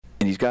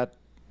he's got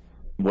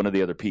one of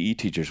the other PE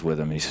teachers with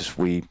him. And he says,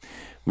 we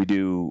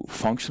do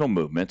functional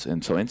movements.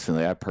 And so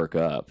instantly I perk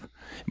up,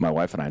 my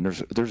wife and I, and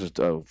there's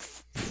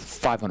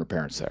 500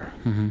 parents there.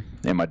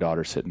 And my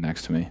daughter's sitting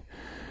next to me.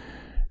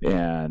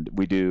 And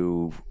we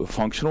do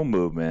functional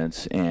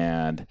movements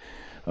and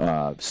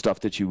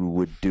stuff that you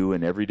would do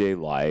in everyday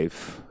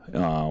life.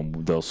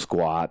 They'll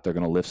squat. They're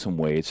going to lift some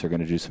weights. They're going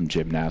to do some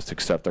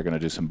gymnastic stuff. They're going to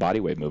do some body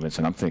weight movements.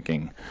 And I'm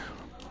thinking,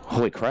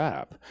 holy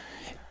crap.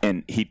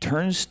 And he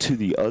turns to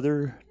the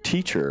other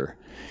teacher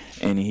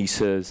and he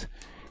says,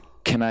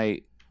 can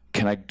I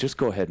just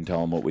go ahead and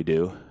tell them what we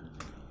do?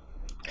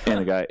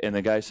 And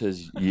the guy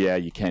says, yeah,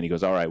 you can. He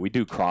goes, all right, we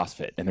do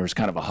CrossFit. And there was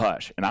kind of a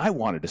hush. And I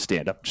wanted to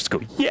stand up and just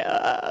go,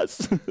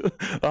 yes,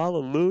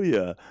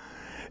 hallelujah.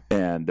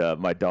 And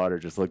my daughter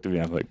just looked at me.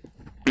 I'm like,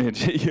 and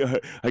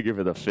I give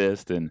her the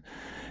fist, and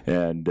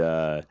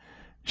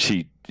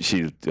she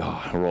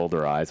rolled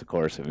her eyes, of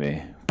course, at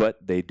me.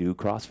 But they do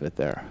CrossFit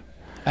there.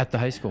 At the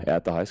high school?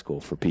 At the high school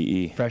for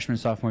PE. Freshman,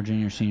 sophomore,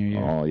 junior, senior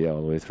year? Oh, yeah,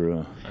 all the way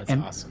through. That's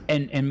awesome.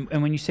 And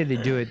when you say they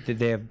do it,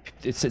 they have,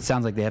 it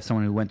sounds like they have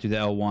someone who went through the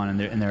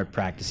L1 and they're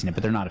practicing it,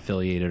 but they're not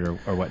affiliated or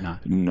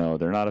whatnot. No,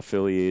 they're not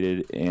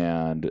affiliated,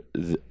 and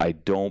I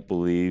don't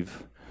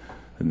believe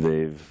he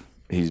has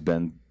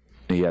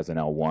an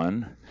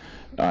L1.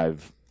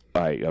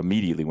 I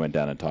immediately went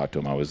down and talked to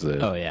him. I was the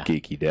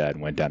geeky dad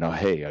and went down. Oh,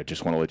 hey, I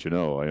just want to let you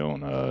know I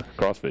own a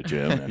CrossFit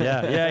gym. And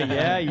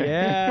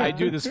yeah. I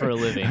do this for a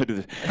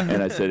living.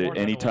 And I said,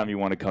 anytime you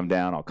want to come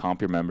down, I'll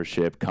comp your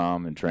membership,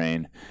 come and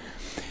train.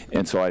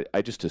 And so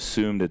I just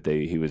assumed that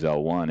he was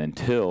L1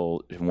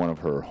 until one of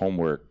her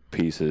homework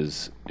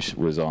pieces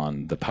was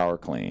on the power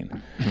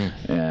clean.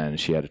 And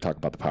she had to talk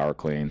about the power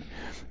clean.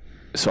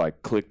 So I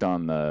clicked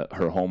on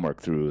her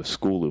homework through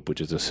School Loop, which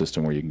is a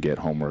system where you can get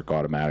homework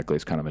automatically.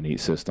 It's kind of a neat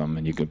system,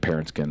 and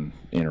parents can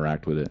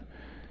interact with it.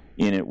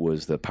 In it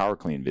was the power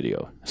clean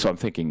video. So I'm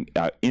thinking,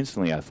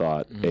 instantly I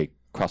thought a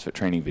CrossFit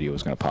training video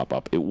was going to pop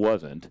up. It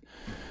wasn't.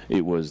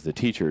 It was the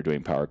teacher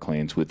doing power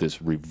cleans with this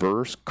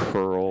reverse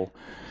curl,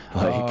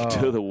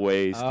 to the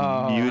waist,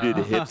 muted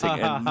hips,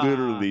 and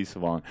literally,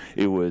 Savon,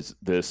 it was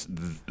this,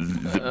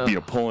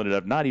 pulling it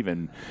up, not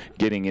even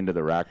getting into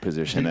the rack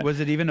position.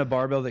 Was it even a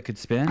barbell that could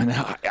spin?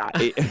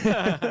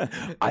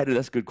 That's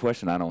a good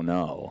question. I don't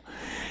know.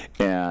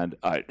 And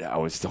I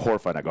was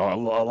horrified. I go,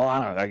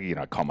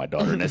 I call my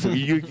daughter and I said,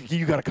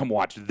 you got to come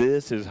watch this.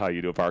 This is how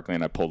you do a power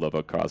clean. I pulled up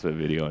a CrossFit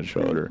video and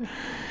showed her.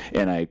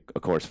 And I,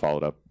 of course,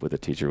 followed up with a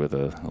teacher with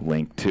a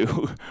link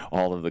to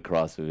all of the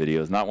CrossFit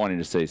videos, not wanting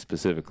to say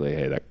specifically,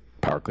 hey, that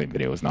power clean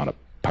video is not a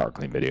power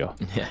clean video.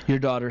 Yeah. Your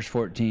daughter's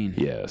 14.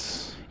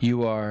 Yes.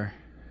 You are?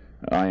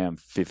 I am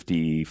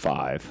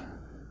 55.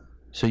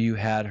 So you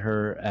had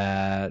her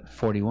at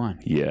 41?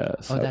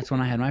 Yes. Oh, that's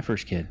when I had my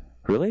first kid.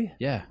 Really?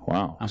 Yeah.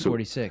 Wow. I'm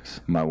 46.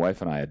 My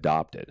wife and I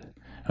adopted,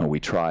 and we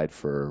tried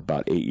for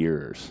about 8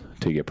 years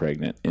to get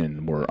pregnant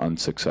and were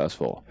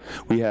unsuccessful.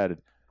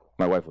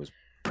 My wife was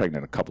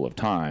pregnant a couple of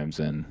times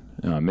and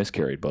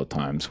miscarried both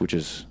times, which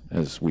is,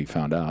 as we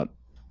found out,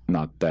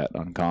 not that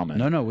uncommon.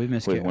 No, we've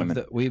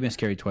miscarried. We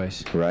miscarried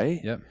twice.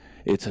 Right? Yep.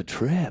 It's a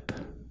trip.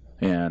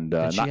 And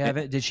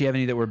did she have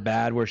any that were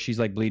bad, where she's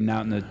like bleeding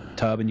out in the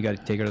tub and you got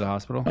to take her to the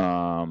hospital?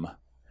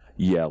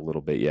 Yeah, a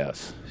little bit.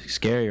 Yes.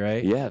 Scary,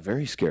 right? Yeah,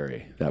 very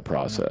scary, that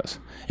process.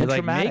 You're like,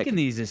 traumatic. making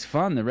these is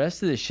fun. The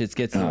rest of this shit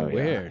gets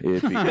weird.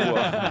 And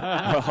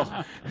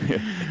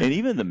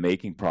even the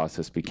making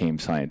process became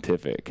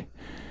scientific.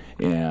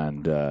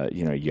 And,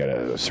 you get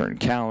a certain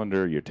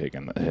calendar. You're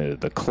taking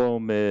the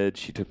Clomid.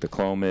 She took the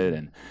Clomid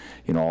and,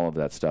 all of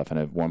that stuff. And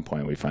at one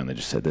point, we finally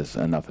just said,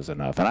 enough is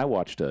enough. And I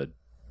watched a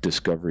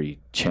Discovery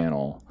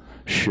Channel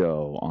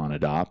show on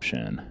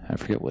adoption. I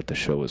forget what the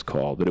show was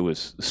called, but it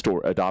was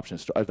Adoption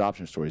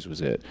Stories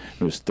was it.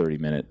 It was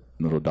 30-minute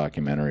little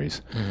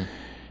documentaries. Mm-hmm.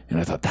 And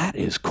I thought, that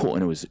is cool.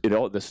 And those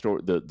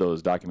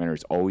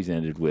documentaries always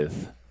ended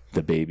with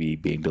the baby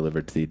being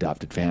delivered to the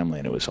adopted family,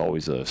 and it was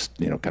always a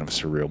kind of a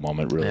surreal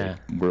moment,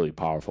 really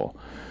powerful.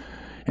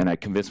 And I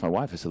convinced my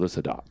wife. I said, let's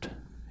adopt.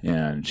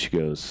 And she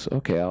goes,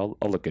 okay, I'll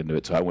look into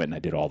it. So I went and I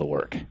did all the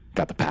work,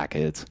 got the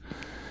packets,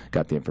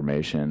 got the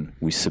information.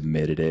 We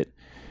submitted it.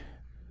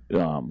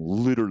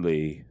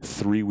 Literally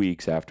 3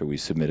 weeks after we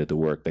submitted the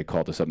work, they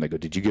called us up and they go,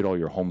 did you get all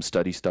your home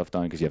study stuff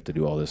done? Because you have to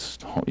do all this,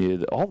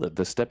 all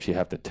the steps you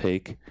have to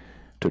take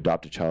to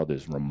adopt a child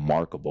is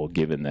remarkable,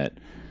 given that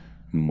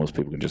most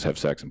people can just have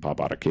sex and pop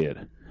out a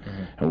kid.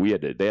 Mm-hmm.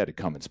 And they had to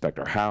come inspect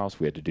our house.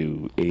 We had to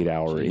do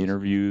 8-hour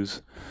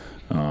interviews.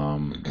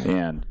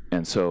 And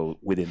so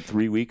within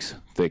 3 weeks,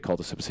 they called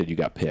us up and said, you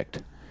got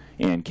picked.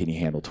 And can you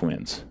handle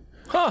twins?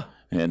 Huh.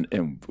 And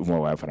my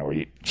wife and I were,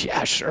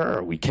 yeah,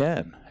 sure, we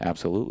can.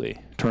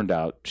 Absolutely. Turned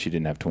out she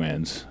didn't have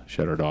twins.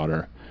 She had her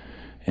daughter.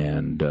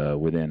 And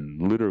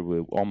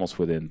almost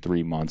within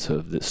 3 months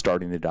of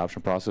starting the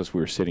adoption process,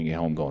 we were sitting at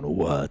home going,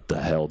 what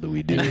the hell do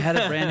we do? And you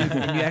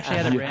actually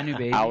had a brand new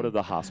baby? Out of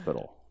the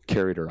hospital.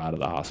 Carried her out of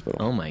the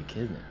hospital. Oh, my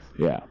goodness.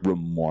 Yeah,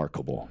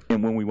 remarkable.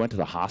 And when we went to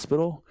the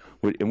hospital,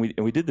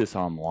 we did this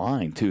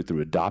online, too,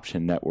 through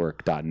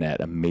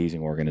adoptionnetwork.net,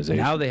 amazing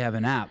organization. Now they have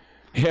an app.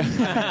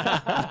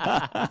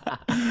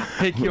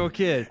 Pick your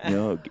kid.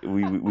 No,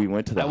 we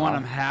went to the. I want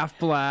him half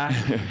black,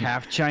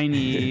 half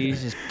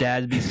Chinese. His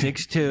dad be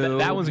 6'2".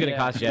 That one's gonna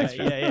cost you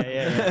extra.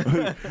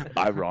 Yeah.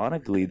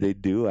 Ironically, they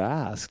do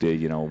ask, do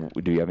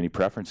you have any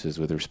preferences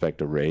with respect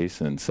to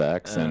race and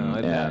sex and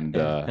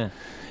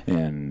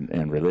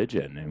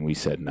religion? And we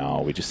said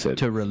no. We just said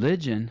To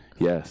religion?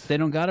 yes. They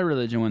don't got a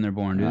religion when they're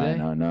born, do they?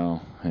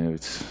 No.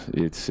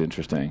 It's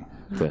interesting.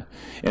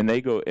 And they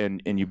go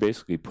and you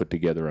basically put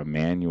together a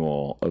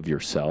manual of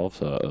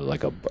yourself,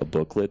 like a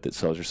booklet that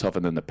sells yourself,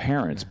 and then the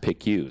parents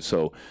pick you.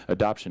 So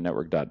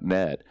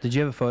adoptionnetwork.net. Did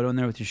you have a photo in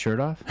there with your shirt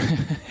off?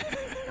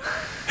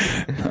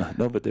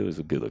 No, but there was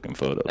a good-looking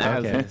photo. I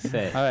was gonna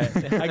say. All right.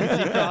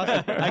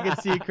 I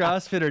could see a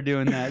CrossFitter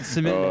doing that.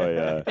 Submit. Oh,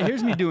 yeah. Hey,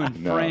 here's me doing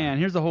No. Fran.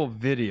 Here's the whole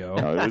video.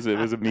 No, it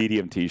was a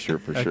medium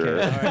T-shirt for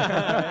sure.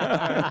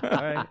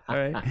 All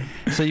right.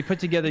 So you put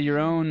together your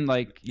own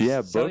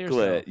Yeah, sell booklet.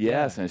 yourself.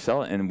 Yes, and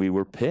sell it, and we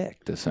were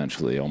picked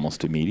essentially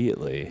almost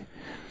immediately,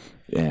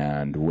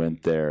 and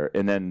went there.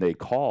 And then they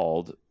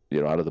called,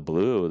 out of the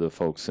blue, the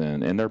folks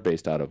and they're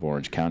based out of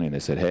Orange County, and they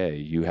said, "Hey,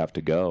 you have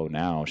to go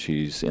now.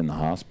 She's in the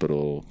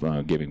hospital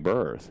giving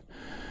birth."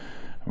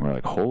 And we're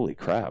like, "Holy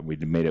crap!" We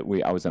made it.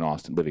 I was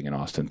living in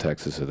Austin,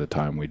 Texas at the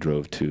time. We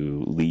drove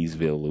to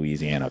Leesville,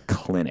 Louisiana,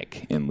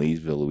 clinic in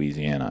Leesville,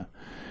 Louisiana.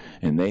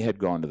 And they had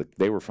gone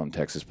they were from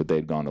Texas, but they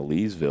had gone to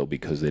Leesville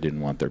because they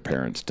didn't want their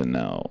parents to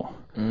know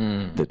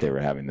that they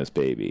were having this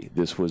baby.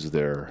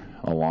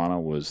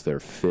 Alana was their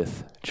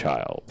 5th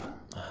child.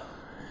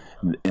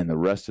 And the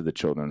rest of the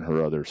children,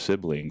 her other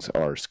siblings,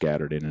 are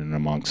scattered in and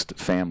amongst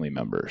family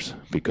members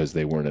because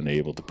they weren't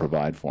able to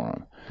provide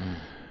for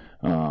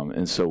them.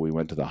 And so we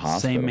went to the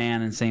hospital. Same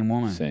man and same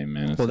woman. Same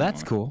man and Well, same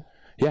that's woman. cool.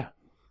 Yeah.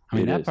 I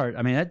mean, it that is. part.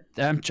 I mean,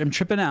 I'm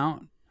tripping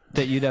out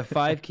that you'd have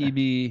 5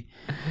 kids.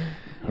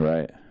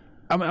 Right.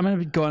 I'm going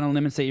to go on a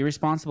limb and say you're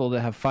responsible to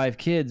have 5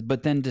 kids,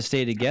 but then to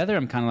stay together,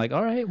 I'm kind of like,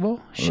 all right,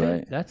 well, shit,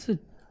 Right. that's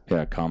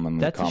Common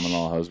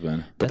law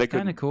husband. But that's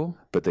kind of cool.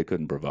 But they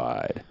couldn't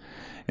provide.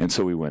 And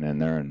so we went in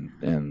there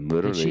and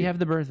literally. Did she have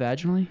the birth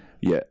vaginally?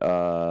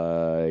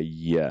 Yeah.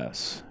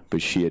 Yes.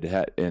 But she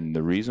had, and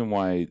the reason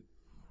why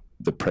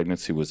the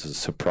pregnancy was a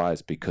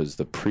surprise because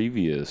the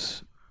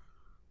previous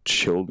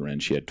children,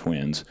 she had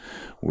twins,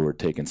 were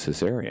taken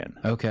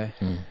cesarean. Okay.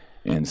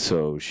 And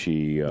so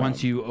she.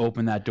 Once you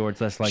open that door,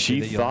 it's less likely she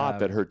that you'll thought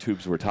have... that her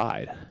tubes were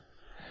tied.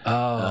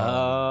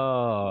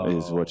 Oh.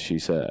 Is what she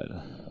said.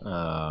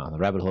 The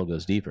rabbit hole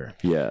goes deeper.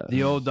 Yeah.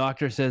 The old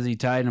doctor says he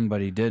tied him, but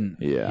he didn't.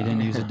 Yeah. He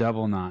didn't use a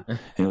double knot. And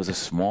it was a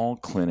small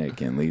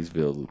clinic in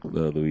Leesville,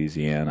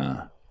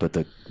 Louisiana, but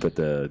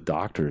the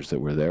doctors that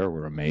were there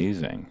were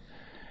amazing,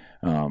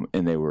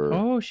 and they were.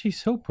 Oh,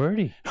 she's so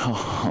pretty.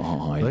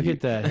 Oh, Look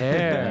at that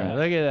hair.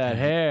 Look at that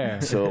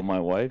hair. So my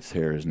wife's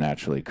hair is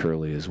naturally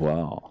curly as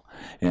well,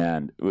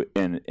 and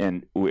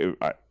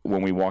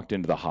when we walked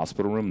into the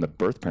hospital room, the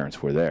birth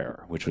parents were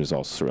there, which was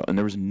also surreal. And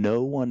there was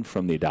no one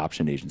from the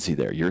adoption agency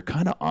there. You're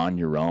kind of on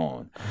your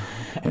own,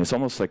 and it's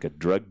almost like a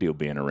drug deal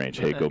being arranged.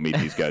 Hey, go meet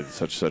these guys,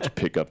 such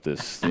pick up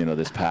this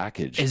this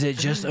package. Is it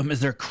just? Is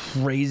there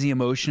crazy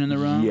emotion in the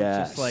room?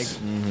 Yes. Just like,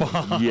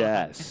 fuck.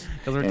 Yes.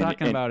 Because we're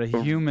talking about a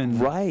human.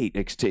 Right.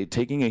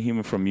 Taking a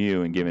human from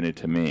you and giving it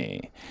to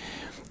me.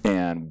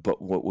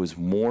 But what was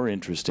more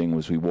interesting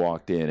was we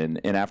walked in,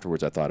 and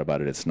afterwards I thought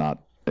about it. It's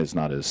not as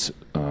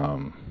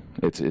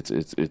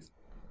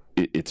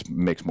it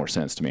makes more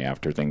sense to me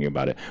after thinking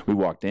about it. We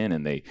walked in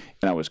and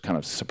I was kind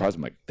of surprised.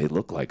 I'm like, they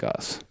look like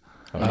us.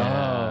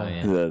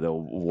 Yeah. The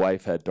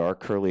wife had dark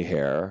curly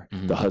hair.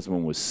 The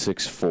husband was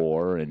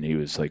 6'4", and he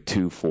was like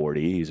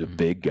 240. He's a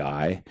big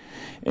guy.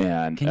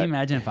 And Can you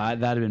imagine if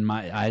that had been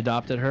I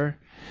adopted her?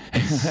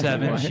 At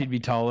 7, she'd be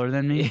taller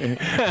than me.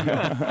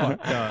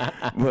 Fucked up.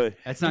 but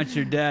That's not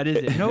your dad, is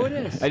it? No, it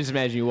is. I just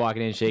imagine you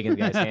walking in, shaking the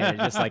guy's hand, and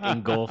it just like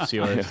engulfs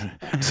yours.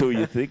 so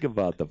you think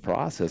about the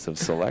process of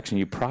selection.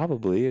 You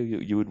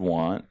probably you would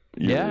want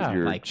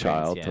your like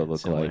child Prince, to yeah, look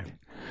similar.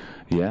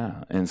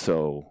 like, and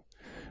so.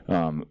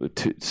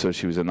 So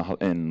she was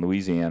in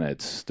Louisiana.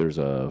 There's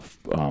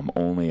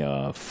only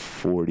a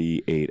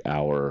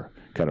 48-hour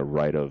kind of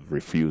right of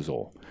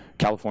refusal.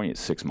 California is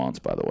 6 months,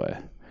 by the way.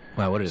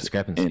 Wow, what a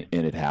discrepancy.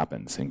 And it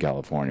happens in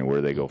California where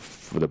they go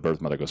the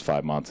birth mother goes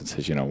 5 months and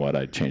says, you know what,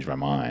 I changed my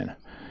mind.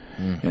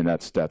 And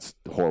that's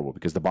horrible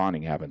because the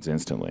bonding happens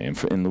instantly.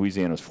 And in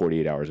Louisiana, it's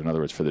 48 hours. In other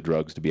words, for the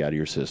drugs to be out of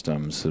your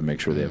systems to make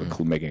sure they have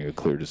making a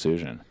clear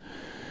decision.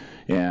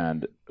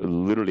 And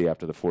literally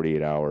after the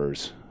 48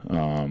 hours,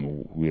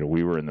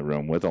 we were in the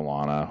room with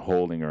Alana,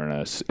 holding her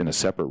in a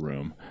separate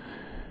room.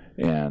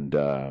 And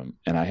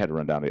I had to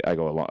run down. I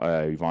go,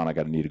 Yvonne, I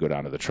need to go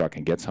down to the truck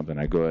and get something.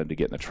 I go in to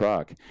get in the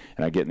truck,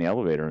 and I get in the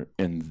elevator,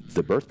 and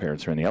the birth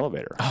parents are in the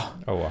elevator. Oh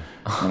wow.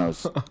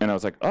 And I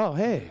was like, oh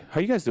hey,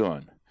 how you guys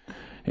doing?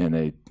 And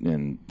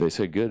they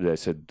said good. I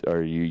said,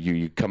 are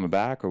you coming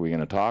back? Are we going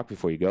to talk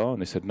before you go?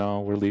 And they said, no,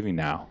 we're leaving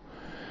now.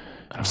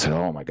 I said,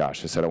 oh my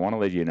gosh. I said, I want to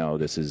let you know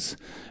this is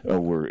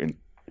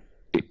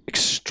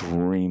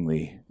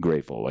extremely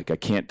grateful. Like, I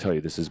can't tell you,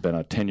 this has been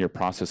a 10-year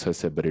process, I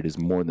said, but it is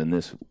more than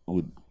this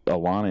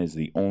Alana is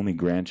the only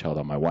grandchild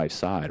on my wife's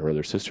side. Her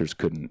other sisters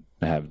couldn't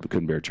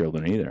bear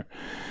children either.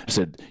 I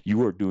said,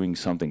 you are doing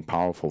something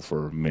powerful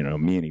for me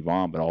and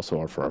Yvonne, but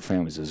also for our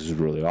families. This is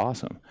really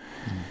awesome.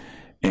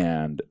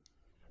 And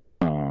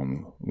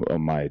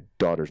my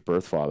daughter's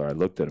birth father, I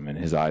looked at him and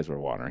his eyes were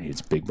watering.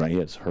 He's big, he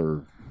has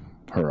her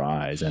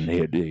eyes, and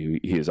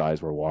his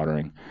eyes were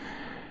watering.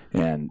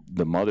 And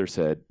the mother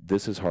said,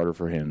 this is harder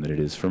for him than it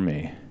is for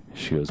me.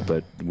 She goes,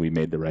 but we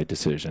made the right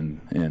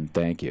decision, and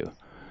thank you.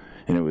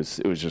 And it was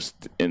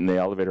just, and the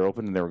elevator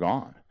opened and they were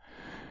gone.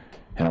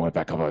 And I went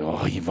back up, like,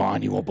 oh,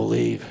 Yvonne, you won't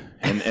believe.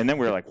 And then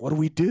we were like, what do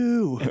we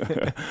do?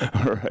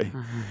 All right.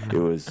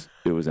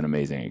 It was an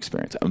amazing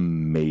experience.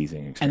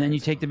 Amazing experience. And then you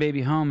take the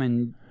baby home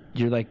and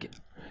you're like,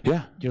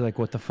 yeah. You're like,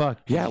 what the fuck?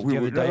 Yeah, do you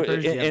have the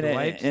diapers? Do you have the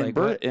wipes?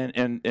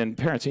 And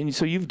parents, and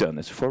so you've done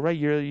this before, right?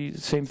 You're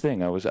same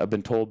thing. I've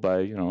been told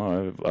by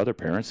other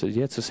parents that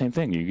yeah, it's the same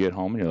thing. You get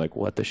home and you're like,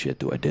 what the shit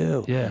do I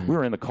do? Yeah, we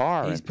were in the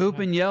car. He's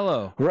pooping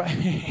yellow.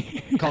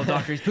 Right. Call the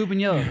doctor. He's pooping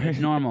yellow. It's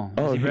normal.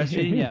 Is he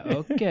breastfeeding? Yeah.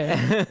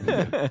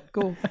 Okay.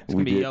 Cool. It's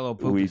gonna be yellow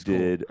poop. We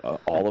did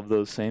all of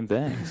those same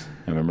things.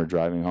 I remember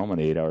driving home on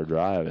an 8-hour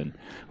drive, and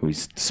we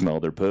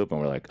smelled their poop, and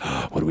we're like,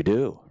 what do we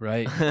do?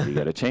 Right. You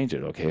got to change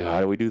it. Okay,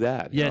 how do we do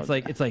that? Yeah,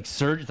 it's like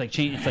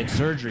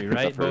surgery,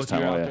 right? Both you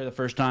were out there the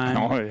first time.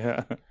 Oh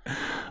yeah.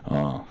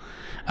 Oh.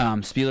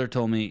 Spieler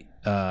told me,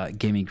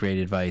 gave me great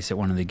advice at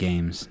one of the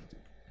games.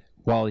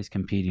 While he's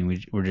competing,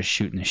 we're just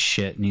shooting the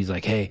shit, and he's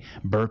like, "Hey,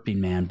 burping,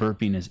 man,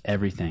 burping is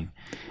everything."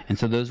 And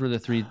so those were the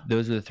three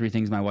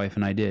things my wife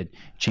and I did: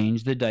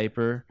 change the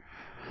diaper.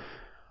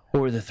 What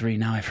were the three?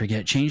 Now I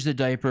forget. Change the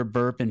diaper,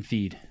 burp, and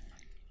feed.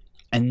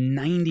 And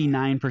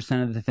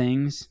 99% of the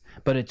things,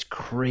 but it's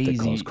crazy. They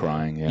cause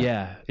crying, yeah.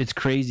 Yeah, it's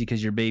crazy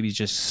because your baby's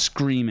just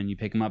screaming. You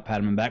pick him up, pat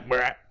him on the back.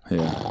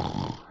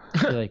 Yeah.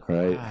 You're like,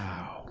 right.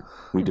 Wow.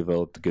 We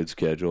developed a good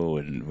schedule,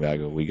 and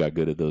we got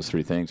good at those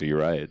three things. You're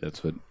right.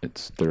 That's what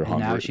it's. They're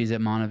hungry. Now she's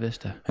at Monte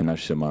Vista. And now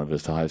she's at Monte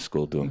Vista High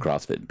School doing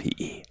CrossFit and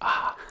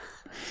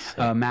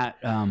PE. Matt,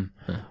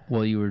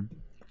 while you were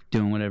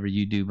doing whatever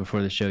you do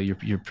before the show,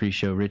 your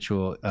pre-show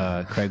ritual,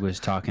 Craig was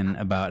talking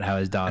about how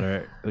his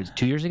daughter, it was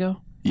 2 years ago?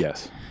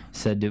 Yes.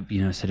 Said to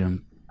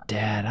him,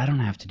 Dad, I don't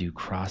have to do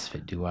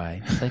CrossFit, do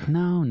I? He's like,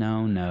 no.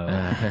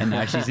 And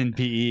now she's in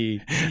PE.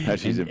 Now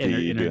she's in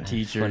PE. And her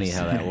teacher. Funny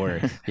how that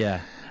works.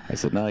 Yeah. I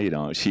said, no, you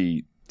don't.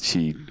 She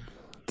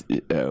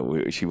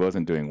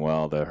wasn't doing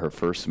well. Her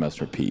first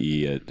semester of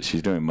PE,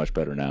 she's doing much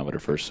better now, but her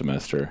first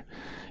semester,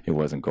 it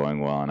wasn't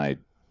going well. And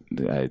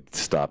I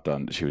stopped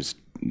on, she was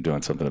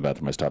doing something in the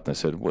bathroom. I stopped and I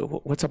said,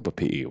 what's up with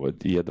PE?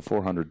 You had the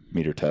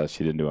 400-meter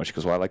test. You didn't do it. She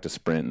goes, well, I like to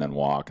sprint and then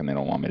walk, and they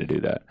don't want me to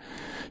do that.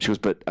 She goes,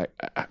 but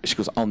she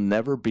goes, I'll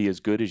never be as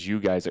good as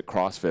you guys at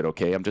CrossFit,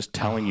 okay? I'm just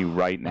telling you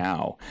right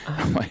now.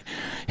 I'm like,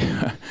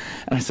 and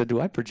I said, do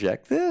I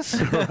project this?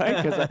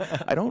 Right?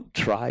 Because I don't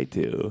try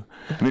to.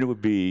 I mean, it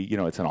would be,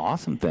 it's an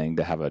awesome thing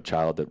to have a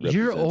child that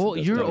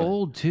represents. You're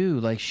old too.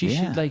 Like she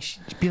should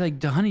be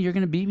like, honey, you're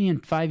gonna beat me in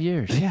 5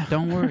 years. Yeah.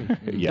 Don't worry.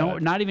 Yeah.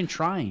 Not even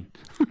trying.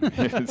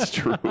 It's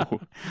true.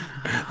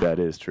 That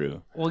is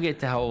true. We'll get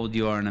to how old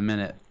you are in a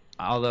minute.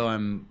 Although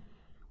I'm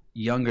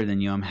younger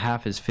than you, I'm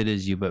half as fit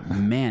as you. But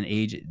man,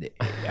 age,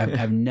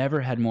 I've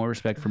never had more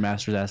respect for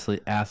masters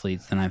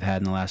athletes than I've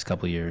had in the last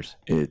couple of years.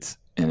 It's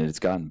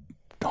gotten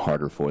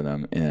harder for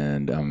them,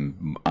 and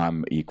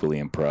I'm equally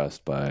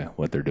impressed by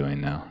what they're doing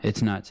now.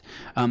 It's nuts.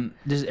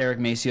 This is Eric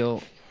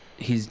Maciel.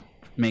 He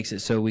makes it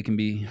so we can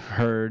be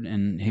heard,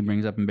 and he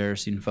brings up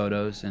embarrassing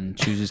photos and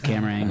chooses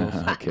camera angles.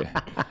 Okay.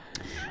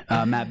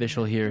 Matt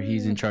Bishel here.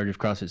 He's in charge of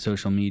CrossFit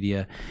social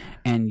media.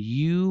 And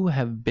you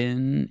have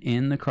been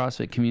in the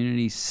CrossFit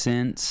community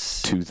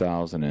since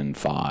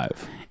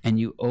 2005. And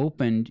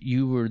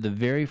you were the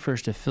very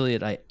first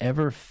affiliate I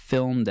ever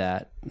filmed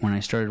at when I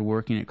started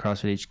working at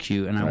CrossFit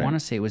HQ. And I want to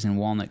say it was in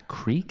Walnut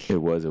Creek.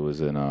 It was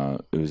in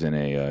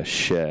a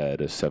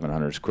shed, a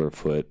 700 square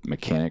foot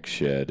mechanic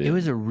shed. It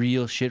was a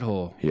real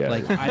shithole. Yeah.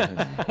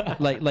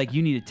 Like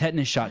you need a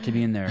tetanus shot to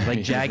be in there.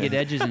 Like jagged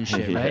edges and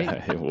shit, right?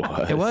 Yeah, it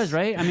was. It was,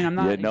 right? I mean, I'm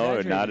not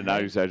exaggerating.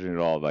 Not exaggerating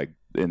at all. Like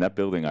in that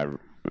building,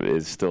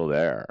 is still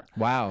there.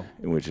 Wow.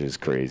 Which is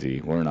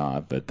crazy. We're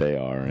not, but they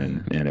are,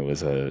 and it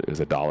was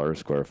 $1 a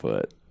square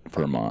foot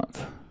per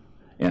month,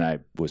 and I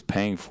was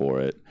paying for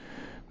it.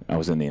 I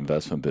was in the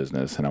investment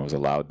business, and I was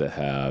allowed to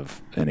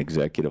have an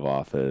executive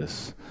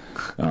office,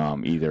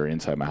 either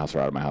inside my house or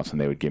out of my house,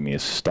 and they would give me a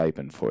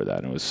stipend for that.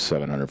 And it was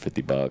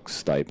 $750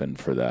 stipend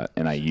for that,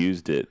 and I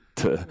used it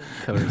to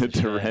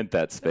rent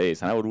that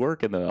space. And I would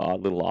work in the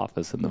little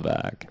office in the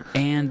back.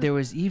 And there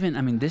was even,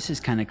 I mean, this is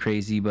kind of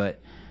crazy,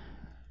 but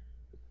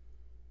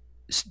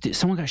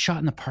someone got shot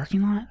in the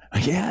parking lot.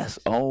 Yes.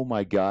 Oh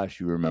my gosh,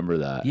 you remember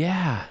that?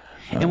 Yeah.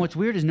 And what's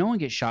weird is no one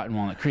gets shot in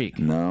Walnut Creek.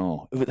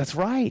 No, that's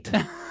right.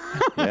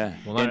 Yeah.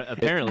 Well,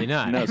 apparently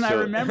not. No, And I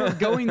remember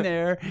going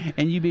there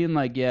and you being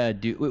like, "Yeah,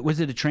 dude,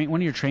 was it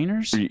one of your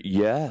trainers?"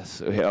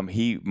 Yes. We had a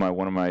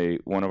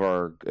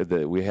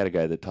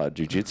guy that taught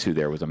jujitsu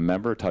there, was a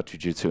member, taught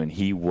jujitsu, and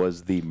he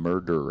was the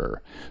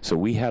murderer. So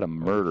we had a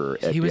murder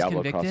at He was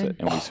Diablo convicted?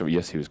 CrossFit, and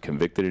yes, he was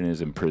convicted and is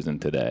in prison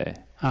today.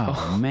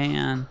 Oh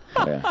man,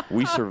 Yeah.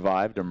 We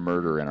survived a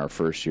murder in our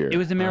first year. it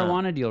was the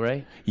marijuana deal,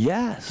 right?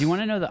 Yes. Do you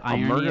want to know the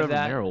irony murder of of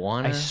that?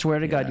 marijuana? I swear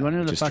to God, do you want to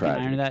know the just fucking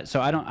tragic. irony of that? So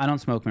I don't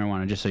smoke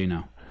marijuana, just so you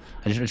know.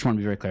 I just want to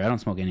be very clear. I don't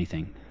smoke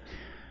anything.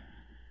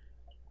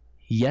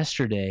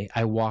 Yesterday,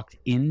 I walked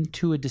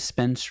into a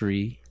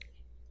dispensary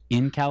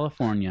in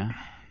California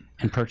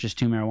and purchased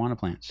 2 marijuana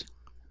plants.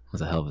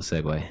 That's a hell of a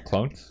segue.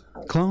 Clones?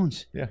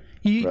 Clones. Yeah.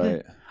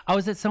 Right. I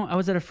was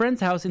at a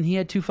friend's house and he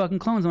had 2 fucking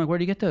clones. I'm like,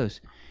 where'd you get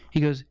those? He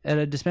goes, at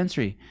a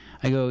dispensary.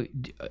 I go,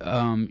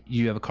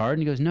 you have a card?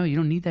 And he goes, no, you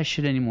don't need that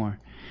shit anymore.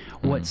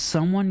 What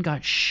someone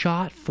got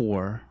shot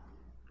for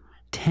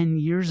 10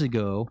 years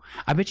ago,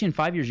 I bet you in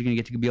 5 years you're going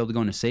to get to be able to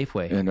go into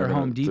Safeway And or they're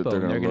Home gonna- Depot they're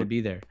and gonna they're going to look-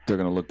 be there. They're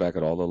going to look back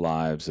at all the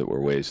lives that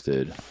were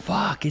wasted.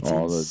 Fuck, it's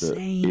All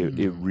insane.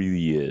 it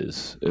really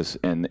is.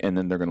 And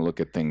then they're going to look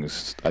at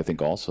things, I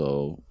think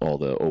also all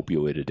the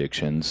opioid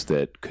addictions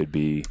that could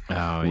be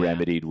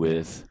remedied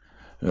with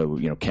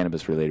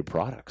cannabis related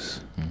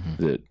products.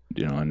 That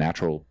a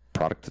natural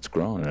product that's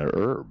grown, an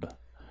herb.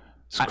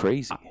 It's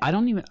crazy. I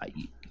don't even.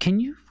 Can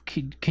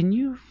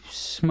you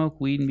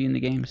smoke weed and be in the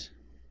games?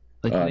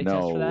 Like, do they test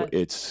for No, that?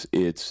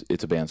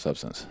 it's a banned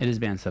substance. It is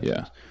banned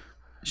substance.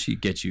 Yeah. She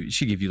give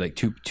you like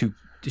two.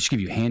 She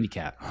give you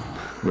handicap.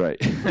 Right.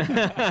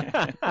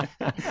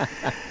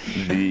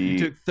 You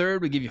took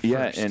third, we give you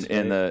first.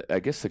 I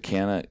guess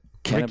the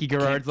Ricky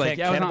Garard's like,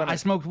 I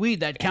smoked weed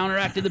that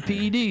counteracted the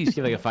PEDs.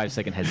 Give like a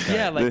 5-second head start.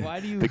 Yeah, like why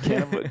do you? the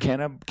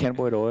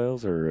cannabinoid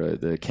oils or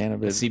the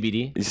cannabis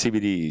CBD?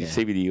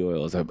 CBD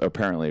oils are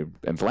apparently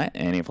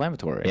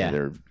anti-inflammatory. Yeah.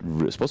 They're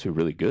supposed to be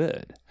really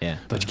good. Yeah.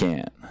 But you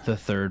can't. The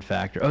third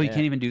factor. Oh, you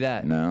can't even do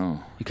that.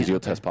 No, because you'll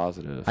test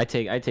positive. I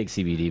take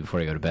CBD before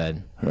I go to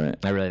bed. Right.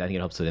 I think it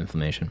helps with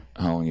inflammation.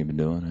 How long you been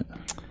doing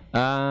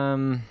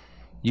it?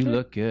 You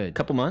look good.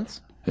 Couple months.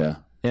 Yeah.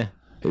 Yeah.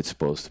 It's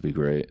supposed to be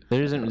great.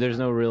 There's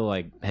no real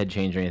like head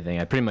change or anything.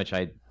 I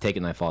take it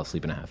and I fall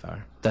asleep in a half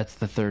hour. That's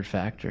the third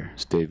factor.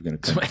 Is Dave gonna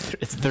come?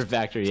 It's the third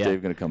factor. Is Yeah.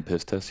 Dave gonna come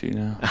piss test you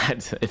now?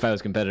 If I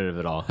was competitive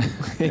at all.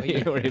 Can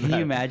you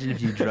imagine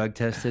if you drug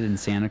tested in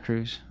Santa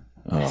Cruz?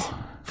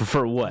 Oh,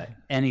 For what?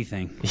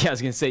 Anything. Yeah, I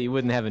was gonna say you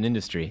wouldn't have an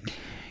industry.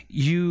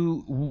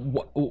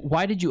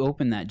 Why did you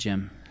open that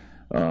gym?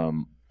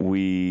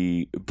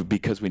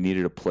 Because we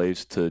needed a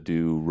place to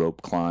do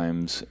rope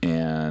climbs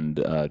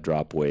and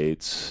drop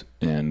weights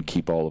and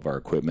keep all of our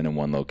equipment in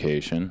one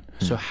location.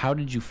 So how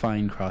did you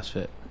find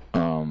CrossFit?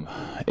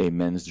 A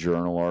Men's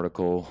Journal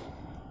article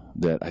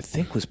that I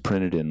think was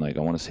printed in I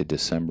want to say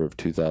December of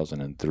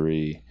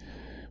 2003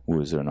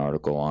 was an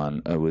article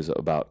on, it was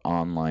about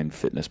online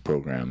fitness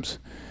programs.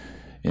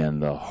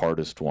 And the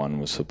hardest one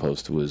was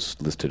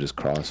listed as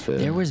CrossFit.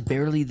 There was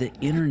barely the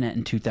internet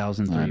in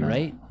 2003,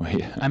 right?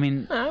 Yeah. I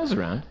mean, I was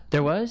around.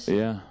 there was?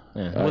 Yeah.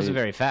 Yeah, it wasn't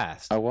very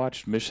fast. I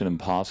watched Mission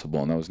Impossible,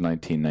 and that was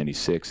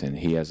 1996, and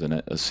he has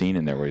a scene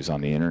in there where he's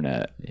on the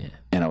internet. Yeah.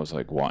 And I was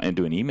like, wow, and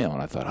doing email,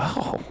 and I thought,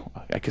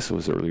 I guess it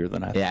was earlier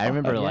than I thought. Yeah, I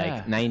remember Yeah.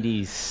 like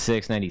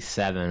 96,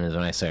 97 is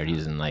when I started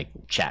using like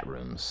chat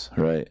rooms,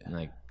 Right. and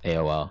like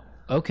AOL.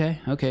 Okay,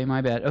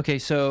 my bad. Okay,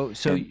 so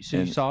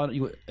you saw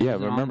it? Yeah,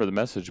 remember the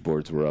message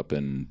boards were up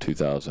in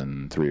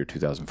 2003 or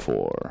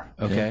 2004.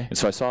 Okay. And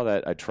so I saw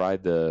that. I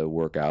tried the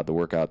workout. The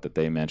workout that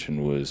they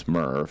mentioned was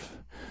Murph.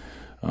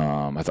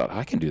 I thought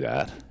I can do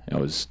that. I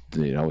was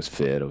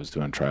fit. I was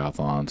doing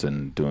triathlons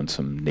and doing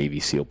some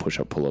Navy SEAL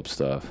push-up, pull-up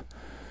stuff,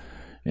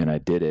 and I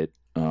did it.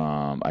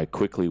 I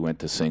quickly went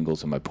to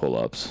singles in my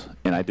pull-ups,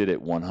 and I did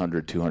it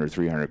 100, 200,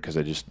 300 because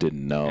I just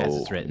didn't know. As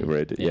it's written.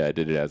 Right? Yeah, I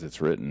did it as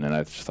it's written, and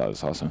I just thought it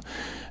was awesome.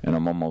 And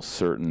I'm almost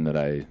certain that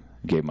I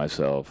gave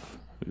myself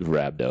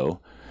rhabdo.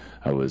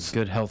 I was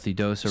Good healthy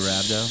dose of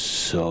rhabdo.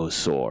 so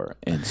sore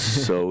and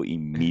so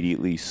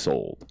immediately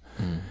sold.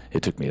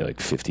 It took me like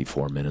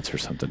 54 minutes or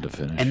something to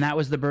finish. And that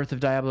was the birth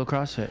of Diablo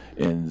CrossFit.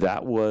 And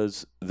that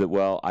was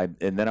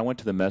and then I went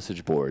to the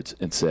message boards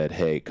and said,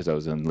 hey, because I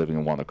was living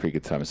in Walnut Creek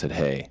at the time. I said,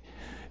 hey,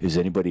 is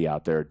anybody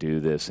out there do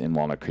this in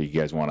Walnut Creek?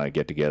 You guys want to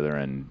get together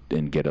and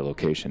get a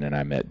location? And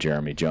I met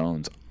Jeremy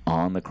Jones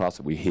on the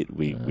CrossFit.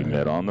 We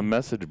met on the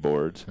message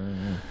boards.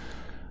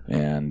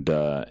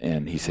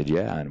 And he said,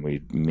 yeah.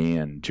 And me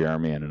and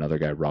Jeremy and another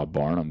guy, Rob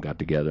Barnum, got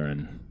together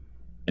and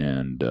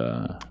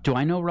Do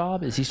I know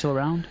Rob? Is he still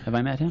around? Have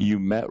I met him? you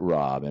met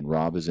Rob, and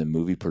Rob is in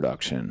movie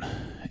production,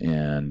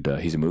 and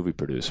he's a movie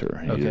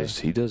producer.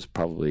 He does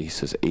probably, he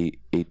says 8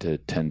 to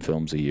 10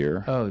 films a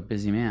year. Oh,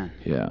 busy man.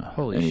 Yeah.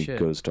 Holy and shit.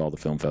 he goes to all the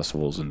film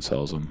festivals and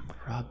sells them.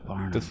 Rob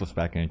Barnum. This was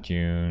back in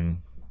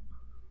June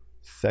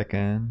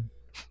 2nd,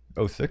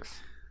 06.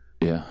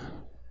 Yeah.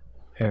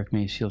 Eric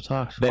Mayfield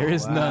talks. There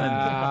is Wow.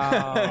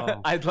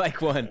 none. I'd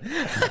like one.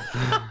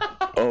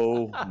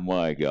 Oh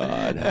my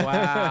God.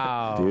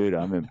 Wow. Dude,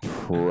 I'm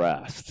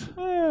impressed.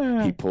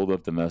 He pulled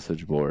up the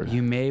message board.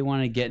 You may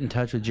want to get in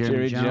touch with Jeremy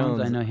Jerry Jones.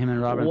 Jones. I know him and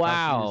Robert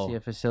Wow. see a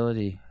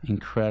facility.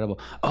 Incredible.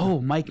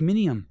 Oh, Mike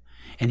Minium.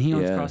 And he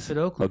owns CrossFit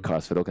Oakland.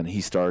 CrossFit Oakland.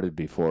 He started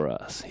before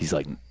us. He's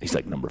like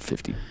number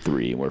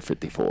 53 and we're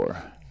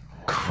 54.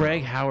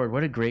 Craig Howard.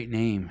 What a great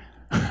name.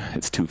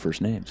 It's 2 first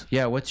names.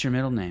 Yeah, what's your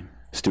middle name?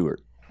 Stewart.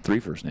 3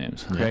 first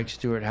names. Craig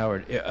Stewart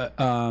Howard.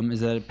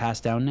 Is that a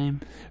passed down name?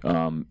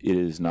 It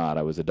is not.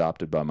 I was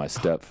adopted by my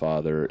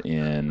stepfather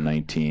in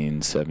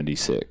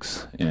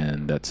 1976,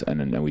 and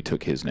then we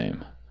took his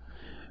name.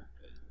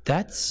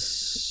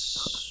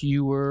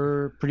 You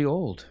were pretty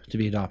old to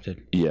be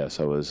adopted.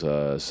 Yes, I was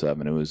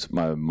 7. It was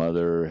my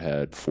mother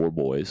had 4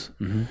 boys,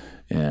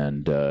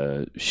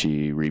 and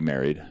she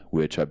remarried,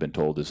 which I've been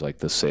told is like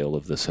the sale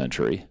of the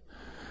century.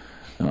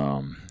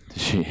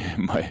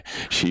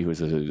 She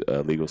was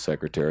a legal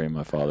secretary.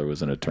 My father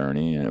was an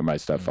attorney, and my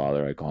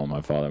stepfather, I call him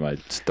my father. My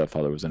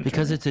stepfather was an attorney.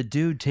 Because it's a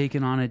dude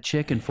taking on a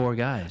chick and 4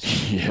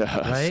 guys.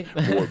 Yes, Right?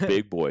 4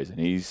 big boys, and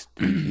he's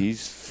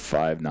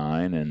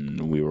 5'9",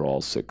 and we were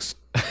all 6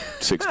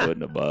 foot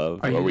and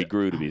above. Or we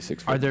grew to be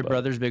 6 foot. Are there above.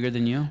 brothers bigger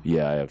than you?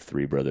 Yeah, I have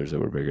 3 brothers that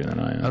were bigger than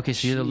I am. Okay,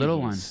 so you're the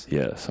little one.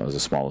 Yes, I was the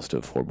smallest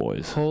of 4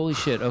 boys. Holy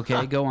shit.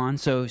 Okay, go on.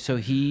 So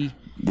he...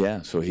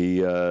 Yeah, so he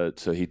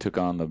took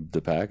on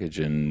the package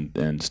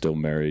and still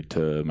married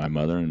to my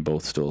mother, and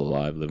both still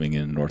alive, living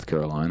in North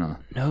Carolina.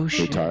 No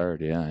shit.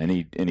 Retired, yeah, and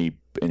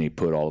he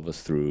put all of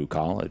us through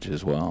college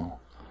as well.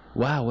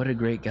 Wow, what a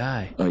great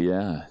guy. Oh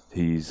yeah,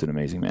 he's an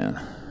amazing man.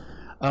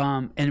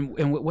 And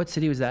what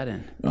city was that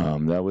in?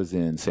 That was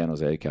in San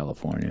Jose,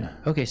 California.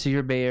 Okay, so you're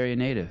a Bay Area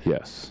native.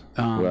 Yes.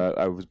 Well,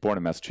 I was born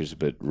in Massachusetts,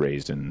 but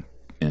raised in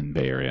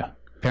Bay Area.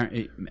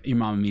 Your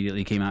mom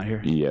immediately came out here?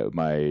 Yeah,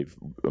 my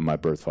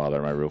birth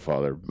father, my real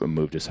father,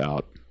 moved us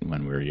out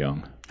when we were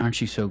young. Aren't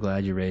you so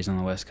glad you're raised on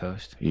the West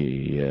Coast?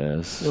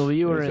 Yes. Well,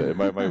 you were in... Am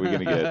I going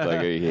to get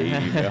like a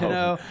email?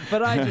 No, but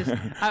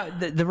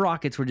the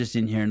Rockets were just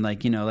in here, and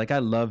I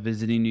love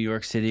visiting New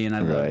York City, and I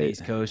love the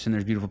East Coast, and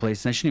there's beautiful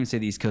places. And I shouldn't even say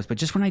the East Coast, but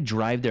just when I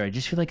drive there, I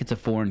just feel like it's a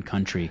foreign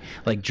country,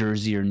 like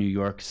Jersey or New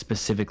York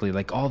specifically,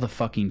 like all the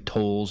fucking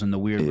tolls and the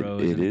weird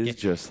roads. It is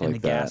just like that.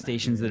 And the gas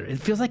stations it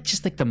feels like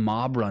just like the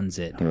mob runs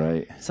it.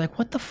 Right. It's like,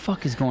 what the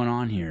fuck is going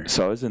on here?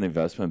 So I was in the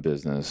investment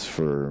business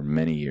for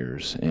many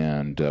years,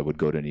 and would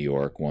go to New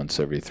York once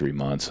every 3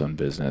 months on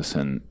business,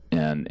 and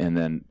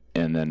then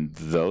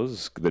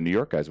the New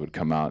York guys would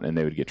come out and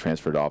they would get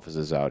transferred to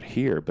offices out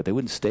here, but they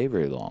wouldn't stay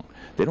very long.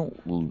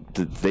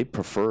 They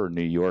prefer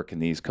New York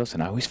and the East Coast,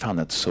 and I always found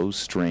that so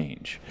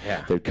strange.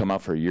 Yeah. They'd come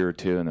out for a year or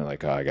 2, and they're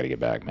like, "Oh, I got to get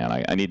back, man.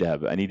 I need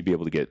to be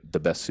able to get the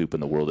best soup in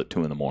the world at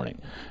 2 a.m.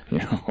 You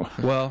know."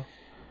 Well,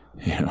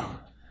 you know.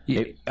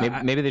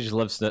 Maybe they just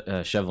love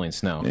shoveling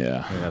snow.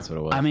 Yeah. Maybe that's what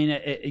it was. I mean,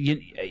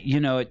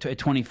 at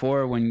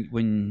 24,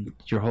 when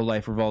your whole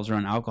life revolves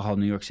around alcohol,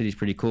 New York City's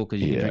pretty cool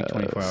because you can drink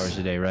 24 hours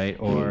a day, right?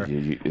 Or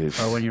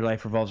when your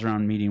life revolves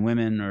around meeting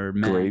women or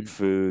men. Great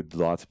food,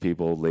 lots of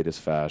people, latest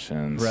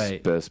fashions,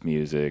 Right. best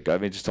music. I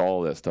mean, just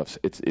all that stuff.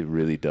 It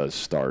really does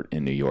start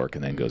in New York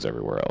and then goes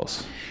everywhere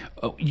else.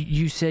 Oh,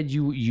 you said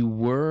you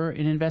were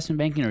in investment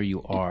banking, or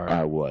you are?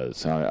 I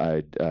was.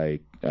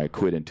 I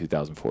quit in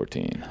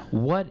 2014.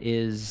 What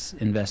is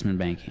investment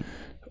banking?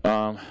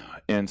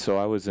 And so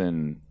I was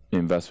in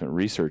investment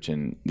research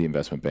in the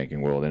investment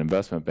banking world. And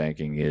investment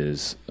banking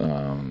is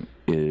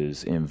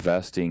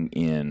investing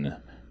in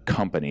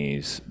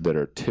companies that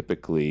are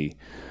typically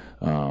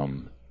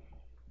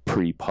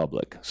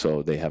pre-public,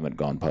 so they haven't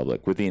gone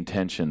public, with the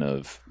intention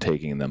of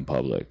taking them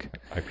public.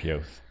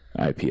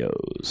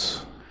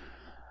 IPOs.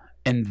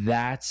 And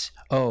that's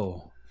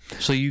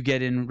so you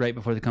get in right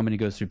before the company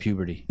goes through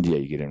puberty. Yeah,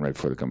 you get in right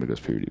before the company goes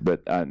puberty.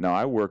 But no,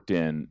 I worked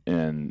in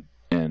and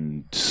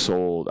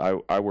sold.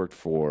 I worked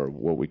for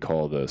what we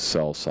call the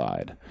sell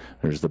side.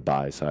 There's the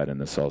buy side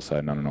and the sell side.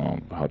 And I don't know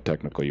how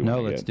technical you want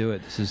to get. No, let's do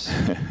it. This is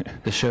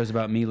the show's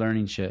about me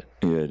learning shit.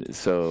 Yeah,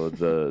 so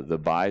the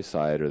buy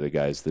side are the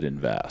guys that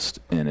invest,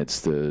 and it's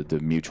the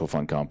mutual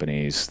fund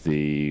companies,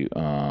 the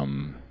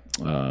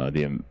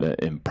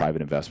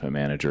private investment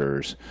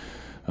managers.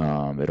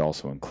 It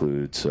also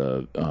includes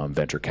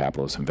venture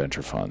capitalists and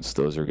venture funds.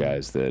 Those are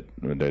guys that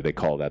they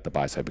call that the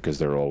buy side because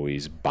they're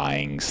always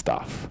buying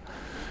stuff.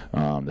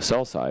 The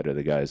sell side are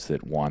the guys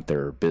that want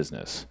their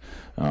business,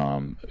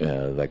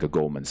 like a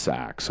Goldman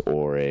Sachs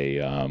or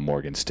a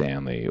Morgan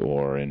Stanley,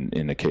 or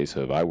in the case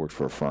of, I worked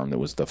for a firm that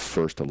was the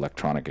first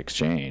electronic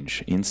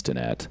exchange,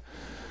 Instinet.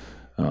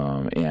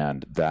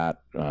 And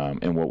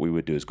what we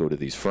would do is go to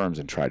these firms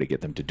and try to get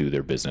them to do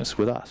their business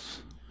with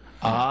us.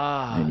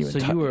 So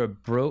you were a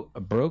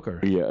broker.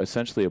 Yeah,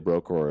 essentially a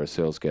broker or a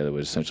sales guy that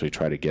would essentially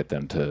try to get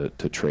them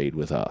to trade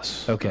with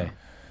us. Okay.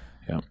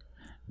 Yeah.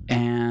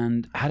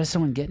 And how does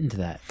someone get into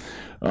that?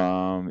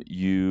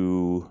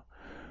 You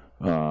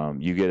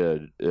get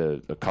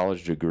a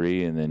college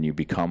degree, and then you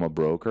become a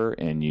broker,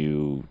 and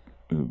you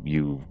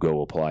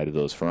go apply to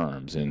those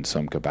firms in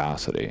some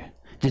capacity.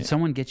 Did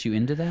someone get you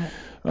into that?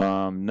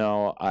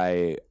 No,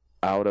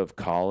 out of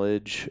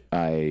college,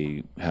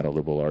 I had a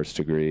liberal arts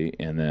degree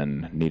and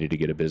then needed to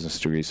get a business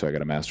degree, so I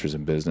got a master's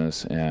in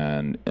business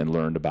and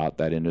learned about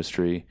that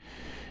industry.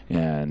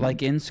 And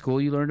Like in school,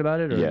 you learned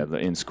about it? Or? yeah,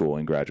 in school,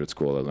 in graduate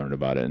school, I learned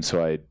about it, and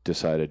so I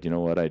decided, you know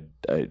what, I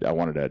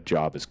wanted a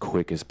job as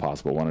quick as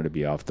possible. I wanted to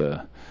be off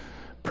the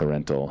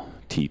parental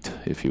teat,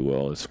 if you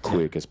will, as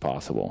quick as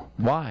possible.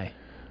 Why?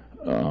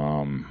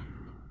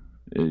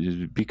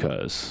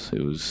 Because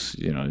it was,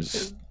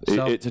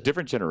 it's a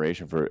different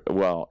generation for.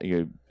 Well,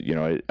 I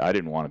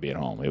didn't want to be at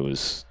home. It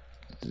was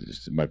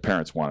my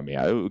parents wanted me.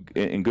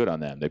 And good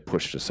on them. They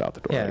pushed us out the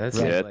door. Yeah,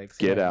 like, that's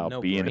get out,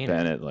 no be brainer.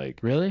 independent. Like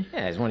Really?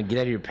 Yeah, I just want to get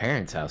out of your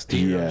parents' house. Do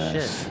your own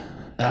yes. shit.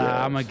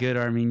 I'm a good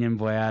Armenian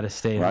boy. I had to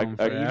stay at home.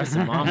 You're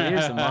some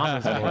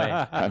mama's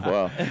boy.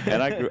 Well,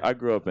 and I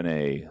grew up in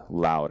a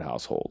loud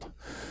household.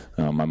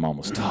 My mom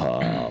was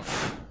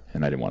tough,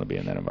 and I didn't want to be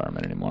in that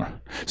environment anymore.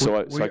 So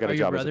I got a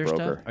job as a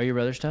broker. Are your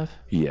brothers tough?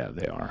 Yeah,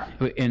 they are.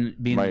 And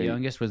being the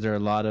youngest, was there a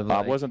lot of?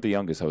 I wasn't the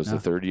youngest. I was the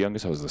third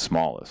youngest. I was the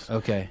smallest.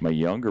 Okay. My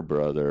younger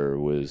brother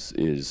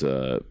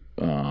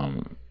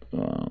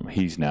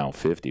he's now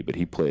 50, but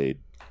he played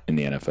in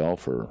the NFL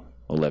for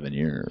 11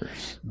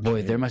 years.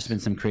 Boy, there must have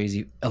been some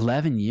crazy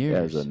 11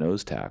 years. As a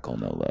nose tackle,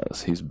 no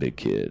less. He's a big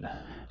kid.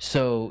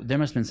 So there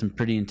must have been some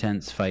pretty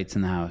intense fights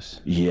in the house.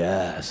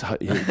 Yes,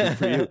 good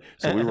for you.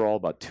 So we were all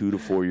about 2 to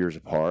 4 years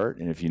apart,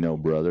 and if you guys know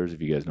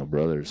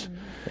brothers,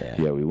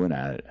 yeah we went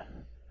at it,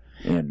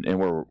 and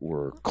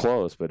we're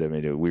close. But I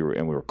mean, we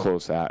were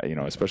close at,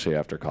 especially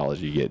after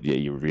college,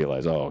 you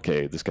realize, oh,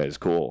 okay, this guy's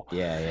cool.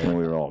 Yeah. And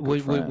we were all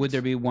good friends. Would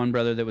there be one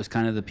brother that was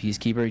kind of the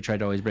peacekeeper? He tried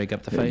to always break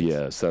up the fights.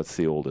 Yes, that's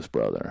the oldest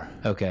brother.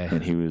 Okay.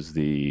 And he was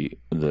the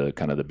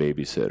kind of the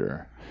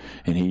babysitter.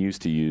 And he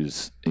used to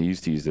use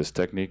this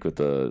technique with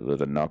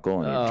the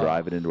knuckle, and he'd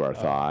drive it into our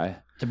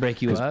thigh To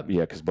break you up?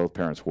 Yeah, because both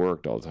parents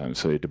worked all the time,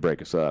 so he had to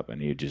break us up,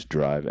 and he'd just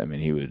drive. I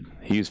mean,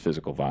 he used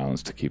physical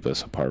violence to keep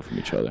us apart from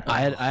each other. I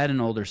had an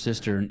older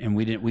sister, and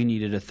we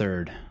needed a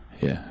third.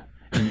 Yeah.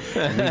 We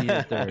needed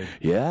a third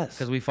Yes.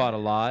 because we fought a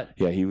lot.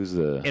 Yeah, he was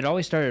the. It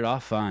always started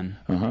off fun.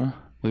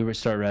 We would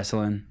start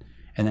wrestling,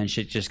 and then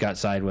shit just got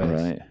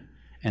sideways. Right.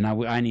 And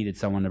I needed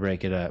someone to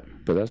break it up.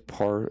 But that's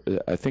part.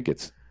 I think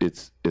it's like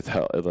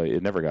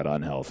it never got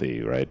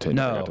unhealthy, right? It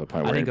No, never got to the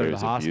point I where didn't go to anybody the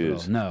was hospital,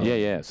 abused. no.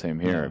 Yeah, same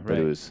here. No, But it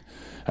right. was.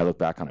 I look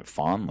back on it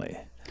fondly.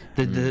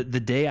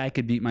 The day I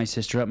could beat my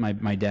sister up,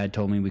 my dad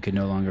told me we could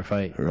no longer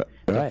fight. Right.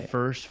 The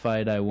first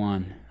fight I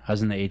won, I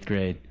was in the 8th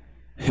grade.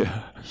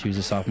 Yeah. She was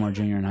a sophomore,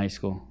 junior in high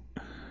school.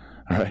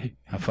 Right.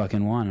 I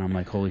fucking won. And I'm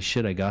like, holy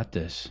shit, I got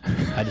this.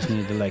 I just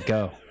needed to let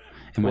go.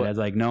 And my dad's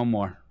like, no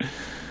more.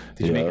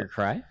 Did you make her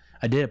cry?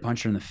 I did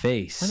punch her in the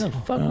face. What the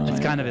fuck? It's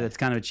kind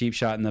of a cheap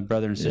shot in the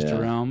brother and sister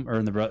realm, or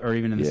or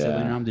even in the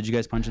sibling realm. Did you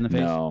guys punch in the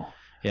face? No.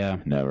 Yeah.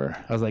 Never.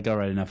 I was like, all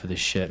right, enough of this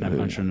shit, and I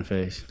punched her in the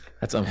face.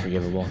 That's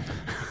unforgivable.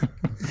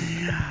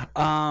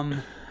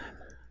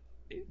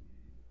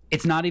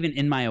 It's not even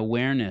in my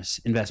awareness,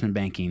 investment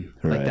banking,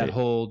 like that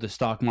whole the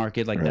stock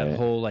market, like that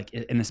whole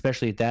and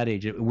especially at that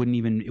age, it wouldn't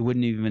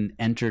even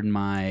enter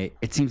my.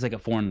 It seems like a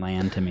foreign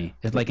land to me.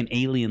 It's like an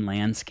alien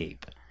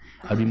landscape.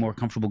 I'd be more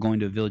comfortable going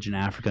to a village in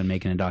Africa and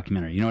making a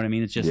documentary. You know what I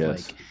mean? It's just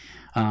like,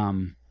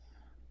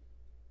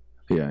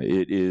 yeah,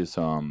 it is.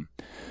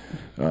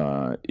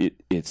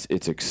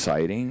 It's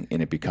exciting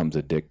and it becomes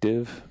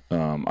addictive.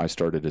 I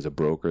started as a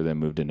broker, then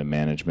moved into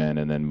management,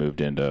 and then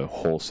moved into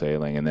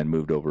wholesaling, and then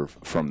moved over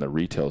from the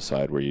retail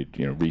side, where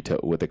retail.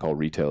 What they call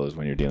retail is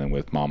when you're dealing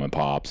with mom and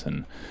pops,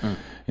 and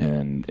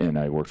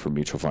I worked for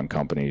mutual fund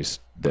companies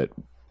that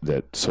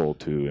sold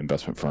to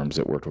investment firms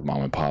that worked with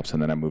mom and pops,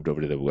 and then I moved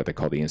over to what they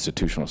call the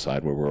institutional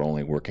side, where we're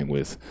only working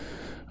with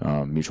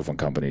mutual fund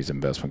companies,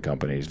 investment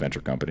companies,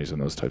 venture companies,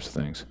 and those types of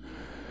things.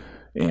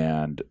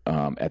 And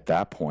at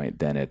that point,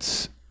 then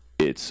it's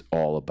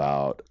all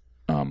about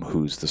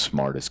who's the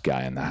smartest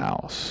guy in the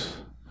house.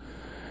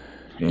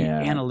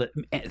 And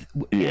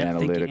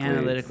thinking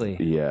analytically.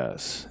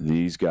 Yes,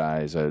 these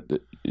guys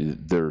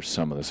they're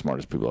some of the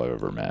smartest people I've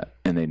ever met,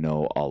 and they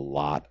know a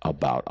lot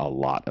about a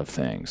lot of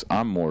things.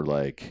 I'm more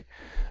like,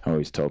 I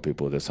always tell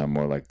people this, I'm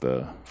more like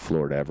the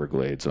Florida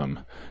Everglades. I'm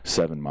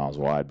 7 miles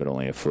wide, but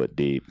only a foot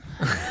deep.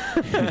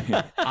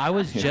 I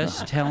was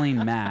just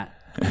telling Matt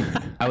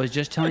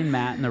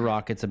and the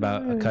Rockets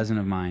about a cousin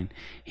of mine.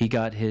 He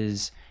got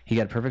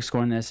a perfect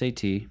score in the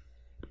SAT.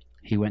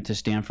 He went to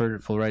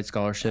Stanford, full ride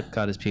scholarship,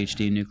 got his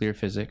PhD in nuclear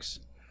physics,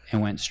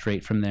 and went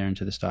straight from there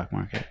into the stock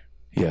market.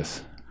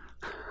 Yes.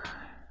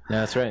 Yeah,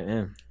 that's right.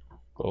 Yeah.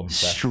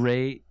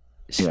 Straight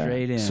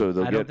in.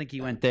 So I don't think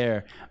he went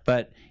there,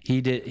 but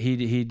he did. He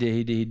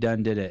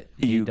done did it.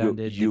 He did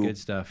the good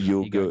stuff.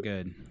 He got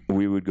good.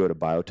 We would go to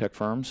biotech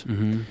firms,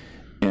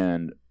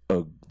 and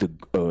a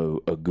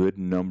good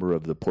number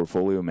of the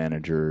portfolio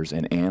managers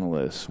and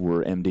analysts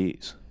were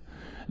MDs.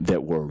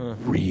 that were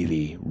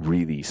really,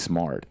 really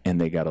smart. And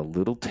they got a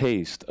little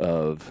taste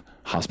of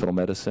hospital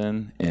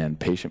medicine and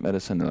patient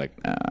medicine. They're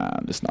like, nah,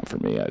 this is not for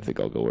me. I think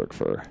I'll go work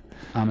for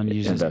I'm going to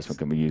use investment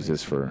company. Use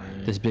this for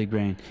this big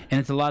brain. And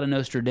it's a lot of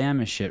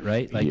Nostradamus shit,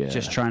 right? Like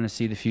just trying to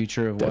see the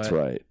future of That's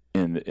right.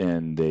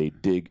 And they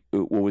dig.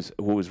 What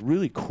was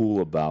really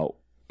cool about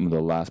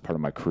the last part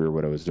of my career,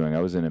 what I was doing, I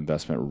was in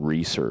investment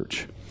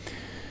research.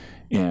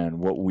 And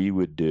what we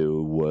would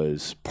do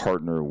was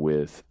partner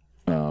with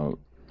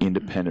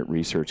independent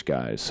research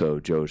guys. So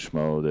Joe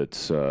Schmo,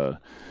 that's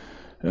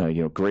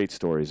great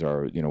stories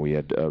are, we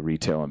had a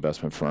retail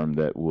investment firm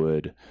that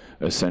would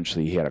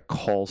essentially, he had a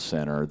call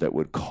center that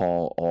would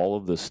call all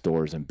of the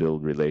stores and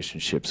build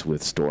relationships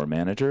with store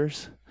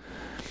managers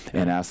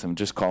and ask them,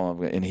 just call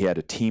them. And he had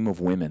a team of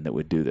women that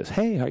would do this.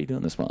 Hey, how are you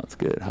doing this month?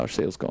 Good. How's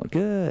sales going?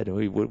 Good.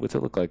 What's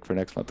it look like for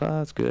next month?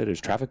 Oh, it's good. Has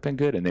traffic been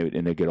good? And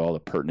they get all the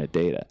pertinent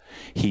data.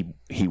 He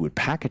would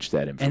package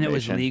that information. And it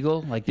was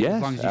legal? Like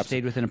as long as you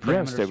stayed within a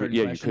parameter of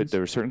you could.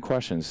 There were certain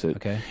questions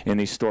that in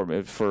these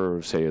store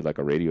for, say, like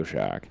a Radio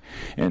Shack.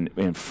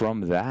 And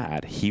from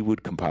that, he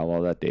would compile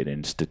all that data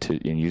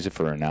and use it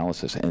for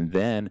analysis, and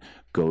then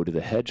go to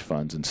the hedge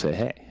funds and say,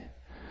 hey,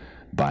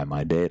 buy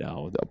my data.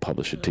 I'll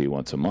publish it to you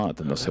once a month.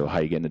 And they'll say, well, how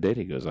are you getting the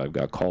data? He goes, I've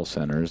got call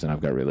centers and I've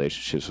got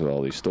relationships with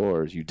all these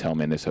stores. You tell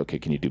me, and they say, okay,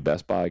 can you do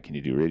Best Buy? Can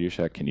you do Radio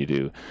Shack? Can you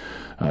do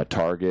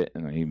Target?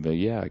 And he'd be,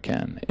 yeah, I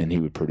can. And he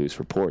would produce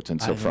reports. And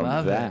so from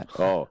that,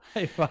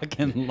 I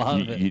fucking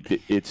love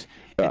it. It's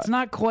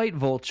not quite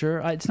Vulture.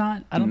 It's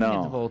not. I don't think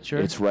it's Vulture.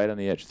 It's right on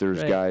the edge.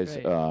 There's guys,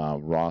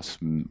 Ross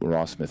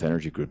Smith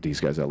Energy Group.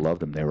 These guys, I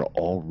loved them. They were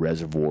all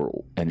reservoir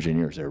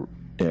engineers. They're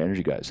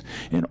energy guys.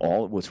 And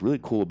what's really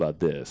cool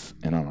about this,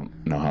 and I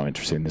don't know how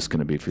interesting this is going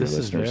to be for your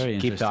listeners. Very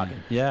Keep talking.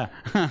 Yeah,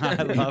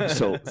 I love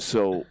it.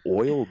 So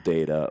oil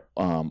data,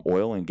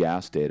 oil and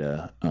gas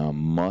data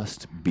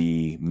must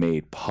be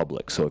made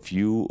public. So if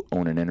you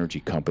own an energy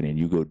company and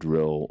you go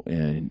drill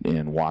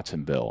in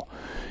Watsonville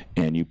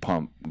and you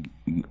pump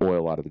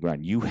oil out of the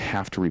ground, you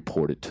have to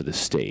report it to the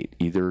state,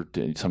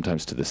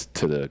 sometimes to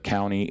the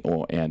county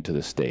and to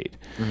the state.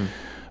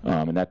 Mm-hmm.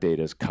 And that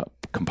data is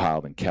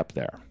compiled and kept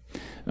there.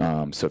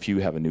 So if you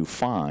have a new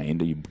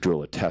find, you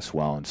drill a test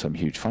well and some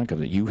huge find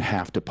comes in, you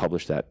have to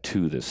publish that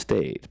to the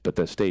state, but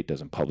the state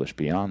doesn't publish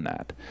beyond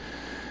that.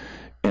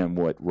 And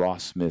what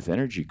Ross Smith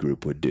Energy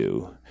Group would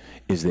do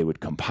is they would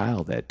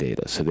compile that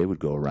data. So they would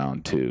go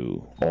around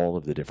to all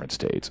of the different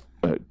states,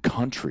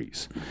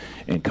 countries,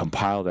 and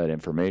compile that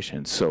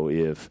information. So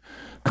if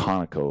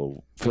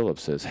ConocoPhillips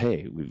says,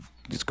 hey,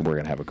 we're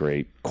going to have a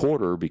great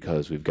quarter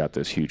because we've got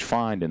this huge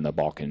find in the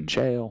Bakken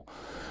Shale,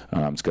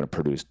 it's going to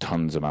produce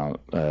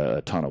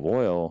a ton of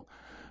oil,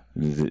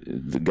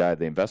 the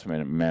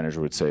investment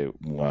manager would say,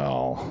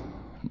 well,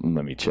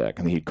 let me check.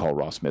 And he'd call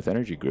Ross Smith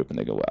Energy Group, and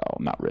they go, well,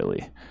 not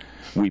really.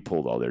 We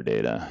pulled all their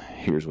data.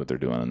 Here's what they're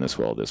doing on this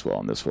well, this well,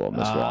 and this well, and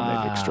this well,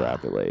 and they'd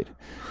extrapolate.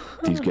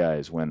 These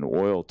guys, when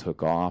oil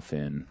took off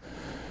when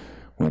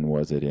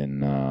was it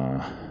in,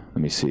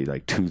 let me see,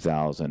 like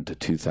 2000 to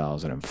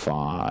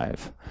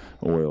 2005,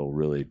 oil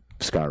really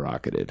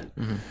skyrocketed.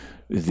 Mm-hmm.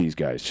 These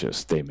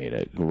guys they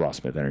made Ross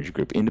Smith Energy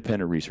Group,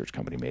 independent research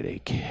company, made a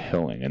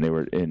killing, and they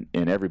were, and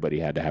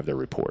everybody had to have their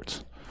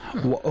reports.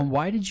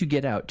 Why did you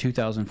get out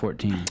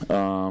 2014?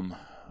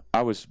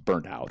 I was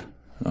burnt out.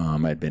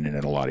 I'd been in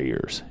it a lot of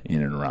years,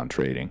 in and around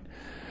trading.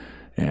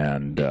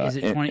 And is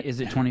it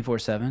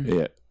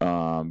 24/7?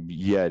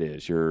 Yeah, it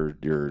is.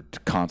 You're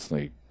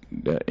constantly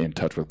in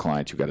touch with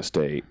clients. You got to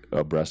stay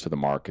abreast of the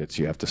markets.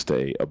 You have to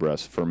stay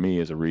abreast. For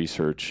me, as a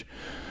research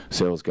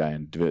sales guy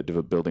and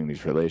building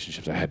these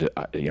relationships, I had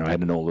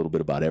to know a little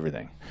bit about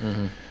everything.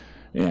 Mm-hmm.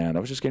 And I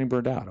was just getting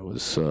burned out. I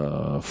was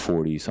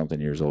 40-something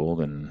years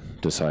old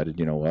and decided,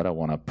 you know what, I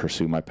want to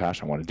pursue my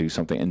passion. I want to do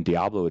something. And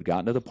Diablo had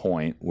gotten to the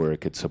point where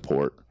it could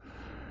support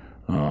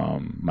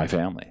my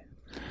family.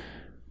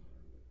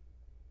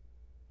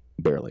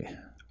 Barely.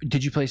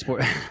 Did you play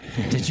sport?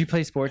 Did you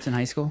play sports in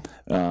high school?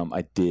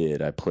 I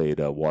did. I played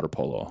water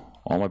polo.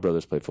 All my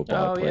brothers played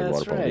football. I played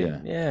water polo.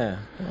 Right. Yeah.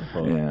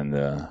 And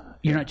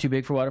you're not too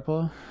big for water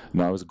polo?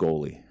 No, I was a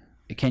goalie.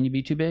 Can you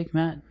be too big,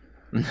 Matt?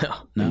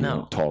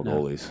 No. Tall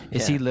goalies.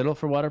 Is he little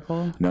for water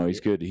polo? No,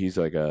 he's good. He's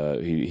like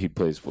he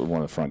plays with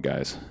one of the front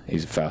guys.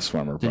 He's a fast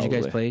swimmer. Did you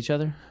guys play each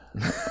other?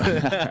 No,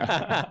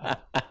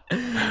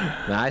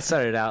 I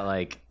started out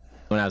like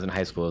when I was in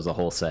high school. It was a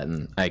whole set,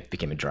 and I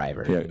became a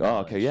driver. Yeah. Oh,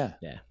 okay. Yeah.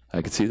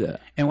 I could see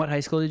that. And what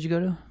high school did you go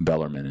to?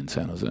 Bellarmine in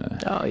San Jose.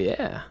 Oh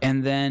yeah.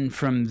 And then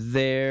from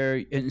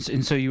there, and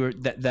so you were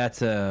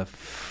that's a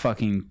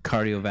fucking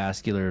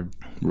cardiovascular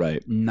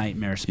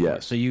nightmare sport.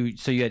 Yes. So you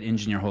had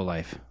engine your whole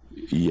life.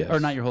 Yes. Or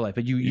not your whole life,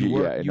 but you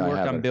worked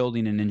on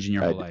building an engine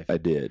your whole life. I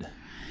did.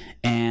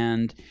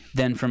 And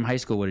then from high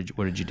school, what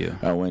did you do?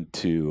 I went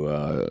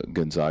to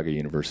Gonzaga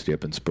University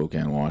up in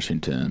Spokane,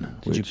 Washington.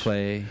 Did you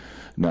play?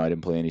 No, I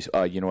didn't play any.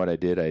 You know what I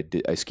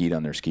did? I skied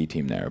on their ski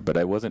team there, but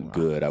I wasn't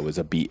good. I was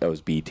B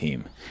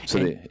team. So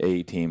the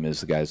A team is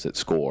the guys that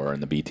score,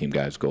 and the B team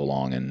guys go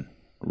along and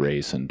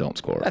race and don't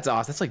score. That's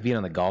awesome. That's like being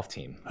on the golf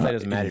team. It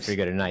doesn't matter if you're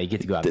good or not. You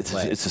get to go out and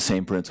play. It's the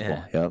same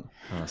principle. Yeah. Yep.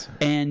 Awesome.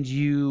 And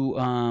you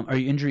are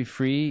you injury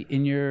free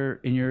in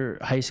your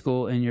high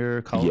school and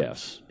your college?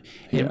 Yes.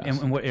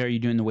 And what are you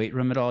doing? The weight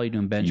room at all? Are you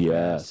doing bench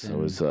press?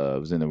 Yes, I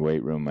was in the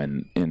weight room,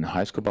 and in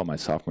high school, about my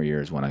sophomore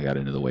year is when I got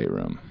into the weight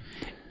room.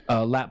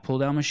 Lat pull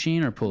down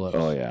machine or pull ups?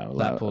 Oh yeah,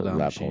 lat pull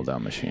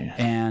down machine.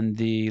 And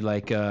the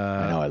like.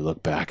 I know. I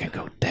look back and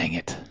go, dang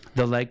it.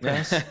 The leg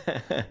press.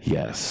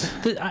 Yes.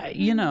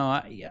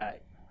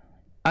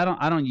 I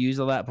don't use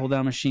a lat pull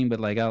down machine, but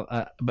like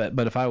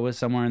but if I was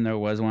somewhere and there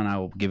was one, I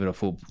will give it a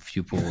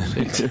few pulls.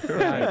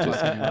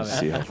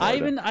 I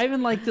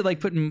even like to like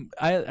putting.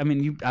 I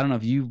mean I don't know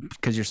if you,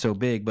 because you're so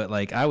big, but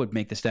like I would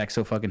make the stack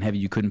so fucking heavy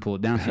you couldn't pull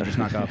it down, so you just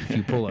knock off a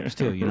few pull ups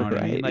too. You know what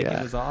I mean? Like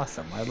It was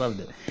awesome. I loved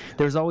it.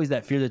 There was always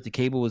that fear that the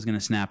cable was going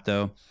to snap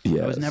though.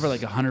 Yes. I was never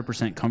like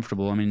 100%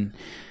 comfortable. I mean.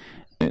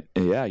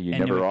 Yeah, you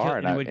never are.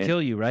 And it would kill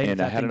you, right?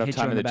 And I had enough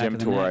time in the gym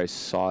to where I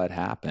saw it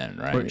happen,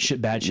 right? Where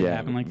bad shit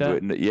happen like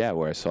that? Yeah,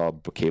 where I saw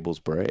cables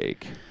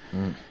break.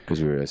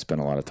 Because I spent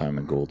a lot of time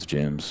in Gold's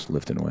gyms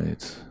lifting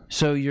weights.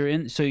 So you're a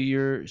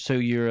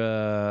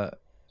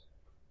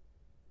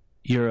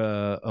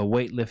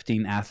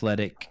weightlifting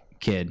athletic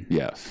kid.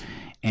 Yes.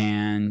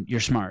 And you're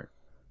smart.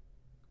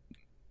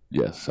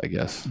 Yes, I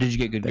guess. Did you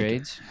get good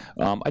grades?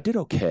 I did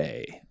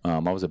okay. I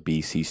was a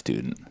BC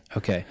student.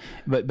 Okay,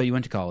 but you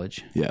went to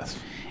college. Yes.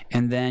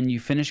 And then you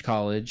finished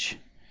college.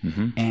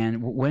 Mm-hmm.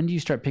 And when do you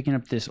start picking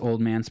up this old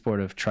man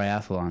sport of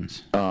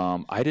triathlons?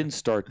 I didn't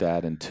start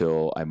that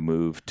until I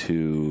moved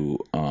to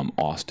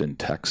Austin,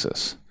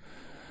 Texas,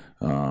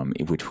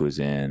 which was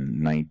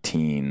in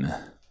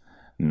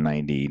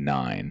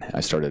 1999. I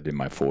started in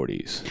my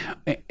 40s.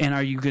 And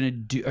are you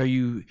going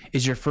to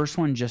is your first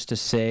one just to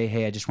say,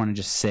 hey, I just want to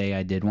just say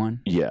I did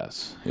one?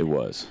 Yes, it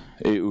was.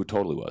 It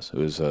totally was. It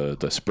was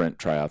the sprint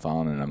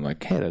triathlon, and I'm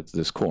like, hey,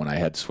 that's cool. And I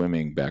had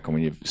swimming back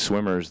when you have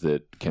swimmers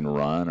that can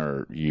run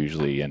or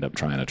usually end up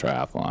trying a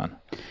triathlon.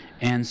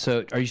 And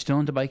so are you still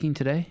into biking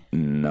today?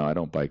 No, I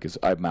don't bike.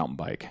 I mountain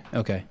bike.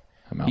 Okay.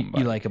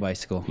 You like a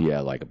bicycle? Yeah,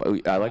 I like a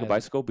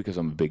bicycle because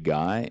I'm a big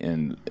guy,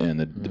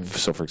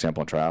 so for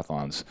example in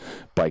triathlons,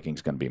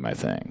 biking's going to be my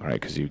thing,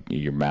 right? Because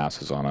your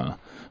mass is on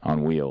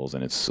wheels,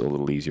 and it's a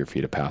little easier for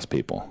you to pass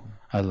people.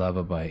 I love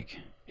a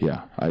bike.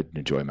 Yeah, I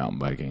enjoy mountain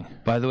biking.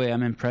 By the way,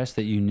 I'm impressed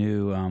that you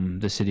knew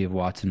the city of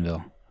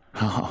Watsonville.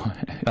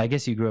 I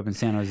guess you grew up in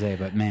San Jose,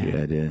 but man,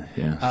 yeah, I did.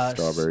 Yeah,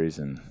 strawberries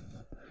and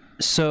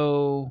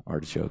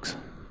artichokes.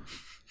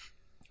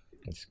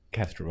 It's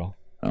Castroville.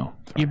 Oh,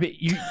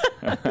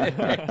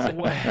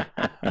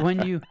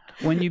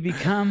 when you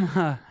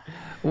become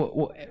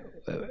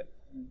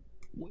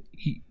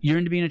you're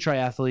into being a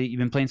triathlete. You've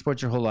been playing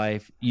sports your whole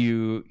life.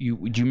 Do you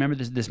remember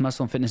this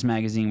Muscle and Fitness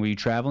magazine? Were you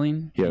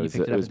traveling? Yeah,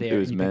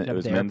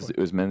 it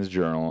was Men's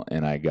Journal,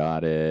 and I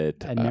got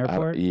it at an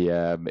airport.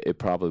 It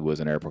probably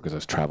was an airport because I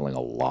was traveling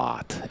a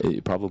lot.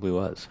 It probably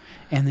was.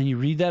 And then you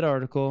read that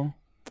article.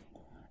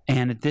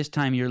 And at this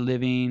time, you're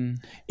living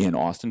in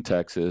Austin,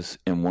 Texas.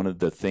 And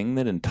the thing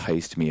that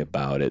enticed me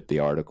about it, the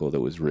article that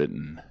was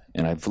written,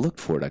 and I've looked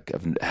for it, I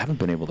haven't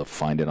been able to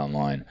find it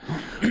online,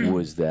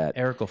 was that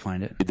Eric will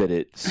find it. That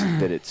it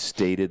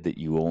stated that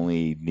you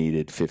only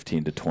needed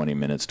 15 to 20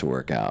 minutes to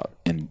work out.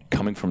 And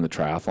coming from the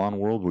triathlon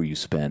world, where you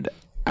spend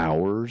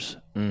hours,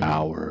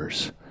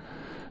 biking,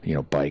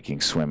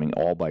 swimming,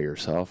 all by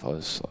yourself, I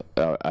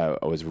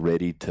was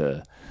ready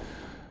to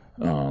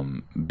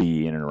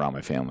be in and around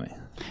my family.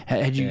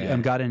 Had you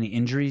got any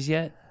injuries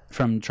yet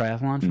from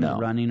triathlon, from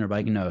running or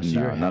biking? No,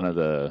 none of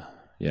the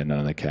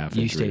calf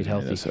you injuries. Stayed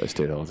healthy. So I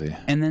stayed healthy.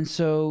 And then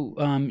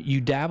you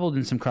dabbled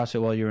in some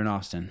CrossFit while you were in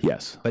Austin.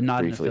 Yes, but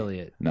not briefly. An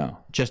affiliate. No,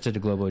 just at a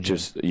Globo gym.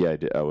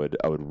 I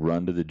would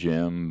run to the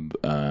gym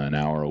an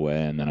hour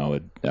away, and then I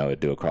would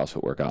do a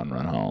CrossFit workout and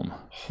run home.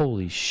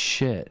 Holy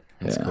shit,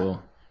 that's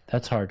cool.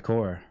 That's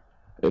hardcore.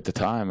 At the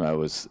time, I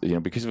was,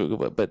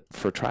 but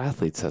for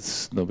triathletes,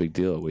 that's no big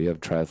deal. We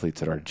have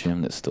triathletes at our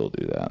gym that still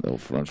do that. They'll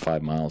run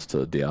 5 miles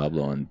to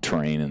Diablo and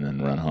train and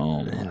then run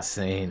home.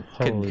 Insane.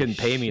 Couldn't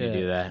pay me to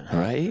do that.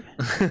 Right?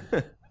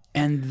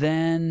 And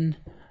then,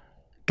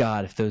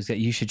 God, if those guys,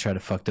 you should try to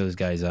fuck those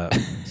guys up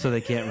so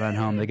they can't run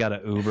home. They got to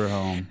Uber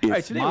home.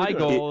 My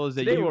goal is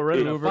that you will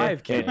run Uber. a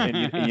 5K.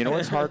 And you know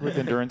what's hard with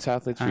endurance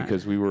athletes?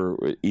 Because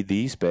the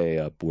East Bay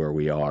up where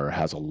we are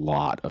has a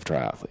lot of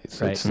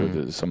triathletes. Right.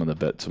 Some of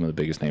the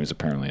biggest names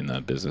apparently in the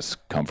business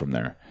come from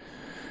there.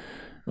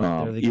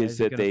 They're the guys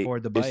that can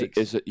afford the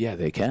bikes.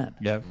 They can.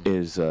 Yep.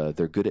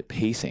 They're good at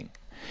pacing.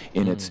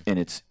 And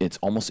it's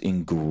almost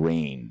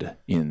ingrained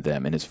in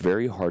them, and it's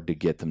very hard to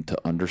get them to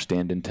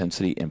understand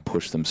intensity and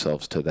push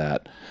themselves to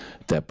that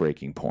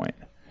breaking point.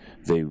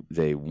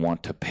 They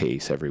want to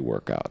pace every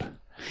workout.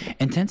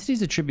 Intensity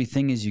is a trippy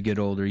thing as you get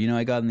older.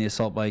 I got on the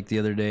assault bike the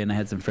other day, and I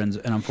had some friends,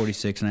 and I'm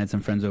 46, and I had some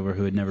friends over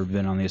who had never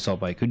been on the assault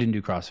bike, who didn't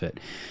do CrossFit.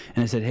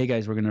 And I said, hey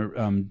guys, we're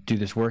gonna do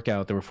this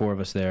workout. There were 4 of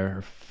us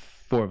there.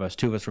 4 of us.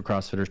 2 of us were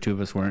CrossFitters, 2 of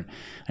us weren't.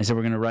 I said,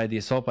 we're going to ride the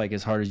assault bike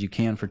as hard as you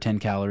can for 10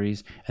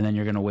 calories, and then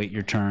you're going to wait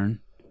your turn.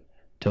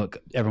 till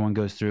everyone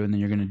goes through, and then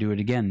you're going to do it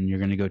again, and you're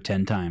going to go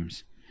 10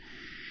 times.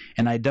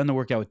 And I'd done the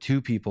workout with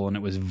 2 people, and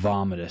it was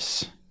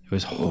vomitous. It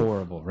was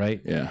horrible, right?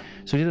 Yeah.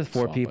 So we did with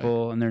 4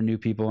 people, and they're new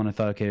people, and I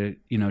thought, okay,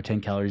 10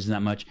 calories isn't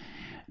that much.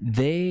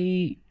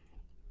 They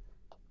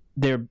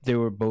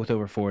were both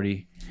over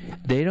 40.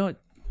 They don't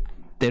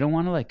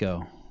want to let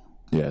go.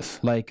 Yes.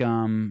 Like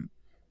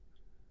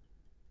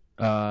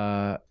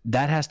that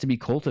has to be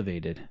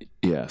cultivated,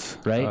 Yes.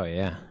 right? Oh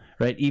yeah.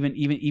 Right.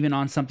 Even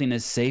on something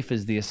as safe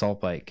as the assault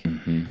bike,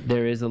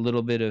 there is a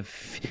little bit of.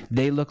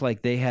 They look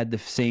like they had the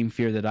same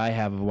fear that I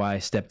have of why I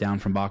stepped down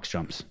from box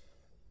jumps.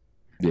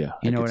 Yeah.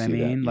 You know can what I see that.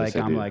 mean? Yes, Like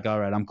I I'm do. like, all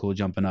right, I'm cool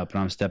jumping up, but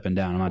I'm stepping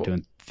down. I'm not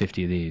doing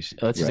 50 of these.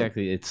 That's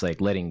exactly. It's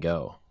like letting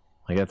go.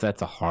 Like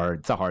that's a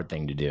hard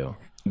thing to do.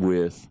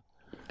 with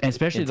And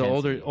especially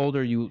Intensity. the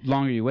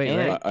longer you wait, And,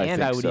 right? I and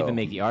think I would so. even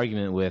make the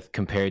argument with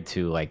compared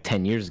to like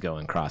 10 years ago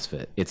in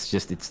CrossFit.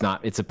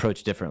 It's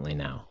approached differently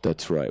now.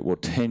 That's right. Well,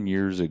 10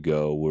 years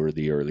ago, we're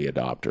the early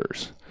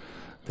adopters.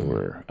 They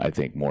were, I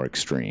think, more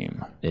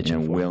extreme Itching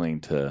and for it. willing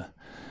to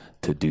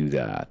do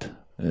that.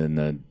 And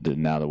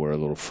now that we're a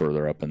little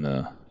further up in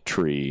the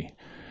tree,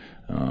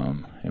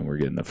 and we're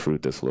getting the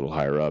fruit that's a little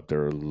higher up,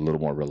 they're a little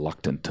more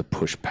reluctant to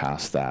push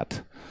past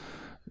that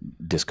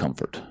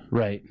discomfort.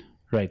 Right.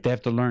 They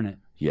have to learn it.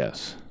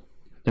 Yes.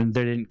 They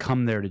didn't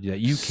come there to do that.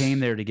 You came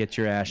there to get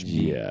your ass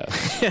beat.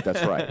 Yes.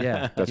 That's right.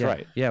 Yeah. That's yeah.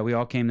 right. Yeah, we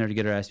all came there to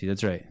get our ass beat.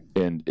 That's right.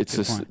 And it's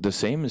the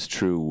same is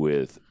true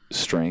with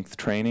strength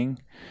training,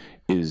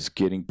 is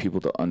getting people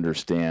to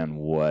understand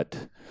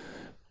what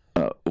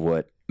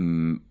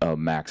a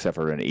max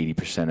effort, an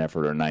 80%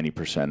 effort, or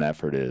 90%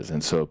 effort is.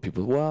 And so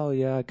people, well,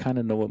 yeah, I kind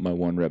of know what my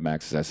 1 rep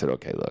max is. I said,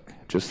 okay, look,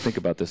 just think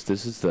about this.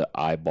 This is the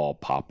eyeball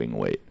popping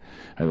weight.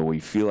 I go, well,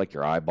 you feel like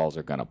your eyeballs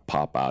are going to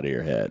pop out of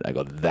your head. I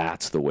go,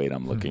 that's the weight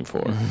I'm looking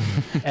for.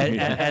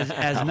 As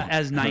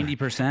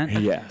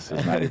 90%. Yes,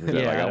 it's 90%.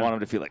 Yeah. Like I want them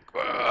to feel like,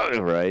 "Ugh,"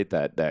 right,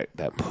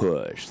 that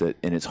push. And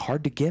it's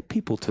hard to get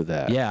people to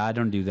that. Yeah, I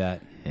don't do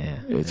that. Yeah.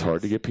 It's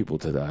hard to get people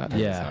to that.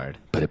 Yeah. It's hard.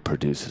 But it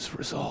produces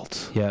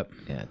results. Yep.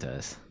 Yeah, it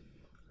does.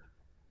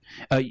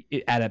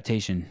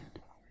 Adaptation.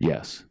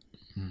 Yes.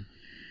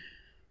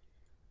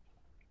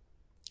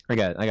 I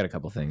got a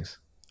couple things.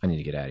 I need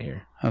to get out of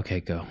here. Okay,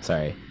 go.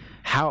 Sorry.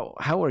 How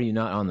are you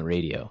not on the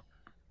radio?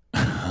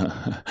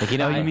 Like You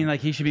mean like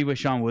he should be with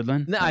Sean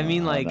Woodland? No, I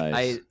mean like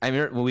nice. I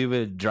remember when we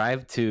would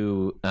drive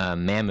to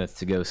Mammoth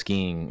to go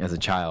skiing as a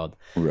child.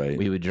 Right.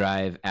 We would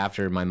drive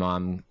after my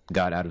mom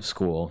got out of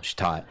school. She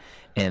taught,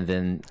 and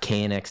then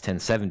KNX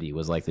 1070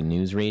 was like the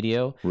news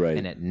radio. Right.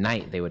 And at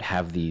night they would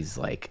have these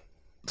like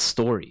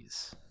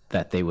stories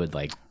that they would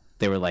like.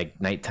 They were like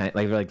nighttime,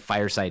 like they were like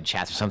fireside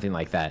chats or something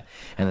like that.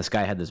 And this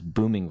guy had this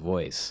booming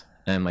voice.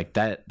 And I'm like,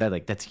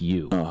 that's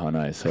you. Oh, how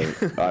nice. So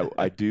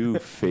I do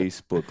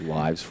Facebook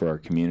Lives for our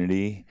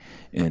community,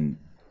 and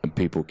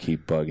people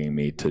keep bugging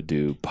me to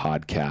do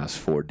podcasts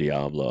for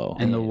Diablo.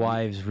 And the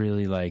wives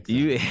really like them.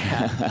 You,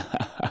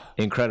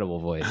 incredible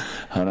voice.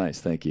 How nice.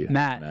 Thank you.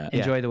 Matt,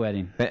 enjoy the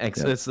wedding. It's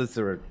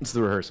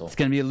the rehearsal. It's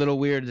gonna be a little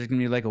weird. There's gonna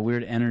be like a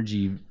weird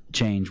energy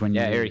change when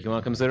you. Yeah, Eric, you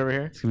want to come sit over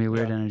here? It's gonna be a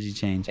weird energy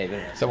change.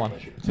 Someone.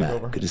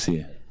 Matt, good to see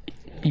you.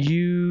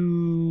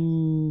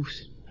 You.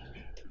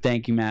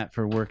 Thank you, Matt,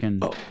 for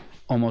working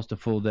almost a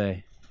full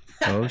day.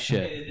 Oh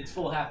shit! It's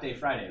full half day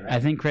Friday, right? I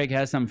think Craig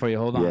has something for you.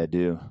 Hold on. Yeah, I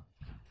do.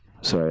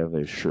 Sorry, I have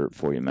a shirt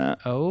for you, Matt.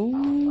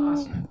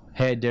 Oh.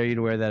 Hey, I dare you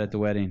to wear that at the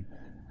wedding.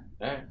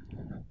 All right.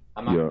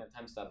 I'm not Yeah. gonna have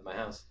time stop at my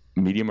house.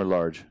 Medium or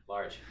large?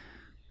 Large.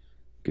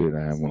 Good, I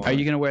have one. Are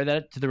you gonna wear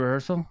that to the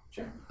rehearsal?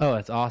 Sure. Oh,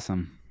 that's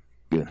awesome.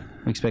 Good.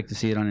 We expect to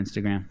see it on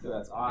Instagram. So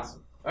that's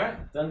awesome. All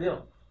right, done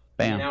deal.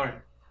 Bam. An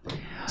hour.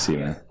 See you,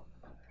 man.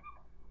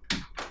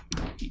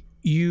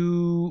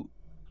 You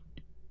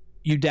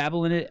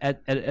dabble in it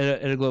at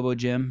a Globo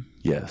gym.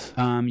 Yes.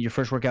 Your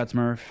first workout's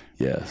Murph.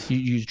 Yes. You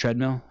use a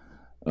treadmill.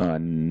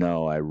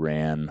 No, I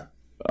ran.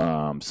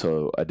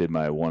 So I did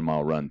my 1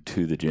 mile run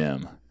to the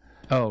gym.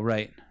 Oh,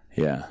 right.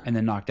 Yeah. And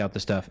then knocked out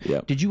the stuff.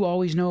 Yep. Did you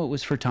always know it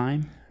was for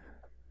time?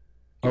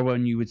 Or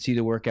when you would see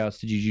the workouts,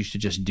 did you used to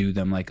just do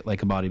them like a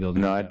bodybuilding?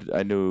 No, workout?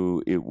 I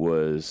knew it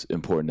was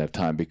important to have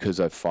time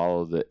because I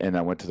followed and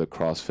I went to the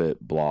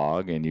CrossFit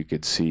blog, and you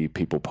could see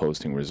people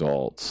posting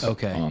results.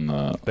 Okay. On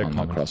the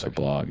comment CrossFit section.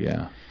 blog,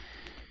 yeah.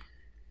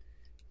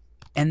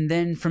 And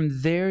then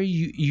from there,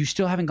 you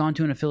still haven't gone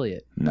to an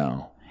affiliate.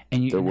 No,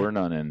 And you there were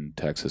none in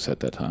Texas at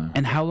that time.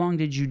 And how long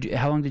did you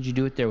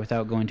do it there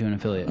without going to an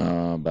affiliate?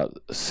 About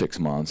 6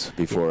 months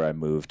before I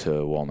moved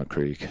to Walnut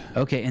Creek.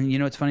 Okay, and you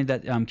know it's funny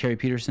that Kerry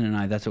Peterson and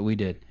I, that's what we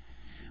did.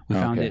 We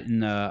found Okay. it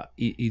in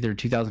either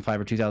 2005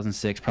 or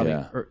 2006, probably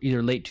Yeah. or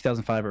either late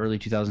 2005 or early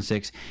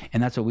 2006,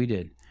 and that's what we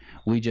did.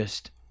 We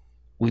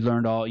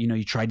learned all.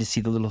 You tried to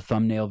see the little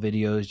thumbnail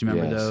videos. Do you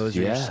remember Yes, those?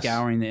 You're yes.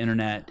 scouring the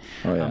internet,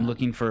 Oh, yeah.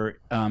 looking for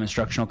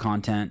instructional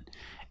content,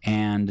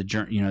 and the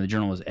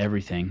journal was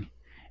everything.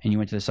 And you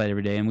went to the site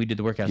every day, and we did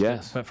the workouts.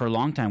 Yes. But for a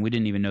long time, we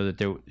didn't even know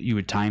that you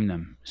would time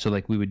them. So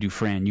like we would do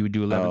Fran, you would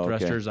do 11 Oh, okay.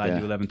 thrusters, I'd Yeah.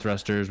 do 11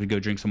 thrusters. We'd go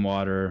drink some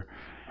water.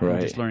 We're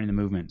Right. just learning the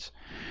movements.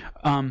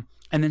 And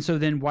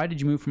then why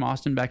did you move from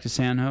Austin back to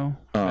San Jose,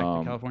 back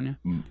to California?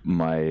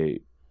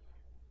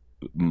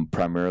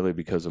 Primarily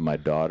because of my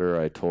daughter.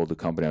 I told the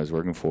company I was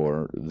working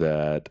for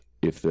that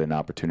if an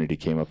opportunity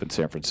came up in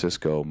San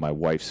Francisco, my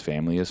wife's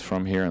family is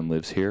from here and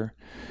lives here,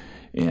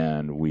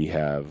 and we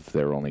have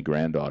their only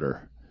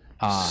granddaughter.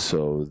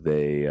 So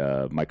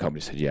my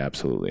company said, yeah,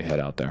 absolutely, head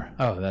out there.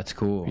 Oh, that's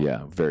cool.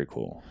 Yeah, very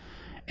cool.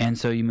 And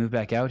so you moved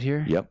back out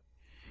here? Yep.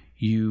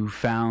 You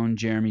found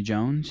Jeremy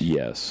Jones?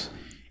 Yes.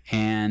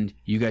 And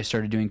you guys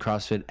started doing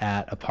CrossFit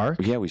at a park?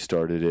 Yeah, we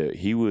started it.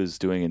 He was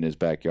doing it in his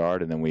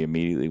backyard, and then we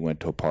immediately went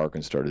to a park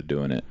and started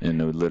doing it.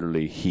 And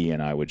literally, he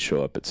and I would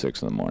show up at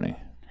 6 a.m.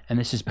 And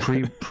this is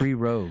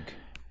pre-Rogue.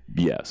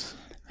 Yes.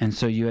 And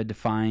so you had to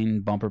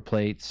find bumper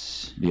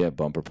plates. Yeah,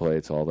 bumper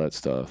plates, all that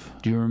stuff.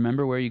 Do you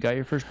remember where you got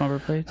your first bumper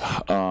plates?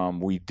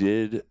 We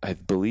did, I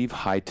believe,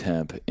 High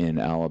Temp in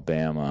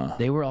Alabama.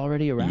 They were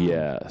already around?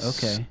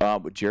 Yes. Okay.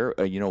 But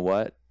you know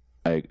what?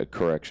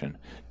 Correction.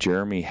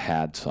 Jeremy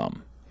had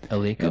some.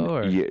 Eleiko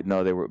or? Yeah,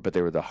 no, they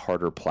were the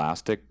harder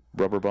plastic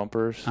rubber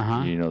bumpers.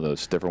 Uh-huh. You know,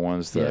 those different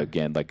ones. Yeah. I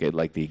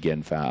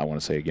want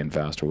to say Again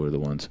Faster were the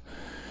ones,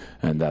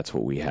 and that's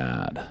what we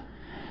had.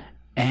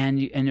 And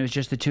it was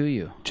just the two of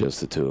you?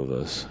 Just the two of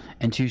us.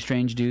 And two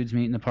strange dudes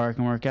meet in the park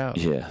and work out?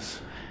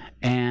 Yes.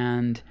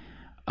 And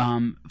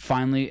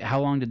finally, how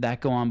long did that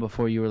go on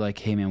before you were like,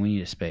 hey, man, we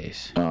need a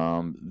space?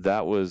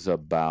 That was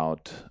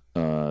about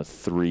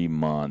 3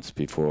 months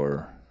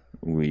before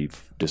we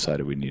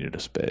decided we needed a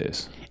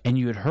space. And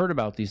you had heard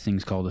about these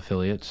things called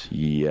affiliates?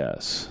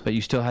 Yes. But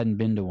you still hadn't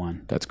been to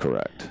one? That's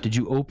correct. Did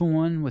you open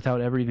one without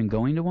ever even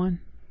going to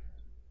one?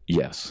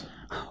 Yes.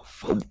 Oh,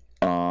 fuck.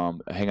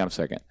 Hang on a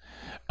second.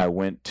 I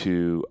went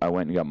and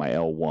got my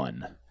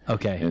L1.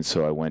 Okay. And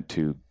so I went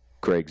to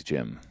Greg's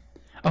gym.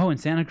 Oh, in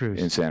Santa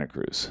Cruz. In Santa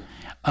Cruz.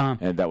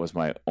 And that was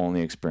my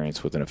only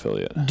experience with an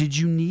affiliate. Did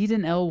you need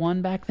an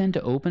L1 back then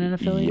to open an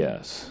affiliate?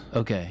 Yes.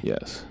 Okay.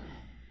 Yes.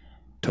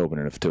 To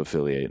open to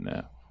affiliate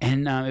now.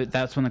 And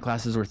that's when the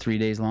classes were 3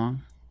 days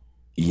long?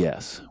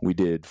 Yes. We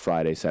did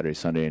Friday, Saturday,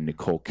 Sunday, and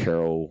Nicole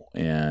Carroll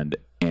and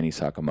Annie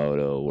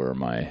Sakamoto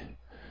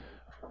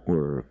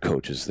were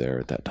coaches there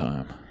at that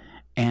time.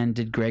 And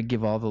did Greg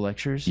give all the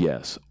lectures?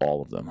 Yes,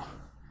 all of them.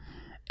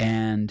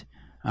 And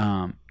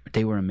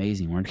they were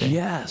amazing, weren't they?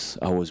 Yes,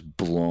 I was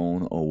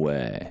blown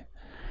away.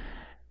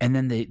 And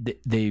then they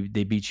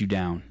beat you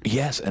down.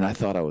 Yes, and I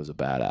thought I was a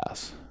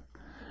badass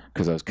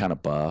because I was kind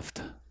of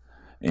buffed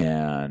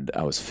and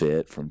I was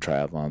fit from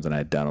triathlons and I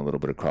had done a little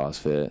bit of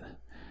CrossFit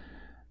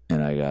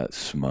and I got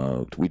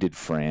smoked. We did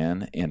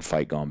Fran and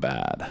Fight Gone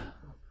Bad.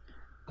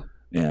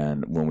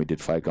 And when we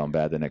did Fight Gone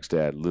Bad the next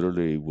day, I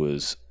literally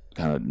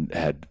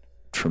had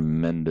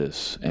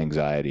tremendous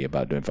anxiety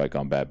about doing Fight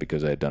Gone Bad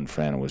because I had done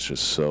Fran and was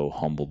just so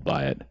humbled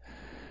by it.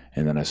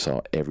 And then I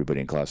saw everybody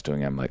in class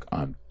doing it. I'm like,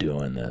 I'm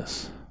doing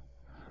this.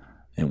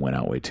 And went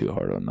out way too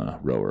hard on the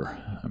rower.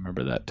 I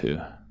remember that too.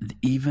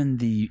 Even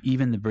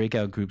the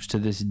breakout groups to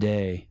this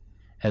day,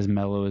 as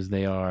mellow as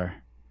they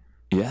are,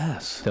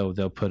 yes,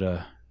 they'll put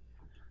a.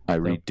 I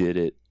redid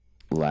it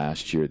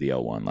last year, the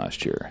L1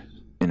 last year,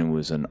 and it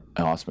was an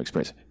awesome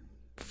experience.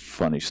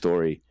 Funny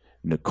story: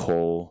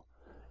 Nicole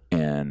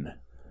and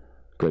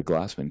Greg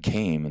Glassman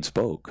came and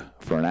spoke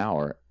for an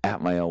hour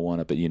at my L1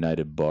 up at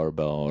United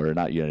Barbell, or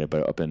not United,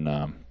 but up in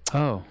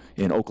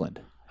Oakland.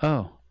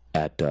 Oh.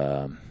 At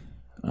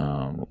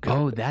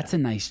that's a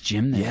nice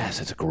gym there.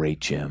 Yes, it's a great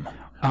gym.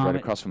 Right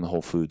across from the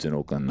Whole Foods in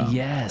Oakland.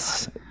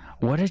 Yes.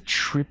 What a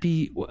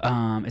trippy...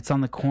 it's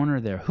on the corner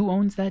there. Who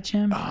owns that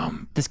gym?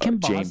 Does Kim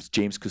James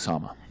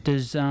Kusama.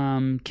 Does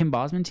Kim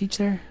Bosman teach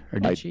there? Or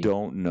did she? I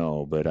don't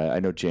know, but I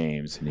know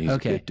James, and he's a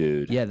good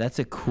dude. Yeah, that's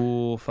a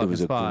cool fucking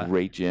spot. It was a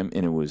great gym,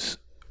 and it was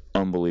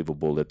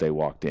unbelievable that they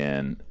walked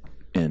in,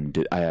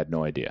 and I had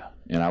no idea.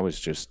 And I was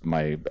just...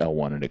 My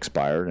L1 had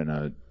expired, and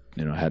I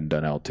hadn't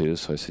done L2,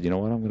 so I said, you know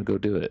what, I'm going to go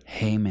do it.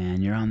 Hey,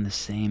 man, you're on the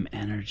same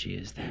energy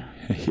as them.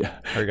 Yeah.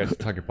 Are you guys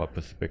talking about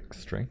Pacific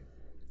Strength?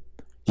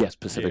 Yes,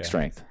 Pacific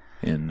Strength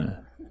in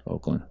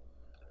Oakland.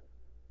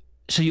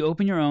 So you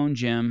open your own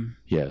gym.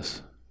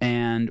 Yes.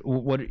 And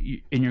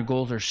your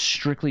goals are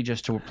strictly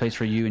just a place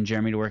for you and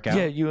Jeremy to work out?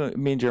 Yeah,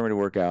 me and Jeremy to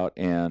work out,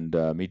 and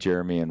me,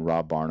 Jeremy, and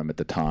Rob Barnum at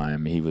the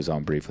time. He was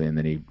on briefly, and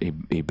then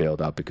he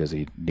bailed out because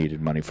he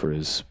needed money for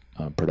his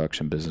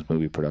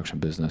movie production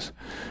business.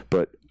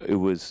 But it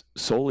was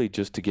solely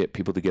just to get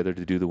people together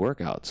to do the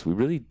workouts. We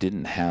really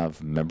didn't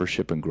have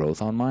membership and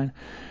growth on mine.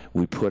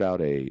 We put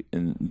out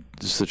and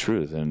this is the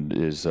truth, and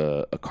is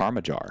a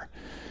karma jar.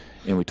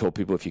 And we told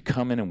people, if you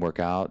come in and work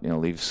out,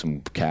 leave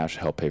some cash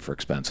to help pay for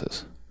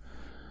expenses.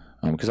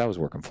 Because I was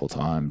working full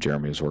time.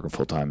 Jeremy was working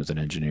full time as an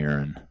engineer.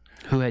 And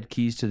who had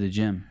keys to the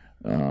gym?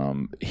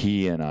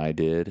 He and I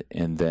did,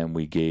 and then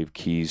we gave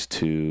keys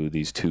to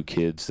these two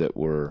kids that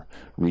were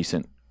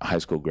recent high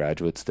school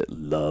graduates that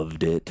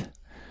loved it.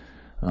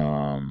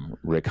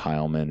 Rick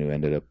Heilman, who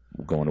ended up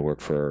going to work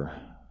for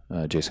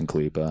Jason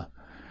Kalipa,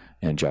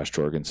 and Josh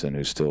Jorgensen,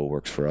 who still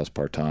works for us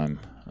part time.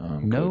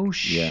 No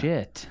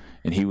shit.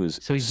 And he was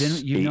So he's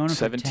been- you've known him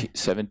for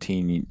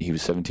 17. He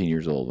was 17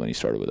 years old when he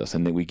started with us,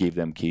 and then we gave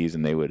them keys,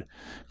 and they would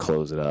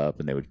close it up,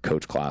 and they would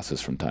coach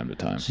classes from time to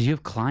time. So you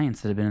have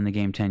clients that have been in the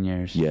game 10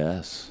 years.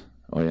 Yes.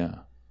 Oh yeah.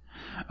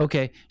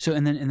 Okay. So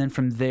and then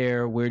from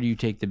there, where do you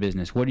take the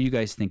business? What are you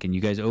guys thinking?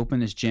 You guys open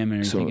this gym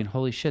and are you So- thinking,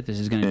 holy shit, this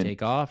is going to and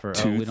take off, or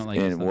we don't like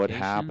this And what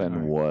location, happened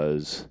or-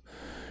 was,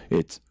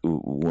 it's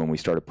when we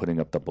started putting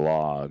up the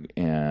blog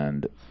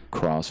and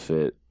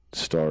CrossFit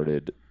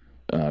started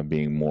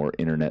being more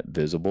internet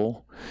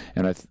visible,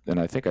 and I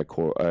think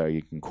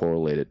you can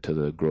correlate it to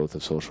the growth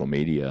of social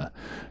media.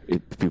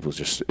 It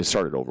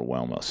started to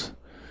overwhelm us.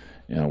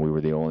 You know, we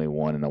were the only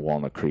one in the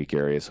Walnut Creek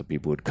area, so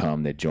people would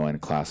come, they'd join,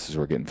 classes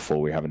were getting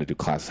full. We were having to do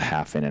classes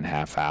half in and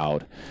half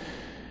out.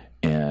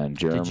 And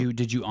Jeremy,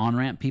 did you on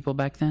ramp people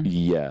back then?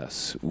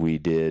 yes, we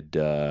did.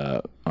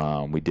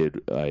 We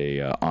did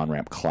a on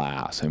ramp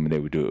class. I mean, they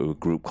would do a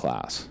group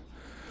class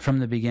From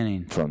the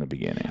beginning. from the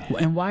beginning.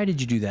 And why did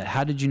you do that?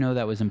 How did you know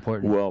that was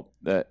important? Well,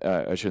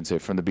 I shouldn't say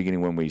from the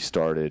beginning when we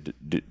started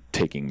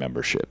taking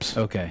memberships,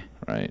 Okay.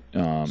 right?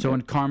 So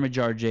in Karma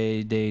Jar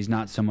J days,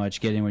 not so much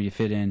get in where you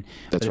fit in.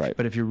 That's but right.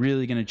 But if you're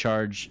really going to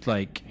charge,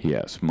 like,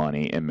 Yes,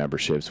 money and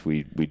memberships.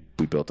 We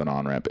built an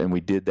on ramp, and we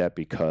did that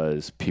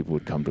because people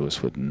would come to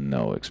us with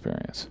no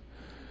experience.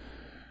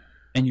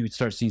 and you would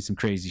start seeing some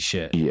crazy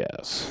shit.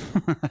 Yes.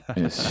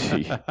 Yes,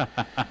 yeah.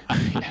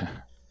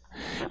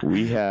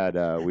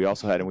 We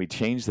also had, and we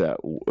changed that.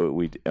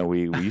 We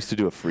used to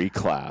do a free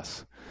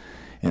class,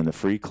 and the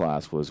free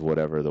class was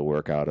whatever the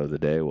workout of the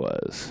day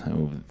was.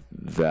 And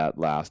that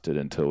lasted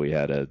until we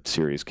had a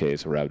serious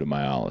case of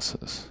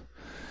rhabdomyolysis,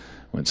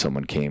 when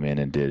someone came in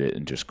and did it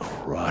and just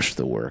crushed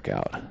the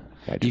workout.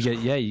 You get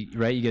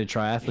you get a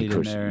triathlete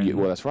in there.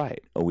 Well, that's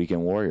right. A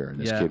weekend warrior. And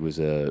this Yeah. kid was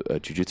a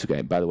jiu-jitsu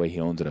guy. By the way, he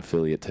owns an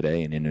affiliate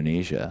today in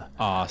Indonesia.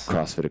 Awesome.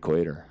 CrossFit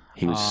Equator.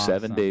 He was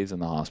 7 days in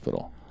the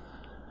hospital,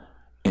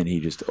 and he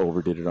just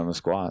overdid it on the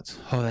squats.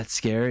 Oh, that's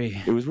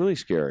scary. It was really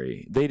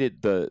scary. They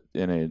did the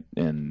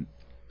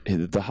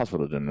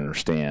hospital didn't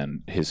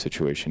understand his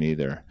situation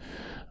either.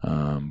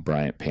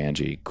 Bryant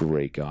Panji,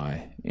 great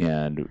guy,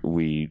 and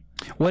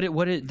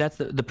That's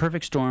the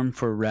perfect storm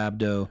for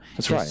Rhabdo.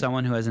 That's is right.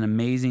 Someone who has an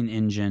amazing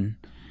engine,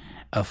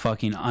 a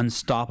fucking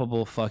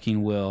unstoppable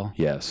fucking will,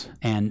 yes,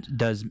 and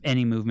does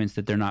any movements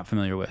that they're not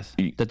familiar with,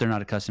 that they're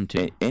not accustomed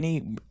to.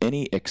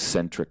 any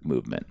eccentric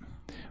movement.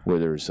 Where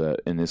there's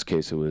in this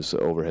case it was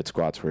overhead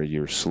squats where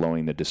you're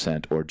slowing the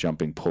descent, or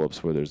jumping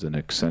pull-ups where there's an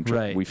eccentric.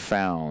 Right. We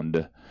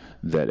found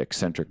that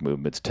eccentric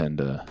movements tend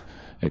to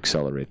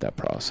accelerate that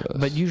process.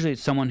 But usually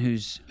it's someone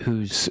who's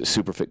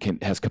super fit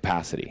has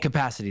capacity.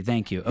 capacity.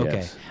 Thank you. Okay,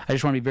 Yes. I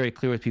just want to be very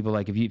clear with people.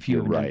 Like if you You're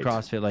haven't right. done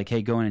CrossFit, like,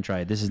 hey, go in and try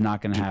it. This is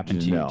not going to happen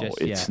to you. No, just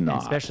it's yet. not.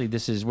 And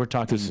especially we're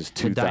talking This is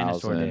the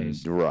dinosaur 2000,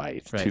 days.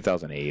 right? Right.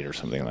 2008 or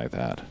something like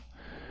that.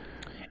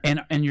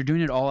 And you're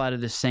doing it all out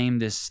of the same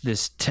this gym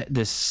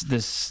Yes.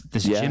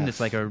 that's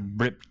like a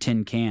ripped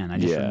tin can. I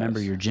just Yes. remember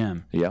your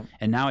gym. Yep.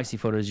 And now I see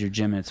photos of your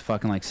gym and it's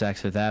fucking like Saks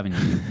Fifth Avenue.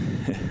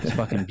 It's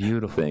fucking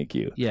beautiful. Thank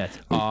you. Yeah, it's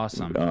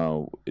awesome.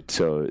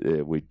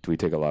 We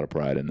take a lot of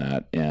pride in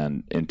that.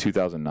 And in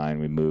 2009,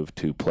 we moved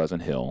to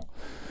Pleasant Hill,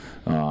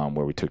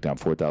 where we took down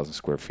 4,000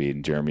 square feet.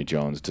 And Jeremy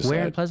Jones decided,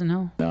 Where in Pleasant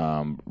Hill?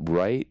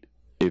 right.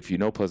 If you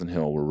know Pleasant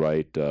Hill, we're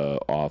right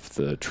off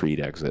the Treat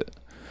exit.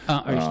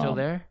 Are you still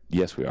there?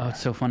 Yes, we Oh, are. it's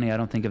so funny. I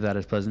don't think of that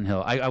as Pleasant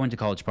Hill. I went to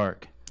College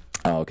Park.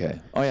 Oh, okay.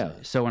 Oh, yeah.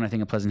 So when I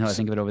think of Pleasant Hill, I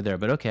think of it over there.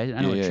 But okay,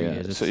 I know what Treat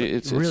is. So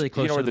It's really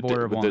close you know to the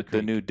border of Walnut the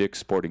Creek. new Dick's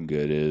Sporting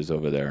Good is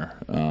over there.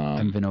 I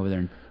haven't been over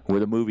there. Where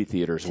the movie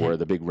theaters were,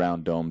 the big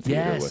round dome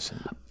theater Yes. was.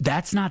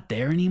 That's not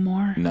there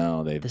anymore?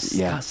 No, they've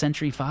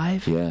Century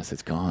 5? Yes,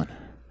 it's gone.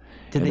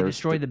 Did And they there's-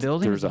 destroy the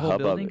building? There's Is the a whole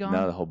hubbub. building gone?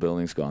 No, the whole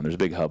building's gone. There's a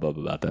big hubbub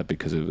about that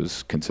because it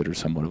was considered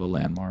somewhat of a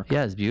landmark.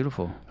 Yeah, it's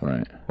beautiful.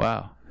 Right.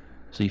 Wow.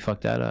 So you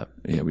fucked that up.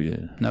 Yeah, we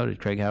did.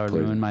 Noted. Craig Howard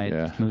Pleasant, ruined my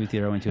yeah. movie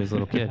theater I went to as a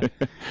little kid.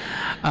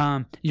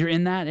 You're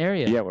in that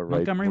area. Yeah, we're right.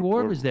 Montgomery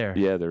Ward was there.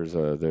 Yeah,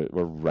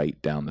 we're right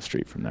down the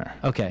street from there.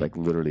 Okay. Like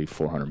literally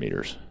 400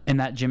 meters. And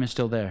that gym is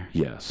still there.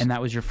 Yes. And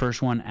that was your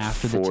first one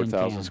after the tin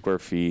 4,000 can. square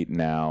feet,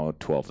 now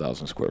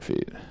 12,000 square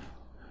feet.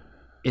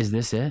 Is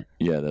this it?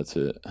 Yeah, that's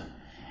it.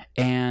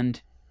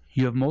 And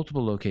you have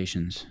multiple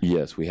locations.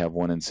 Yes, we have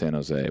one in San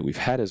Jose. We've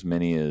had as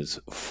many as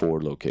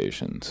 4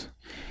 locations.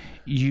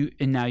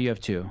 And now you have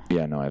 2.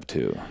 Yeah, no, I have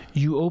 2.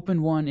 You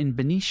opened one in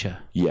Benicia.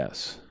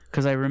 Yes.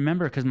 Because I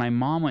remember, because my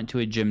mom went to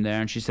a gym there,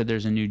 and she said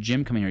there's a new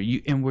gym coming here.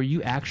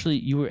 You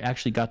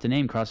actually got the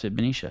name CrossFit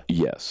Benicia.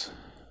 Yes.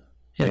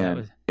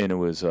 Yeah, and it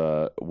was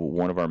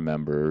one of our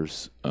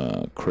members,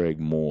 Craig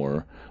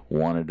Moore,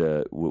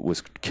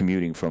 was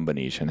commuting from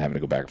Benicia and having to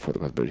go back and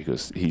forth. But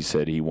he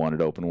said he wanted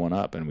to open one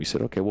up, and we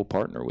said, okay, we'll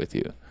partner with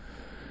you.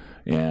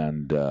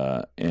 And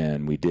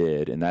we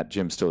did, and that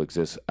gym still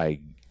exists.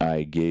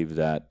 I gave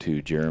that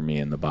to Jeremy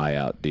in the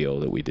buyout deal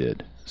that we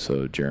did.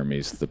 So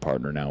Jeremy's the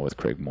partner now with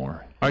Craig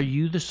Moore. Are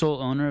you the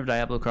sole owner of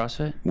Diablo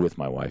CrossFit? With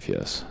my wife,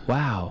 yes.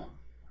 Wow.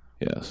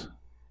 Yes.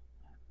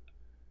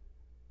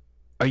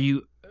 Are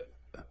you?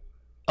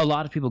 A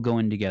lot of people go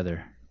in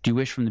together. Do you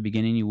wish from the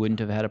beginning you wouldn't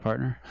have had a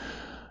partner?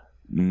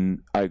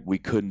 We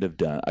couldn't have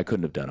done. I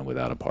couldn't have done it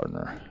without a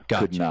partner.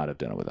 Gotcha. Could not have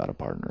done it without a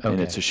partner. Okay. And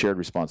it's a shared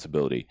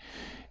responsibility,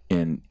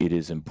 and it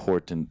is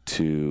important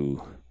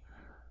to.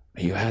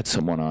 You had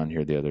someone on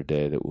here the other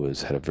day that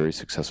had a very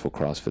successful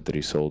CrossFit that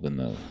he sold in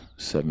the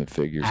 7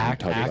 figures. And he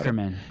talked about it.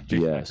 Ackerman.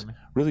 Yes,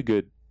 really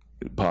good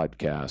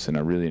podcast, and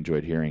I really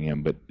enjoyed hearing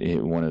him. But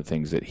one of the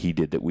things that he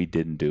did that we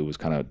didn't do was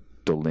kind of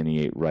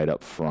delineate right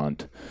up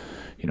front,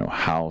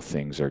 how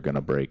things are going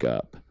to break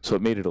up. So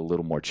it made it a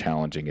little more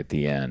challenging at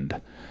the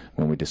end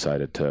when we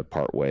decided to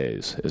part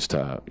ways as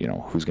to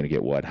who's going to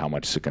get what, how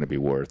much is it going to be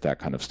worth, that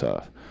kind of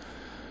stuff.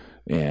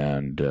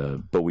 And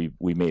but we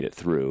made it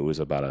through. It was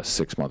about a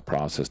 6-month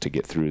process to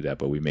get through that,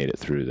 but we made it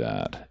through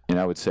that. And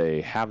I would say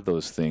have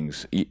those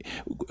things.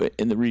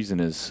 And the reason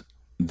is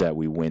that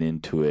we went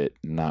into it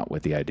not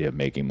with the idea of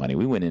making money.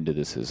 We went into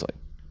this as like,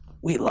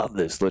 we love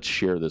this. Let's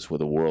share this with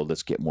the world.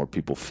 Let's get more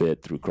people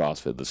fit through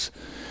CrossFit.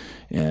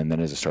 And then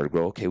as it started to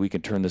grow, okay, we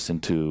can turn this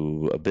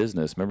into a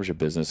business, membership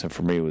business. And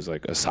for me, it was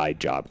like a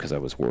side job because I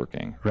was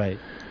working. Right.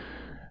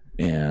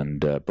 And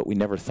but we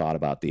never thought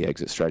about the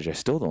exit strategy. I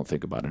still don't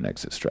think about an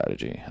exit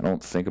strategy. I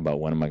don't think about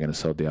when am I going to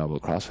sell Diablo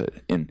CrossFit,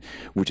 and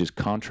which is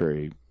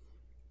contrary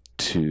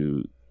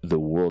to the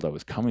world I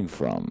was coming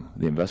from,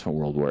 the investment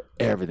world, where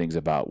everything's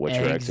about what's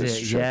your exit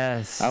strategy.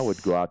 Yes. I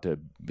would go out to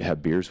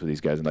have beers with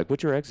these guys and like,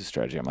 what's your exit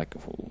strategy? I'm like,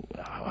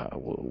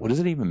 what does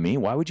it even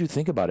mean? Why would you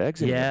think about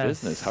exiting a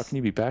business? How can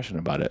you be passionate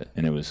about it?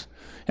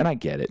 And I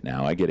get it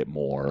now. I get it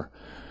more.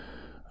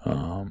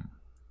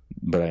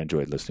 But I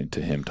enjoyed listening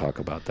to him talk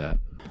about that.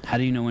 How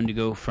do you know when to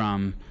go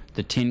from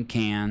the tin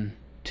can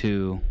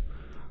to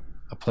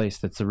a place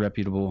that's a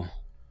reputable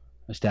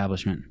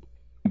establishment?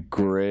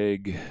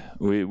 Greg,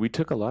 we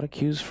took a lot of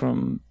cues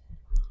from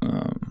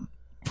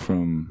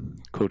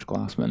Coach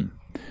Glassman.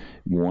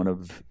 One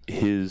of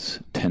his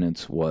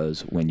tenets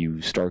was when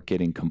you start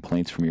getting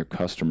complaints from your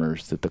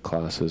customers that the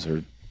classes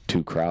are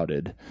too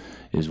crowded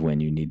is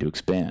when you need to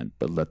expand,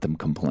 but let them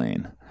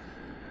complain.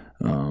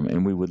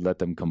 And we would let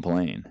them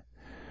complain.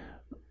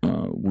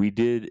 We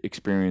did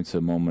experience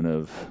a moment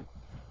of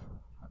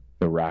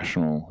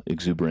irrational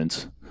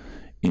exuberance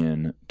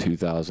in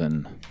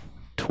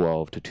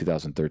 2012 to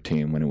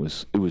 2013 when it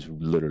was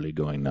literally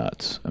going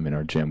nuts. I mean,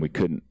 our gym, we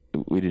didn't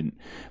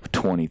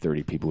 20,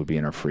 30 people would be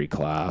in our free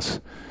class.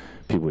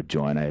 People would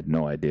join. I had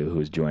no idea who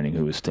was joining,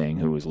 who was staying,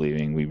 who was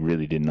leaving. We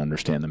really didn't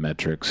understand the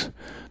metrics.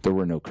 There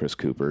were no Chris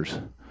Coopers.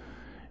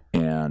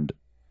 And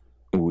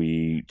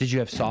did you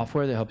have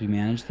software that helped you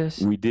manage this?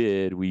 We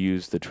did. We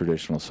used the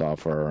traditional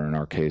software. Or in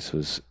our case,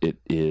 it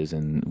was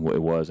and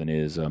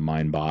is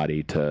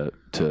MindBody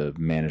to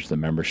manage the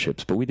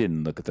memberships. But we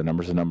didn't look at the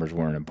numbers. The numbers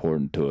weren't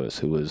important to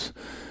us. It was,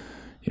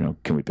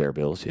 can we pay our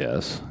bills?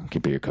 Yes. Can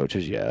you pay your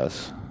coaches?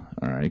 Yes.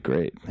 All right,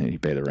 great. And you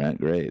pay the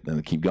rent? Great.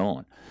 Then keep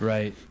going.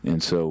 Right.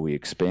 And so we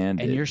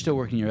expanded. And you're still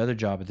working your other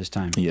job at this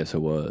time? Yes, I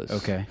was.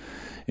 Okay.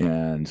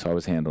 And so I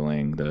was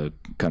handling the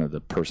kind of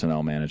the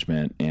personnel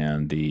management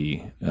and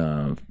the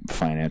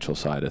financial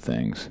side of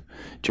things.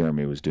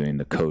 Jeremy was doing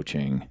the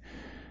coaching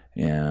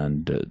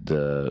and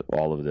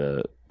all of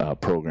the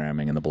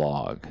programming and the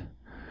blog.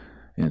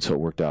 And so it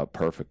worked out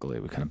perfectly.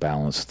 We kind of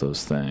balanced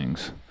those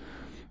things.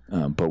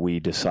 But we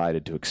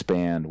decided to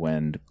expand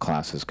when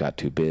classes got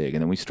too big.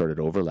 And then we started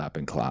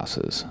overlapping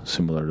classes,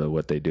 similar to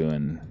what they do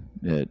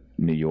at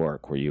New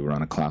York, where you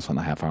run a class on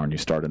a half hour and you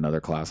start another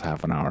class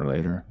half an hour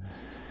later.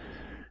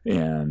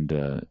 And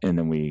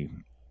then we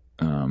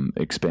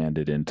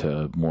expanded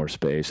into more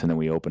space. And then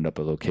we opened up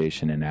a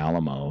location in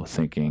Alamo,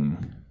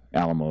 thinking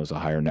Alamo is a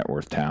higher net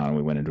worth town.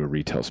 We went into a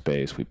retail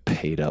space. We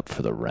paid up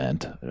for the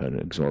rent, an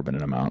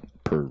exorbitant amount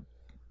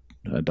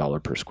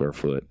 $1 per square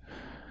foot.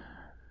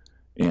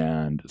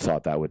 And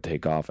thought that would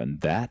take off,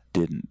 and that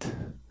didn't.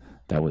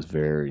 That was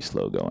very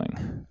slow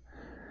going.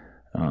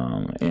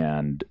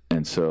 And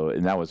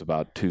that was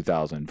about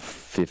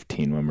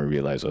 2015 when we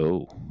realized,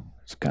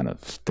 it's kind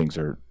of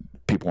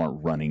people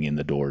aren't running in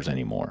the doors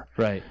anymore.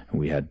 Right.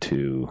 We had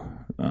to.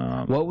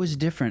 What was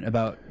different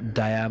about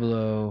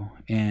Diablo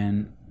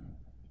and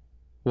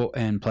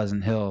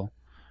Pleasant Hill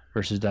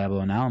versus Diablo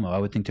and Alamo? I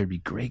would think there'd be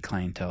great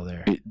clientele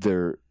there.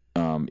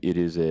 It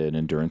is an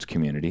endurance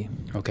community.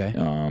 Okay.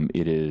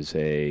 It is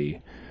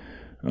a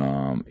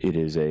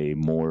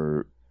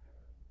more,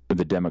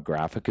 the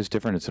demographic is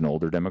different. It's an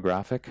older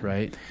demographic.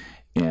 Right.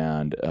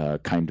 And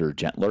kinder,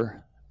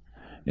 gentler.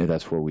 And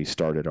that's where we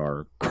started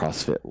our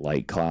CrossFit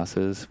Light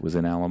classes, was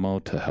in Alamo,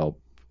 to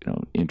help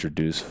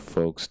introduce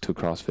folks to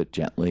CrossFit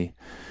gently.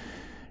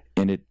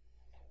 And it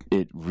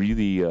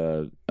really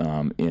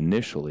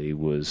initially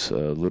was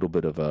a little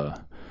bit of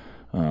a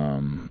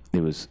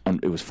it was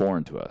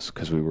foreign to us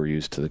because we were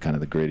used to the kind of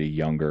the gritty,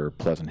 younger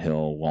Pleasant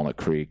Hill, Walnut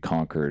Creek,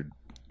 Concord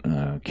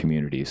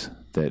communities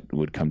that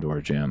would come to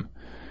our gym,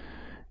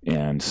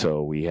 and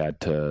so we had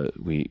to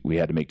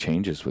make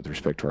changes with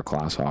respect to our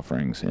class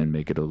offerings and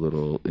make it a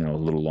little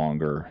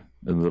longer,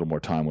 a little more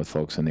time with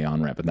folks in the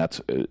on ramp, and that's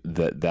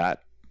that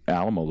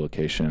Alamo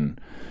location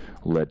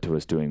led to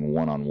us doing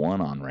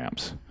one-on-one on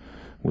ramps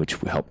which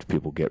helped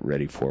people get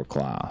ready for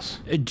class.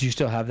 Do you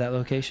still have that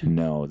location?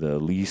 No, the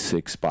lease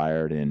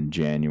expired in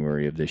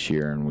January of this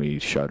year, and we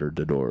shuttered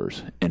the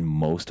doors. And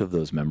most of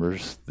those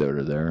members that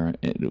are there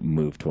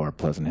moved to our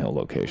Pleasant Hill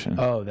location.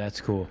 Oh, that's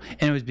cool.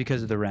 And it was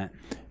because of the rent.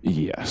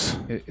 Yes.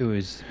 It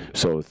was.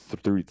 So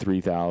about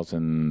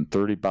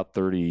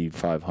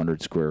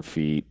 3,500 square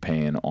feet,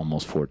 paying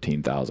almost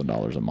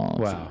 $14,000 a month.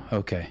 Wow.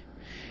 Okay.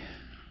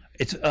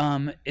 It's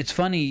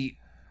funny.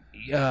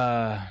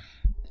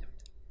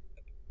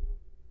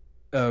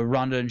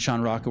 Rhonda and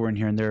Sean Rocca were in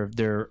here, and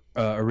they're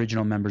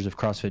original members of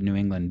CrossFit New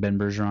England, Ben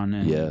Bergeron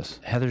and Yes.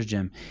 Heather's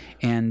gym,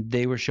 and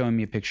they were showing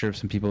me a picture of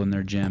some people in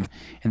their gym,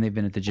 and they've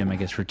been at the gym, I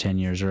guess, for 10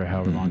 years or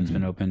however long it's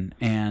been open,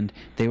 and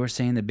they were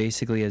saying that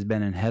basically as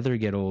Ben and Heather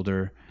get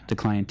older, the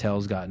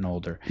clientele's gotten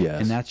older,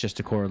 Yes. and that's just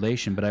a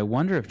correlation. But I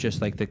wonder if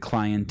just like the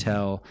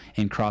clientele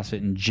in CrossFit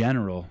in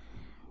general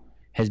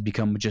has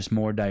become just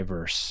more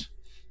diverse.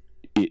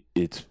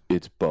 It's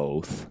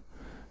both.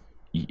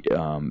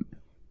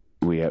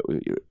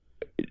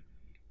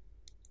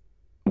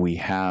 We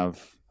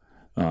have,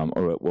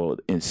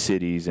 in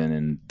cities and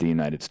in the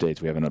United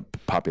States, we have a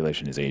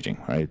population is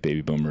aging, right?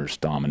 Baby boomers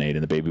dominate,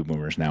 and the baby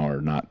boomers now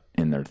are not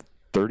in their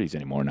 30s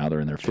anymore. Now they're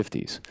in their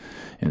 50s,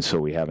 and so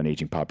we have an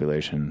aging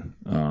population.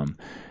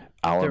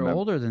 They're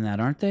older than that,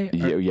 aren't they?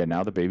 Yeah.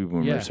 Now the baby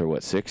boomers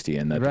are 60,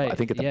 and Right, I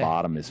think at the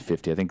bottom is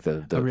 50. I think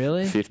the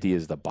really? 50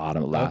 is the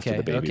bottom last of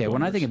the baby boomers. Okay.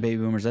 When I think of baby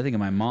boomers, I think of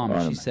my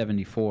mom. She's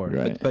 74.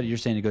 Right. But you're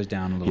saying it goes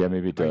down a little. Yeah,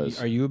 maybe it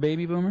does. Are you a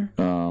baby boomer?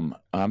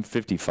 I'm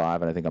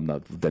 55, and I think I'm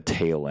the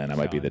tail end. I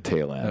might be the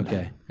tail end.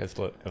 Okay. It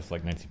was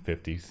like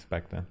 1950s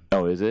back then.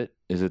 Oh, is it?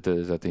 Is that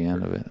the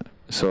end of it?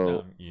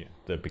 So Yeah,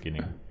 the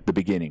beginning. the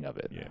beginning of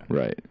it, Yeah.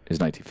 right, is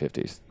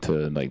 1950s to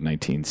like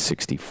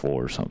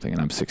 1964 or something,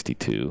 and I'm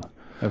 62.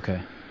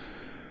 Okay.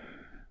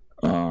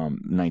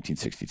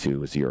 1962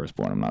 was the year I was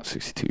born. I'm not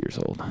 62 years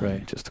old.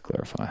 Right. Just to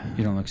clarify.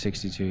 You don't look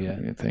 62 yet.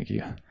 Yeah, thank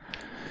you.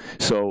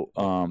 So,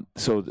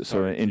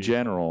 in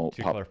general,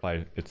 To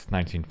clarify, it's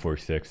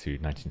 1946 to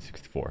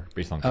 1964,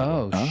 based on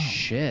Oh,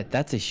 shit.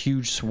 That's a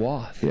huge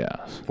swath.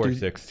 yeah,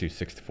 46 to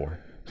 64.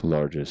 it's the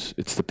largest.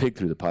 It's the pig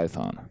through the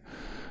python,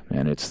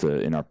 and it's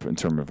in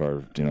terms of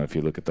our, if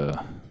you look at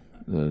the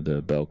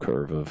bell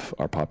curve of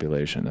our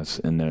population,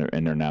 and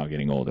they're now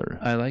getting older.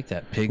 I like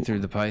that. Pig through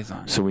the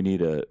python. So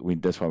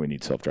that's why we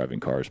need self-driving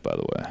cars, by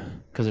the way.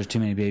 Because there's too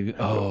many baby.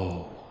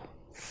 Oh.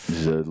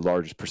 The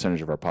largest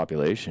percentage of our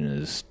population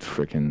is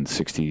freaking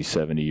 60,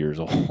 70 years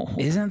old.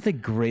 Isn't the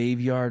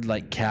graveyard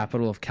like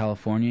capital of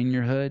California in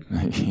your hood?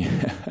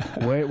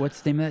 Yeah.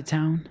 What's the name of that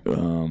town?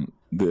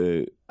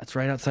 That's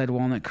right outside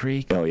Walnut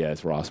Creek. Oh yeah,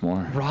 it's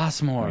Rossmore.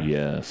 Rossmore.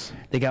 Yes.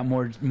 They got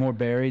more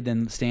buried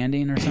than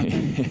standing or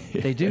something?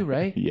 They do,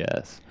 right?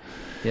 Yes.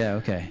 Yeah,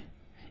 okay.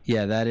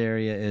 Yeah, that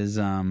area is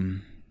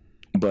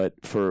But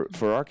for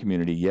our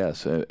community,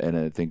 yes, and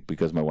I think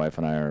because my wife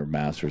and I are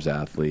masters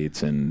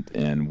athletes, and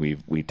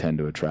we tend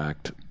to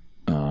attract.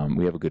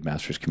 We have a good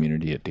masters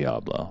community at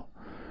Diablo,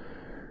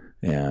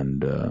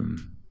 and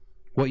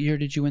what year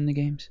did you win the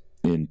games?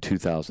 in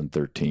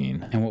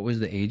 2013, And what was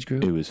the age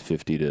group? it was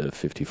 50 to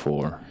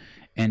 54.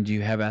 And do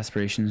you have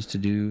aspirations to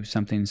do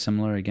something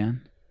similar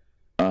again?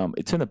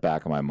 It's in the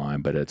back of my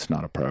mind, but it's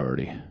not a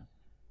priority.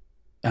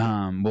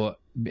 Well,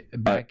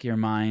 back of your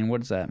mind,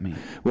 what does that mean?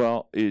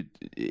 Well,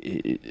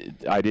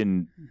 I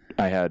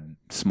had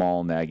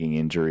small nagging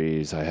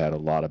injuries. I had a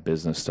lot of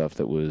business stuff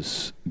that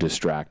was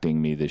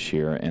distracting me this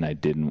year, and I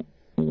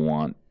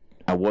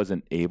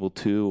wasn't able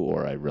to,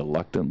 or I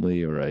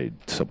reluctantly, or I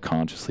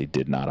subconsciously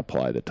did not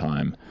apply the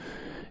time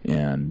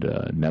and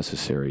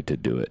necessary to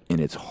do it. And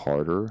it's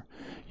harder.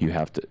 You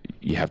have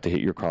to hit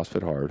your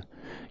CrossFit hard.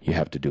 You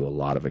have to do a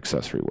lot of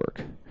accessory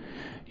work.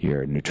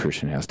 Your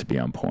nutrition has to be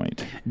on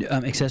point.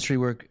 Accessory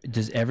work,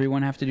 does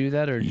everyone have to do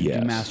that, or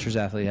Yes. do masters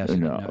athlete have to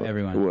do that? No,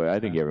 everyone. Well, I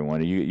think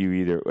everyone. You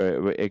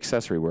either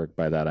accessory work,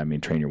 by that I mean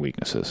train your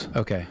weaknesses.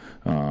 Okay.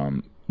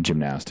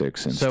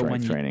 Gymnastics and So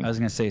strength training. I was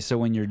going to say, so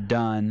when you're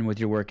done with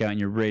your workdown and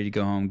you're ready to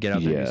go home, get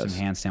out there and do Yes.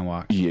 some handstand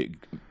walks. Yeah,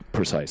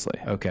 precisely.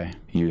 Okay.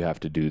 You have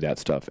to do that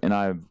stuff, and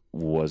I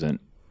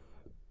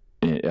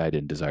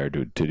didn't desire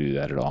to do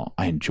that at all.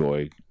 I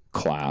enjoy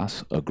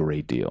class a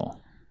great deal.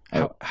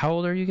 How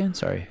old are you again?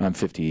 Sorry. I'm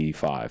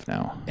 55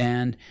 now.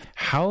 And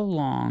how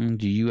long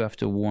do you have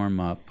to warm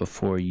up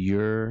before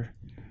you're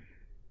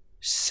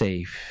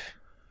safe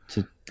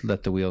to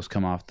let the wheels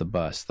come off the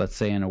bus? Let's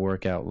say in a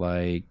workout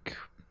like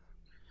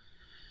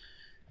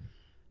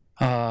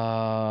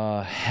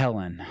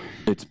Helen.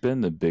 It's been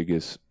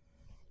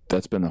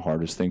that's been the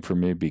hardest thing for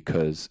me,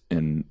 because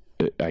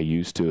I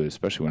used to,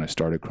 especially when I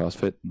started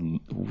CrossFit,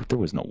 there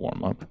was no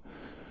warm up.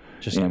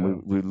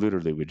 And we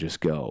literally would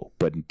just go.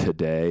 But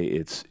today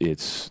it's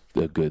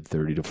a good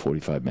 30 to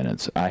 45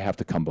 minutes. I have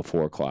to come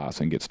before class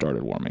and get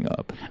started warming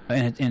up.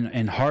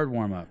 And hard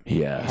warm up.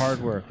 Yes.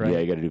 Hard work, right? Yeah,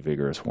 you got to do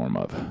vigorous warm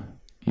up.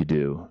 You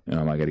do.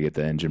 I got to get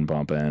the engine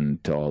pumping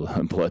to all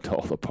the blood to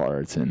all the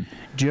parts. And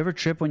Do you ever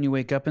trip when you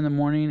wake up in the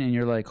morning and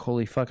you're like,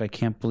 holy fuck, I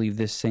can't believe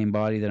this same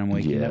body that I'm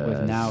waking up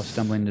with now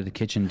stumbling into the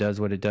kitchen does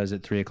what it does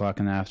at 3 o'clock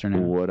in the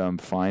afternoon? what I'm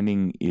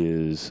finding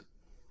is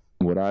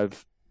what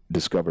I've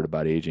discovered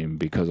about aging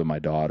because of my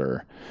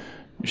daughter.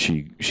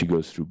 She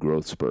goes through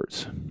growth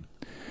spurts.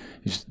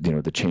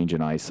 The change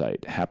in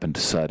eyesight happened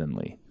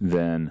suddenly.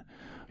 Then,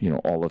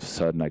 all of a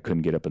sudden I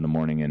couldn't get up in the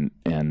morning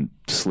and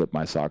slip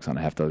my socks on.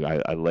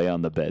 I lay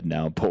on the bed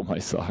now, pull my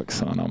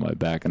socks on my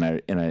back,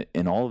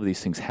 and all of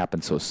these things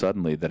happen so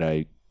suddenly that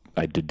I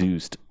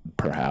deduced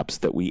perhaps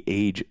that we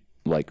age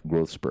like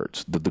growth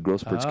spurts. The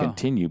growth spurts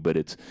continue, but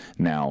it's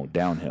now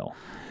downhill.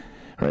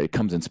 Right? It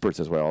comes in spurts.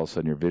 That's why all of a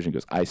sudden your vision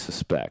goes. I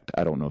suspect.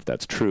 I don't know if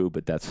that's true,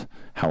 but that's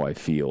how I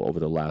feel over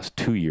the last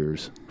 2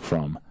 years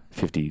from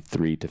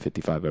 53 to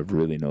 55. I've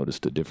really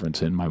noticed a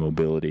difference in my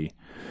mobility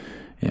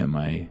and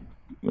my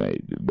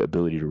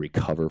ability to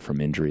recover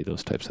from injury,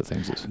 those types of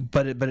things.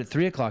 But at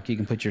 3 o'clock you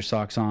can put your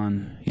socks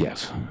on.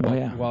 Yes.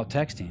 While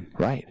texting.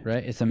 Right.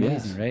 It's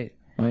amazing, yes. right?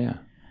 Oh yeah.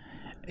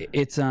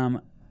 It's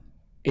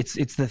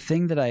the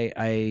thing that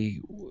I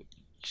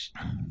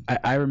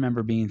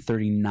remember being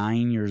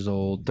 39 years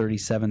old,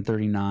 37,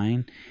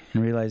 39,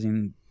 and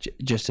realizing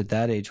just at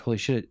that age, holy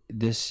shit,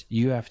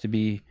 you have to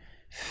be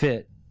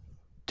fit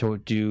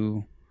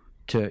you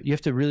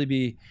have to really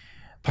be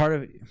part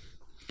of.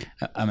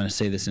 I'm going to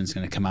say this and it's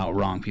going to come out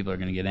wrong. People are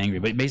going to get angry,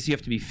 but basically you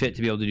have to be fit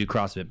to be able to do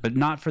CrossFit, but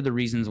not for the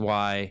reasons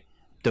why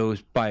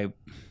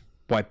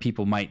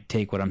people might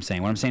take what I'm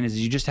saying. What I'm saying is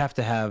you just have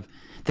to have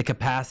the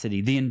capacity,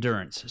 the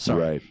endurance.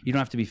 Sorry, right. You don't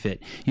have to be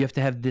fit. You have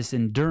to have this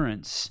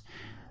endurance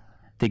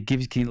that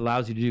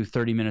allows you to do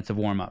 30 minutes of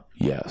warm up.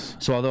 Yes.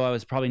 So although I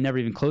was probably never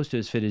even close to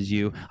as fit as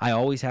you, I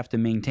always have to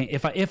maintain.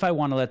 If I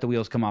want to let the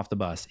wheels come off the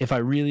bus, if I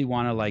really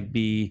want to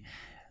be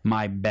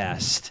my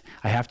best,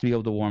 I have to be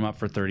able to warm up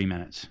for 30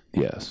 minutes.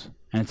 Yes.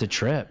 And it's a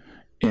trip.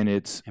 And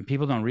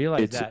people don't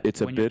realize that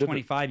it's when a you're bit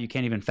 25, you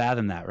can't even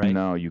fathom that, right?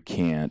 No, you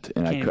can't.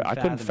 And I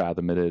couldn't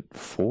fathom it at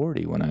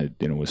 40 when I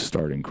was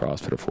starting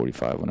CrossFit, or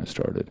 45 when I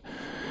started.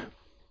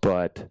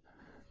 But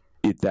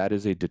that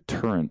is a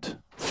deterrent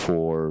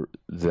for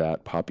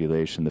that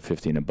population, the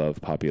 50 and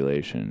above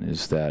population,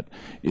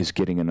 is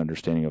getting an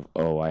understanding of,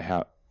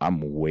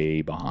 I'm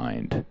way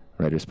behind,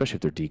 right? Especially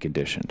if they're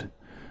deconditioned.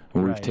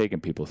 We've taken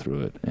people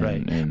through it,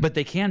 and but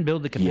they can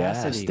build the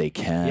capacity. Yes, they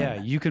can.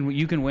 Yeah, you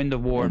can win the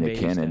war. And they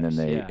can, and then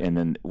and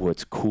then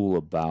what's cool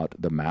about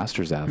the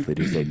masters athlete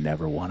is they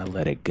never want to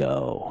let it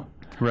go,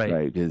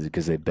 right?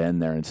 Because they've been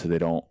there, and so they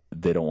don't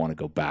want to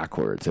go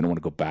backwards. They don't want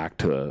to go back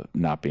to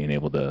not being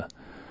able to,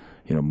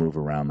 move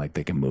around like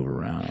they can move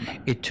around.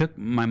 It took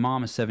my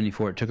mom is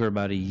 74. It took her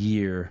about a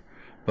year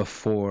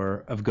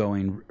of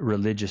going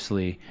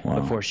religiously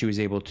before she was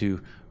able to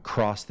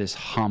cross this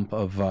hump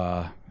of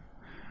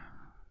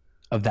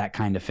that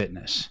kind of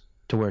fitness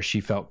to where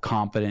she felt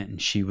confident, and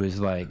she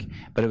was like,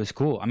 but it was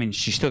cool. I mean,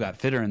 she still got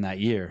fitter in that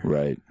year.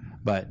 Right.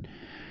 But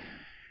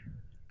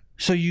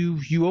so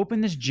you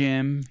open this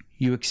gym,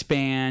 you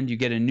expand, you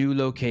get a new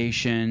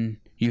location.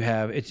 You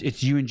have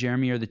it's you and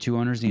Jeremy are the two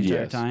owners the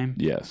entire time.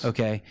 Yes.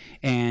 Okay.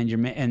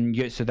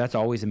 So that's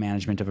always a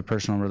management of a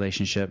personal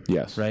relationship.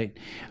 Yes. Right.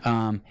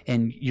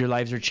 And your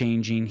lives are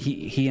changing.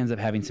 He ends up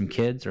having some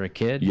kids or a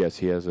kid. Yes,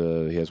 he has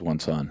one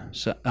son.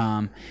 So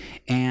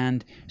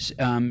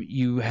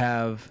you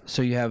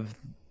had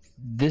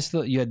this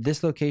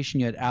location,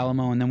 you had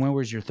Alamo, and then where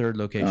was your third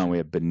location? We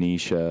had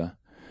Benicia,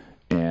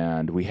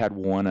 and we had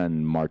one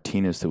on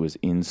Martinez that was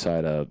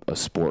inside a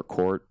sport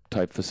court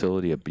type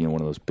facility,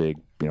 one of those big,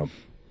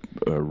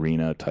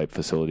 arena type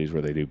facilities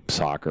where they do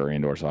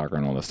indoor soccer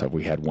and all that stuff.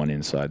 We had one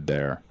inside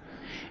there.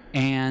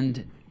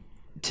 And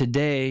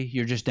today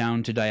you're just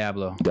down to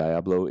Diablo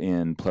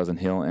in Pleasant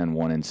Hill and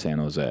one in San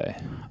Jose.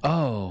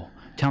 Oh,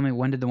 tell me,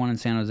 when did the one in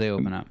San Jose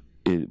open up?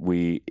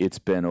 It's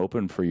been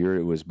open for a year.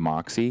 It was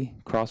Moxie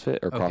CrossFit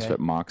or CrossFit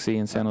Moxie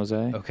in San Jose.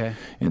 Okay.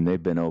 And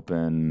they've been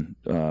open.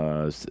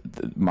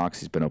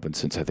 Moxie's been open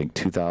since I think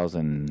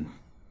 2010,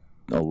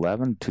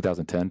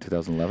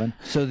 2011.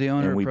 So the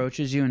owner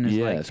approaches you and is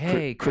like,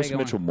 "Hey, Chris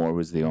Mitchell Moore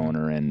was the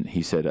owner, and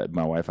he said,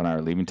 my wife and I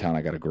are leaving town.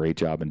 I got a great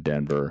job in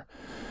Denver.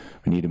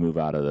 We need to move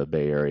out of the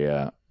Bay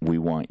Area. We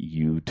want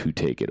you to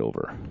take it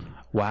over."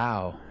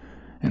 Wow.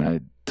 And I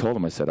told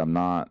him, I said,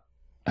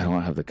 I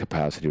don't have the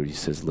capacity. He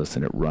says,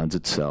 "Listen, it runs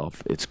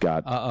itself. It's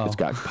got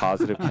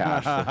positive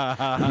cash flow.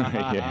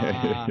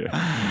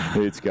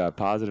 It's got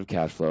positive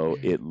cash flow.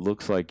 It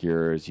looks like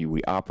yours.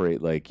 We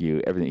operate like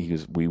you. Everything." He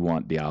goes, "We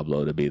want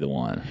Diablo to be the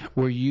one."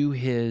 Were you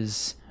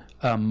his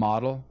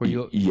model? Were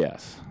you?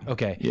 Yes.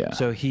 Okay. Yeah.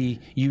 So you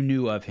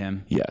knew of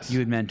him. Yes. You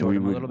had mentored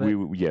him a little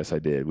bit. Yes, I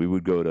did.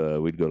 We'd go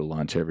to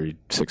lunch every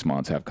 6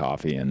 months, have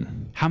coffee,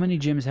 and. How many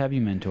gyms have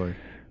you mentored?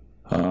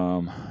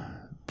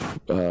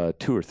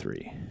 2 or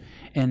 3.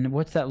 And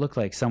what's that look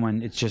like?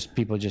 It's just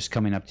people just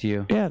coming up to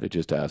you? Yeah, they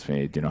just asked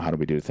me, how do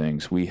we do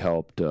things? We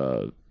helped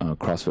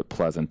CrossFit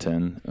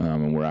Pleasanton,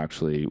 and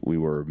we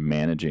were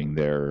managing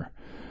their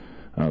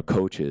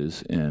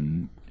coaches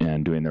and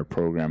doing their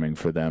programming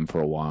for them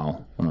for a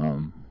while.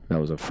 That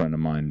was a friend of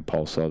mine,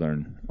 Paul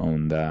Southern,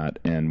 owned that,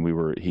 and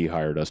he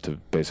hired us to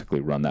basically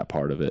run that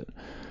part of it.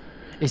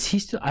 Is he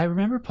still? I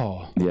remember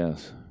Paul.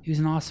 Yes. He was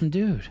an awesome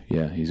dude.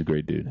 Yeah, he's a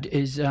great dude.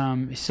 Is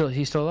he's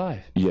still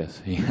alive?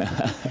 Yes.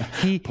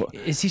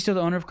 Is he still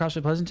the owner of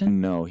CrossFit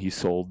Pleasanton? No, he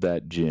sold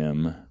that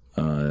gym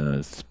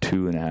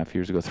 2.5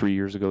 years ago. 3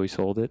 years ago, he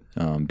sold it.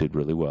 Did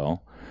really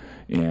well,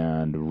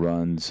 and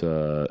runs.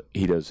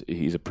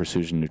 He's a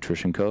precision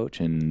nutrition coach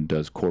and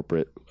does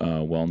corporate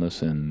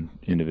wellness and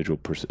individual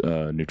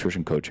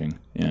nutrition coaching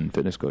and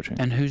fitness coaching.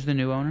 And who's the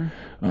new owner?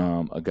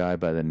 A guy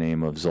by the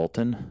name of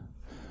Zoltan.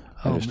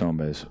 I just know him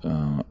as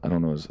I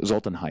don't know,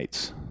 Zoltan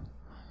Heights.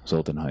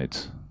 Zoltan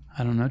Heights.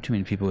 I don't know too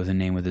many people with a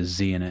name with a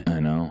Z in it. I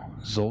know.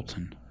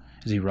 Zoltan.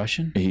 Is he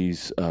Russian? He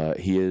is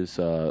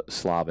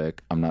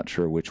Slavic. I'm not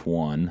sure which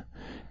one,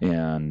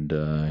 and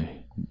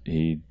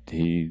he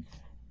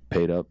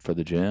paid up for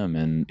the gym,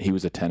 and he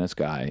was a tennis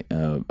guy,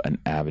 an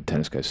avid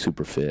tennis guy,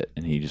 super fit,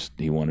 and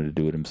he wanted to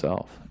do it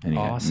himself,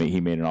 and he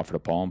made an offer to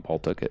Paul, and Paul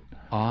took it.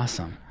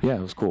 Awesome. Yeah,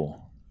 it was cool.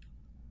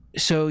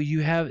 So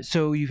you've had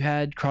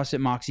CrossFit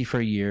Moxie for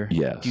a year.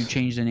 Yes. You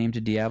changed the name to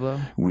Diablo?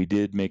 We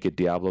did make it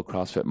Diablo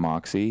CrossFit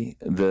Moxie.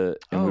 We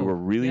were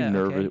really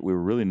nervous. Okay. We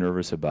were really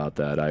nervous about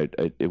that.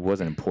 It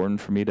wasn't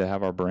important for me to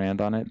have our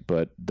brand on it,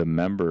 but the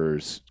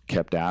members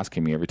kept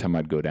asking me every time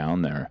I'd go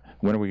down there,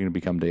 when are we going to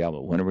become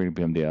Diablo? When are we going to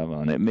become Diablo?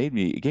 And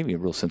it gave me a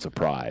real sense of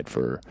pride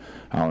for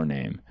our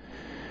name.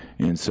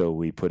 And so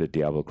we put it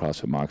Diablo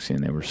CrossFit Moxie,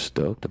 and they were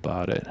stoked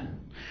about it.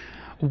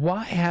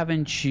 Why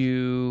haven't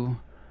you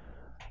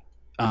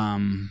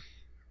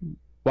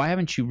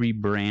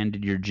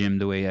rebranded your gym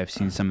the way I've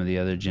seen some of the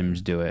other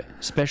gyms do it,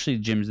 especially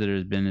gyms that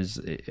have been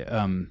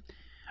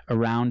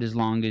around as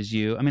long as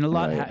you? I mean, a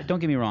lot. Right. Don't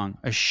get me wrong,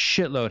 a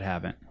shitload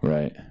haven't.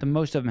 Right. The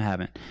most of them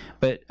haven't,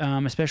 but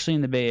especially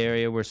in the Bay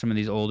Area where some of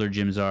these older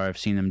gyms are, I've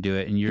seen them do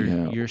it, and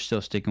you're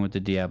still sticking with the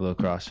Diablo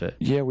CrossFit.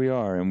 Yeah, we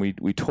are, and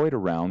we toyed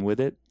around with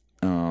it,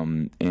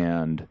 and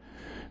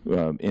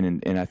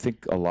I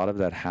think a lot of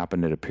that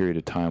happened at a period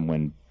of time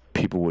when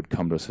people would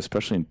come to us,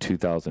 especially in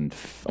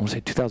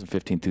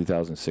 2015,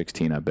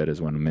 2016, I bet is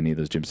when many of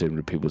those gyms did,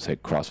 where people would say,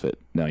 CrossFit.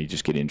 No, you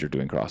just get injured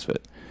doing CrossFit.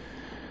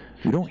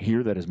 We don't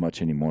hear that as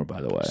much anymore, by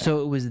the way.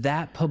 So it was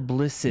that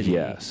publicity.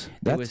 Yes.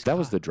 That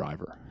was the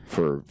driver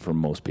for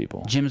most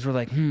people. Gyms were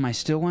like, I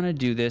still want to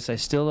do this. I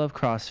still love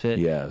CrossFit.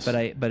 Yes. But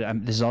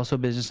this is also a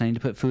business. I need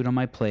to put food on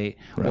my plate.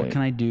 Right. What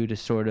can I do to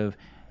sort of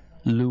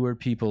lure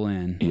people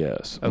in?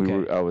 Yes.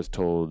 Okay. I was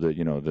told that,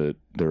 that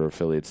there are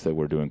affiliates that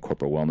were doing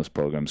corporate wellness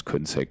programs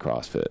couldn't say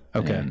CrossFit.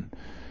 Okay.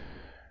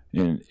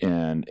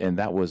 And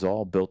that was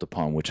all built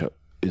upon, which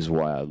is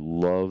why I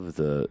love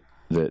that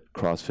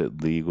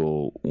CrossFit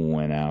Legal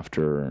went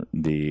after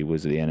the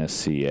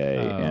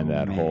NSCA and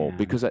that whole,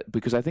 because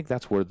I think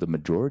that's where the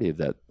majority of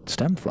that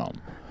stemmed from.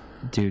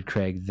 Dude,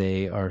 Craig,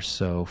 they are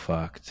so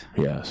fucked.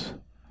 Yes.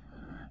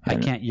 I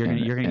can't. You're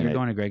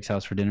going to Greg's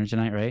house for dinner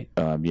tonight, right?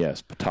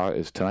 Yes.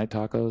 Is tonight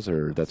tacos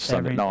or that's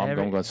Sunday? No, I'm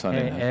going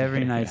Sunday.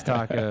 Every night's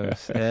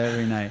tacos.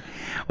 Every night.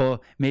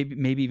 Well,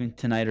 maybe even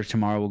tonight or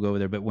tomorrow we'll go over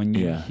there. But when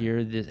you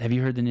hear this, have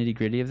you heard the nitty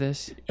gritty of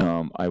this?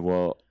 I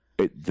will.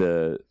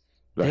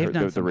 They've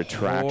done the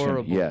retraction.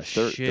 Horrible Yes,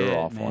 shit, they're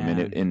awful. Man.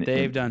 I mean,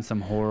 they've done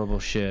some horrible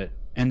shit,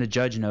 and the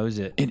judge knows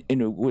it.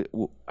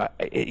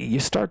 You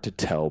start to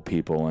tell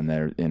people, and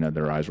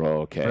their eyes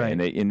roll. Okay, right.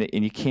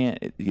 and you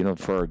can't.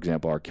 For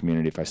example, our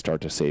community. If I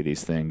start to say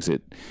these things,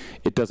 it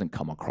doesn't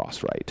come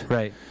across right.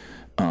 Right.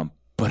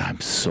 But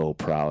I'm so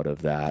proud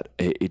of that.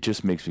 It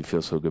just makes me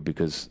feel so good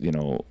because I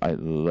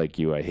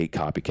hate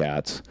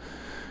copycats,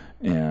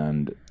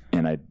 and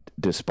I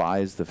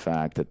despise the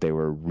fact that they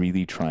were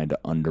really trying to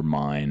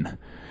undermine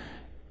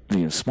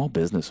small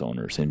business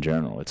owners in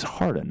general. It's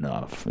hard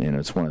enough.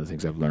 It's one of the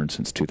things I've learned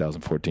since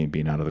 2014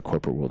 being out of the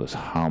corporate world is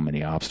how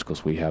many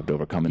obstacles we have to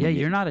overcome. Yeah,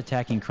 you're not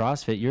attacking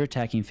CrossFit. You're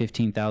attacking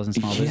 15,000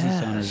 small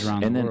business owners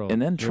around the world.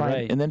 And then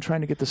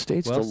trying to get the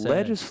states to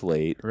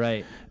legislate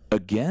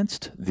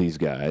against these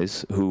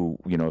guys who,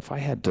 if I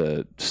had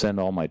to send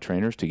all my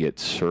trainers to get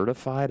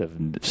certified of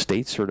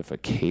state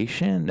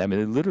certification, I mean,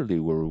 they literally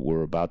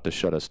were about to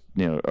shut us,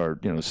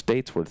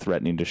 states were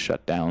threatening to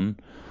shut down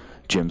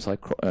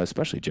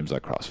especially gyms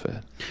like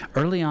CrossFit.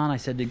 Early on, I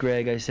said to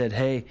Greg,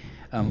 hey,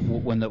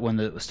 when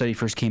the study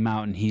first came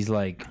out and he's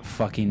like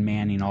fucking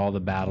manning all the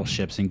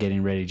battleships and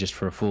getting ready just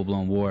for a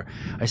full-blown war,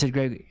 I said,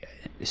 Greg,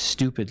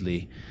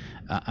 stupidly,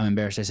 I'm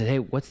embarrassed. I said, hey,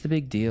 what's the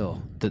big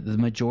deal? The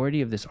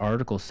majority of this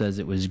article says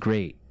it was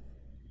great,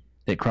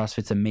 that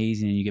CrossFit's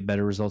amazing and you get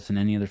better results than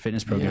any other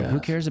fitness program. Yes.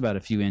 Who cares about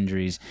a few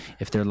injuries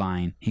if they're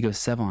lying? He goes,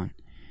 Sevon,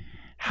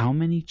 how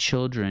many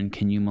children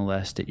can you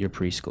molest at your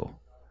preschool?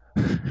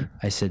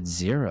 I said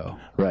 0.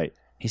 Right.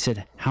 He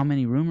said, how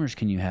many rumors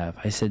can you have?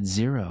 I said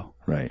 0.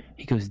 Right.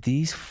 He goes,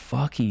 these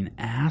fucking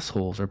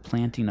assholes are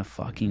planting a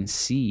fucking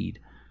seed.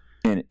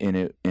 And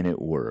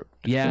it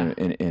worked. Yeah.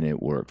 And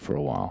it worked for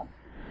a while.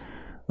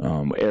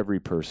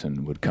 Every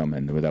person would come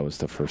in. That was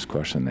the first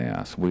question they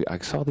asked. I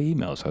saw the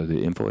emails. I was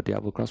the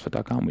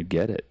info@diablocrossfit.com. We'd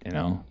get it,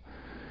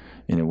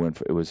 and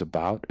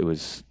it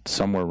was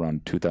somewhere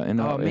around 2000.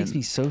 Oh, it makes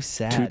me so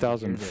sad.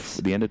 2000,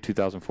 the end of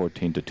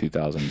 2014 to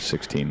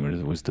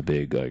 2016 was the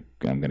big like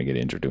I'm going to get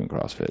injured doing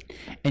CrossFit.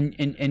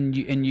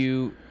 And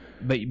you,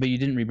 but you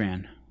didn't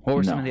rebrand. What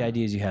were some of the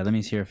ideas you had? Let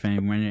me hear if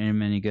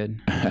any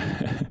good.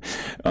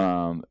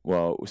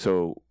 Well,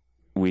 so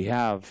we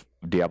have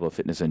Diablo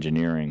Fitness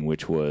Engineering,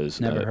 which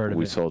was never heard of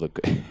we it. sold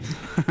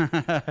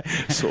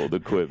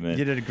equipment.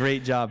 You did a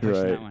great job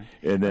pushing that one.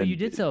 And then you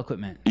did sell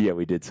equipment. Yeah,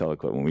 we did sell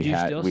equipment. Do you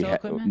still sell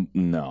equipment?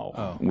 No.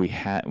 Oh. We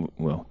had.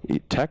 Well,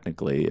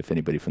 technically, if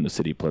anybody from the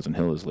city of Pleasant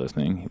Hill is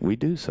listening, we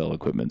do sell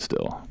equipment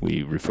still.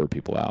 We refer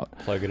people out.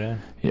 Plug it in.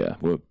 Yeah,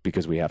 well,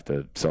 because we have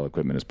to sell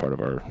equipment as part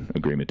of our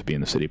agreement to be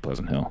in the city of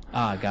Pleasant Hill.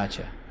 Ah,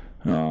 gotcha.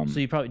 So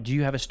do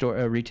you have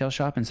a retail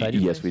shop inside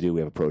your Yes, place? we do.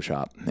 We have a pro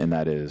shop, and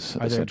that is Are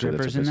there essentially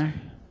grippers in there?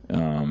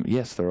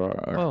 Yes, there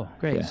are. Oh,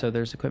 great. Yeah. So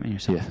there's equipment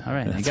yourself. Yeah, All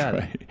right, I that's got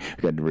right.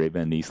 We got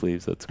Ray-Ban knee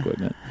sleeves. That's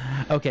equipment.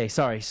 it. Okay,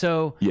 sorry.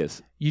 So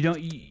Yes. you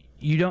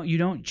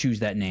don't choose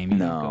that name. You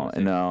don't go No, with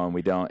it. no, and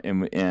we don't.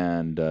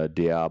 And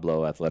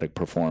Diablo Athletic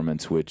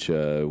Performance, which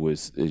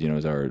was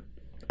is our,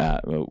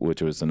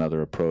 which was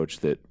another approach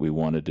that we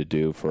wanted to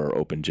do for our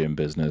open gym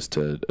business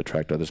to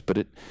attract others.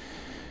 But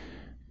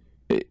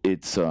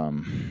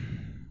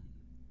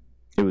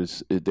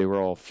they were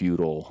all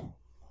futile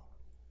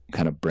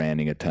kind of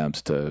branding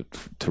attempts to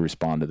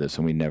respond to this,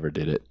 and we never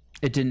did it.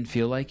 It didn't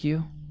feel like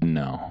you?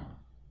 No,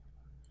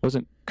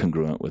 wasn't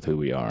congruent with who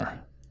we are.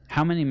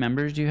 How many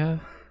members do you have?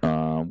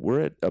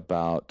 We're at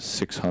about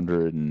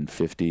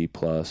 650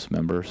 plus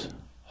members.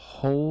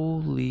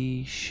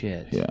 Holy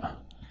shit. Yeah,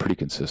 pretty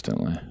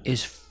consistently.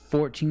 Is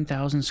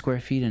 14,000 square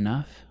feet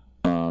enough?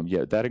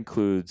 Yeah, that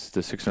includes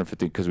the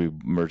 650 because we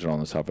merged it all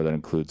in the software. That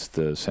includes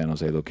the San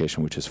Jose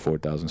location, which is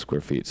 4,000 square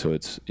feet. So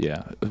it's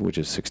which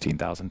is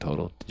 16,000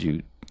 total.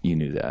 You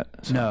knew that?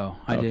 So, No,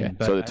 I didn't.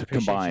 But so I it's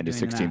appreciate combined you is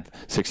doing the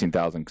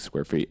 16,000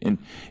 square feet, and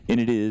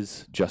it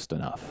is just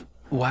enough.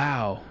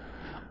 Wow.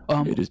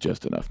 It is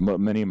just enough.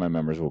 Many of my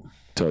members will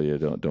tell you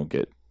don't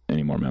get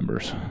any more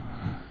members.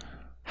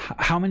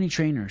 How many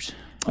trainers?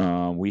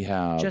 We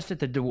have Just at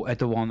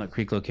the Walnut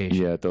Creek location.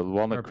 Yeah, the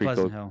Walnut Or Creek.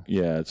 Pleasant Hill.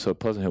 Yeah, so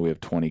Pleasant Hill, we have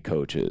 20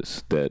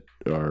 coaches that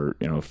are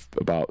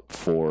about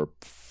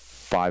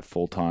 5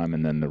 full time,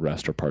 and then the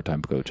rest are part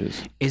time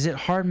coaches. Is it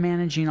hard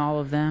managing all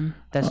of them?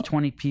 That's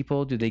 20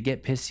 people. Do they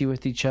get pissy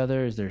with each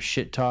other? Is there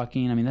shit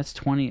talking? I mean, that's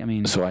 20. I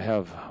mean, So I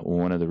have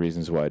one of the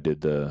reasons why I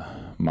did the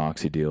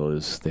Moxie deal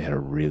is they had a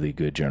really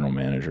good general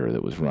manager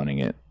that was running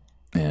it.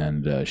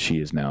 And she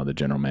is now the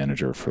general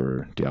manager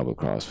for Diablo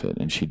CrossFit,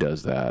 and she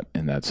does that,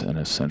 and that's an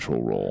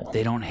essential role.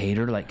 they don't hate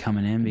her, like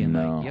coming in being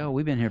No. like, "Yo,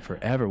 we've been here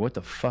forever. What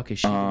the fuck is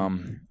she?"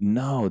 doing?"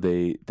 No,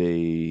 they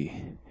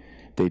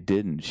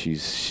didn't.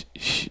 She's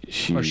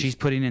Or she's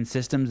putting in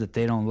systems that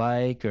they don't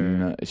like, or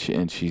no,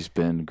 she's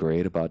been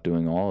great about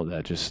doing all of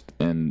that.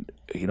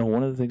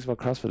 One of the things about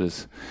CrossFit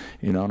is,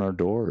 on our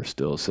door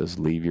still says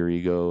 "Leave your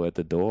ego at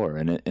the door,"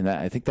 and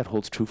I think that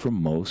holds true for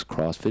most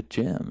CrossFit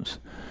gyms.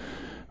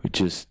 We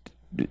just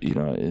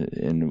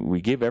and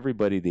we give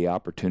everybody the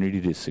opportunity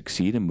to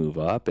succeed and move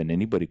up, and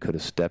anybody could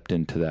have stepped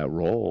into that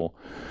role.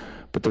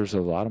 But there's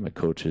a lot of my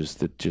coaches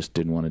that just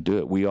didn't want to do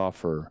it. We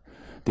offer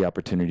the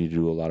opportunity to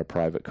do a lot of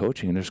private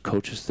coaching, and there's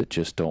coaches that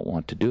just don't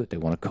want to do it. They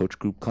want to coach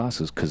group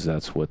classes because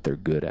that's what they're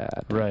good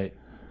at. right?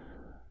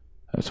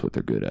 That's what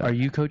they're good at. Are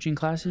you coaching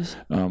classes?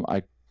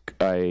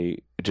 I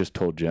just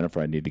told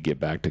Jennifer I need to get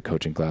back to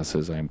coaching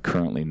classes. I am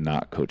currently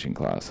not coaching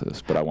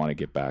classes, but I want to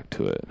get back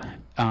to it.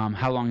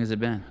 How long has it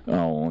been?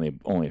 Oh,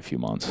 only a few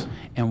months.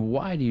 And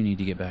why do you need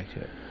to get back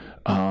to it?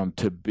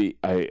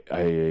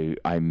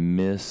 I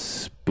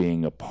miss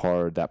being that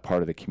part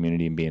of the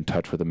community and being in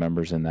touch with the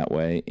members in that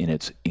way, and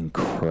it's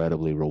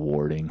incredibly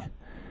rewarding.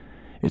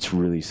 It's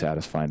really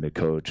satisfying to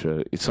coach.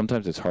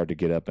 Sometimes it's hard to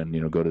get up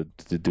and go to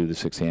do the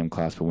 6 a.m.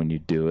 class, but when you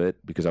do it,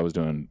 because I was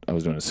doing a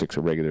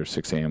regular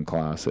 6 a.m.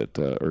 class at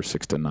or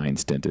 6 to 9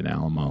 stint in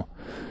Alamo,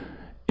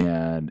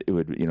 and it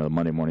would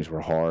Monday mornings were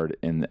hard,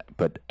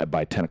 but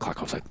by 10 o'clock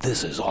I was like,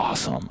 this is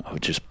awesome. I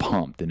was just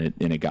pumped, and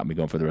it got me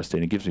going for the rest of the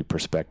day. And it gives me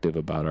perspective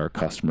about our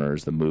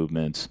customers, the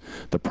movements,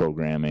 the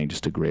programming,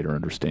 just a greater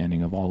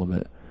understanding of all of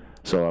it.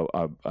 So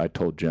I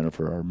told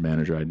Jennifer, our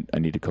manager, I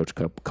need to coach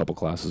a couple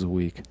classes a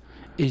week.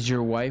 Is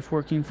your wife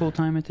working full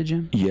time at the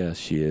gym? Yes,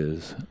 she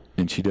is,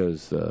 and she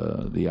does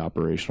the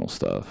operational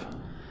stuff.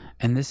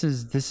 And this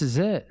is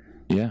it.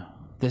 Yeah,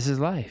 This is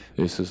life.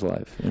 this is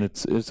life, and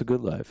it's a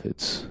good life.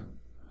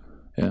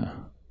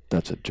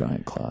 That's a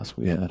giant class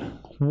we had.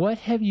 What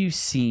have you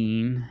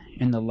seen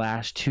in the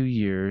last 2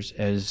 years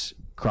as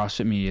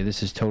CrossFit Media?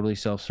 This is totally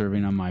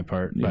self-serving on my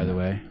part, by the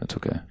way. That's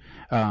okay.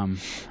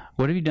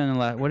 What have you done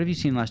what have you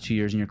seen in the last 2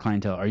 years in your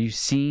clientele? Are you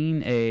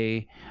seeing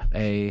a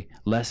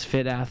less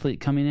fit athlete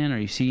coming in? Are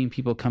you seeing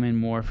people come in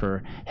more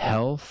for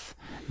health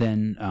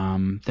than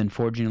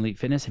forging elite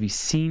fitness? Have you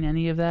seen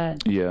any of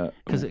that? Yeah,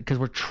 Because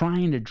we're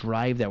trying to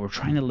drive that. We're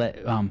trying to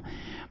let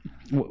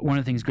one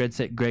of the things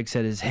Greg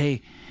said is,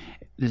 hey,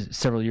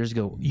 several years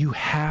ago, you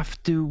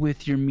have to,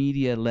 with your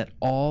media, let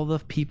all the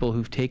people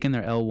who've taken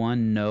their L1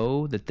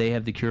 know that they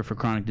have the cure for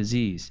chronic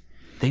disease.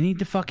 They need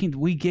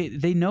to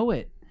they know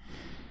it.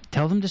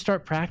 Tell them to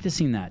start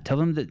practicing that. Tell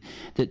them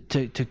that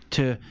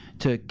to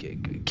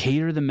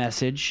cater the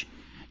message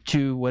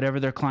to whatever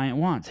their client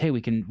wants. Hey,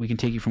 we can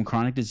take you from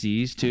chronic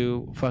disease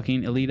to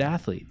fucking elite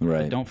athlete.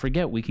 Right. But don't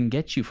forget, we can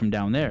get you from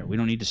down there. We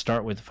don't need to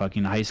start with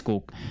fucking high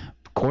school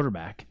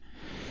quarterback.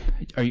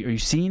 Are you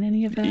seeing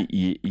any of that?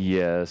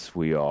 Yes,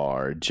 we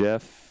are.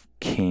 Jeff,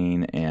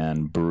 Kane,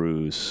 and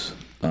Bruce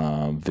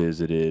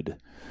visited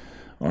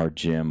our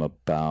gym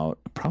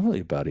probably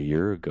about a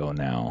year ago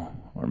now,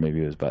 or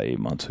maybe it was about 8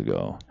 months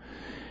ago.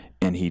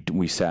 And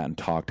we sat and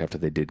talked after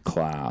they did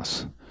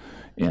class,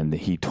 and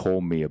he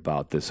told me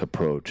about this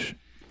approach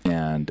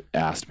and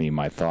asked me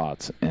my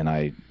thoughts, and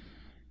I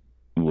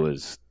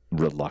was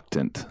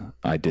reluctant.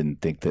 I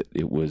didn't think that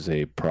it was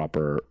a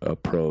proper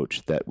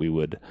approach, that we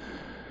would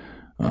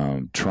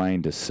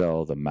trying to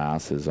sell the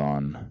masses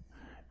on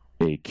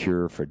a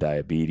cure for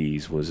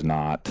diabetes was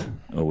not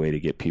a way to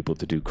get people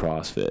to do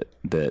CrossFit.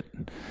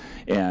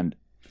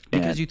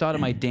 Because you thought it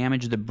might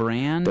damage the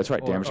brand? That's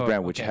right, damage the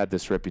brand, which had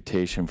this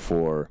reputation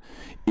for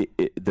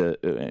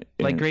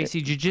like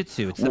Gracie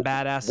Jiu-Jitsu. It's the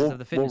badasses of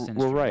the fitness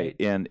industry. Well, right.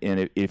 And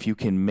if you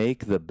can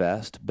make the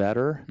best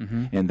better,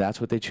 and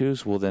that's what they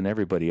choose, well, then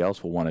everybody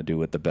else will want to do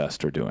what the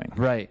best are doing.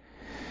 Right.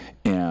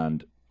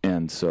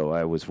 And so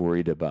I was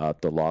worried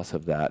about the loss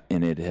of that,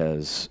 and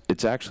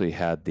it's actually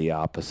had the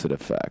opposite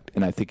effect.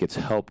 And I think it's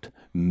helped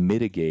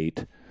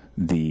mitigate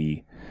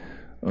the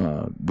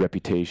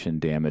reputation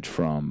damage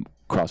from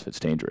CrossFit's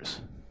dangerous.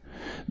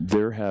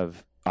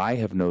 I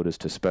have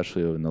noticed,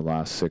 especially in the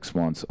last 6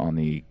 months on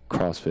the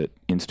CrossFit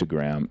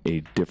Instagram,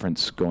 a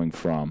difference going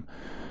from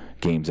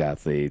games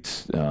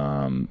athletes,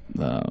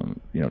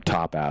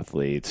 top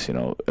athletes,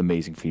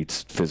 amazing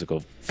feats,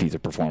 physical feats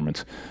of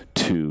performance,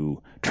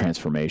 to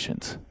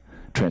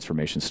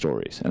transformation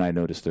stories. And I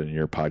noticed it in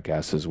your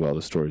podcast as well,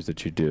 the stories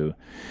that you do.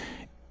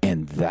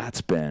 And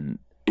that's been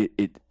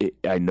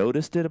I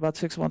noticed it about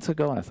 6 months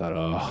ago, and I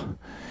thought,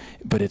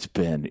 but it's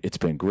been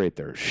great.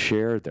 They're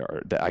shared.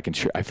 I can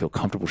share. I feel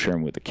comfortable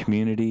sharing with the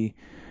community.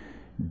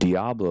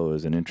 Diablo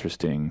is an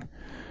interesting,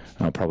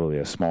 probably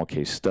a small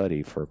case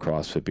study for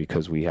CrossFit,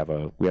 because we have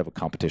a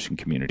competition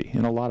community,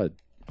 and a lot of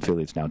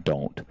affiliates now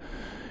don't.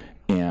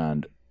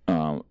 And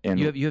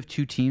you have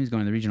 2 teams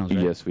going to the regionals,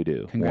 right? Yes, we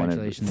do.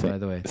 Congratulations, by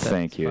the way.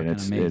 Thank you. And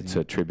it's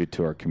a tribute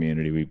to our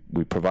community.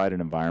 We provide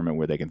an environment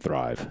where they can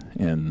thrive,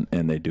 and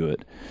they do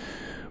it.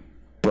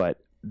 But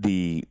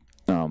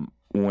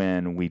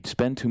when we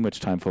spend too much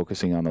time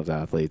focusing on those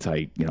athletes,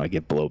 I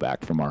get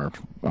blowback from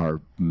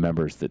our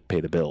members that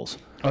pay the bills.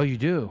 Oh, you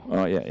do?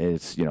 Oh, yeah.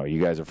 It's,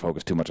 you guys are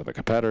focused too much on the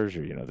competitors,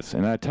 or, this.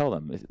 And I tell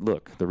them,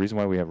 look, the reason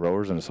why we have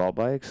rowers and assault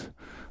bikes,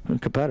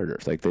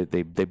 competitors, like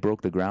they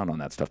broke the ground on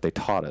that stuff. They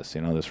taught us,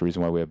 this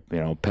reason why we have,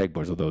 peg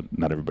boards, although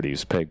not everybody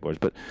uses peg boards,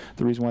 but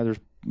the reason why there's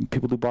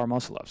people do bar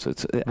muscle ups. I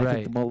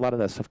think a lot of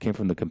that stuff came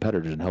from the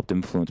competitors and helped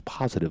influence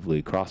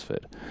positively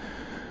CrossFit.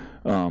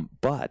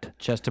 But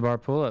chest to bar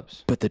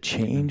pull-ups. But the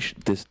change,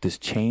 this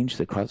change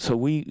that so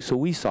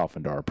we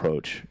softened our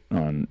approach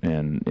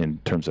in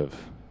terms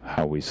of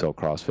how we sell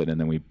CrossFit,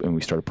 and then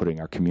we started putting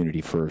our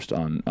community first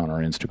on our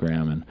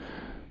Instagram and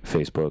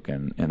Facebook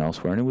and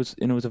elsewhere, and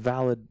it was a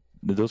valid.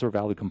 Those are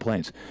valid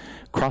complaints.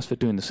 CrossFit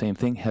doing the same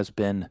thing has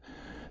been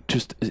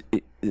just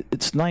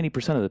it's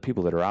 90% of the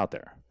people that are out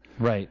there.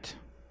 Right.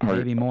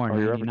 Maybe more,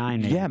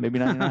 99. Yeah, maybe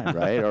 99,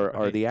 right?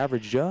 Or the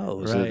average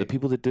Joes, right. The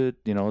people that do,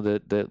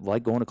 that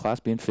like going to class,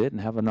 being fit,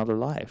 and have another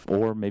life,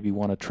 or maybe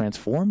want to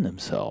transform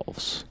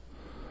themselves.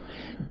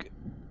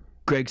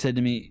 Greg said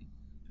to me,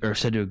 or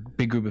said to a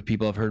big group of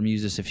people, I've heard him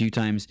use this a few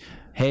times,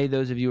 hey,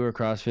 those of you who are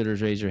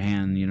CrossFitters, raise your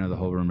hand. The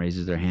whole room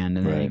raises their hand.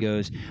 And then he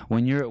goes,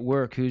 when you're at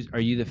work, are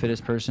you the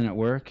fittest person at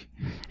work?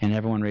 And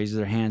everyone raises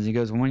their hands. He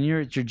goes, when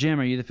you're at your gym,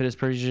 are you the fittest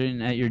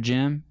person at your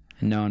gym?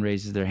 And no one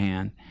raises their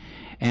hand.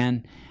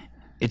 And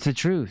it's the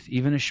truth.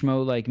 Even a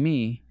schmo like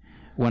me,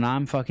 when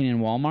I'm fucking in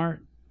Walmart,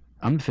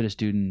 I'm the fittest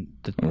dude in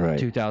the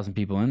 2,000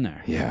 people in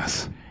there.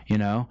 Yes.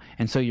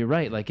 And so you're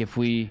right. Like that's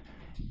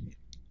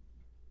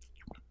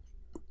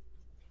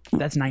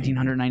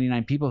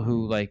 1,999 people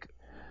who like.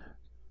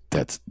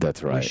 That's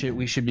right.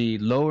 We should be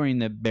lowering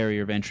the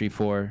barrier of entry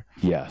for.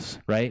 Yes.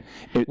 Right.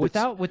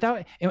 Without,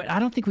 I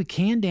don't think we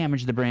can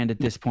damage the brand at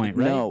this point,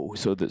 right? No.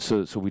 So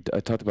I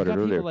talked about it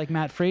earlier. People like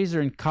Matt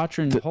Fraser and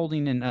Cotran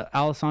holding, and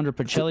Alessandro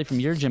Pacelli from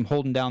your gym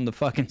holding down the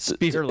fucking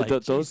spear like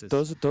those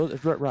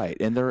right,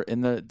 and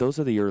those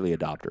are the early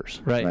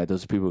adopters, right?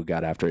 Those are people who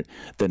got after it.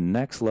 The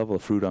next level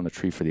of fruit on the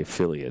tree for the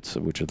affiliates,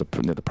 which are the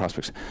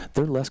prospects,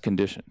 they're less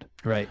conditioned,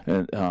 right?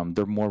 And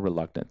they're more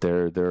reluctant.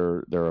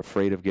 They're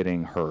afraid of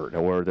getting hurt,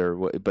 or they're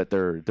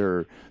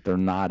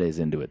not as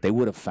into it. They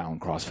would have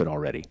found CrossFit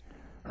already.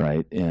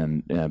 right?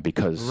 And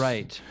because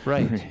Right.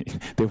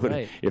 they would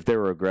Right. if they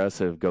were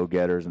aggressive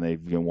go-getters and they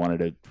wanted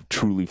to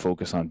truly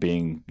focus on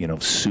being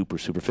super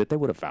fit, they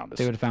would have found us.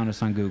 They would have found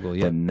us on Google. The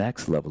Yeah.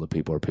 next level of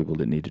people are people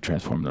that need to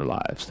transform their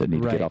lives, that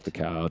need to Right. get off the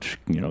couch,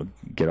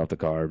 get off the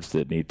carbs,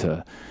 that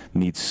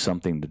need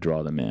something to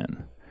draw them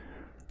in.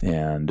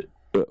 And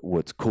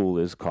what's cool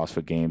is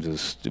CrossFit Games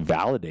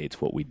validates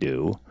what we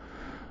do.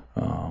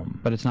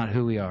 But it's not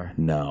who we are.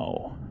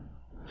 No.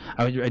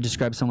 I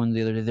described someone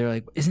the other day. They're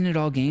like, "Isn't it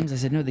all games?" I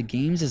said, "No, the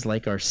games is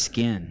like our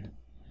skin.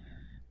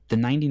 The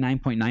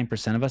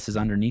 99.9% of us is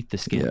underneath the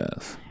skin."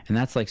 Yes. And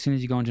that's like, as soon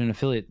as you go into an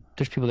affiliate,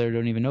 there's people there who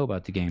don't even know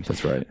about the games.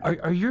 That's right.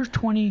 Are your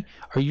 20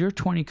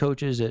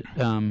 coaches at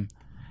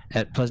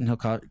Pleasant Hill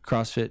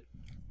CrossFit?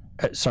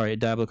 At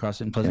Diablo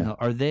CrossFit in Pleasant Hill.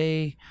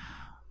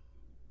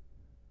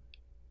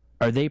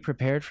 Are they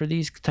prepared for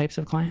these types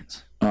of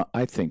clients?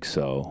 I think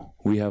so.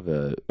 We have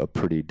a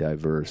pretty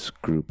diverse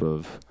group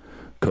of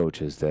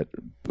coaches that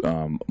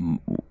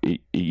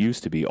it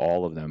used to be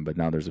all of them, but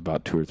now there's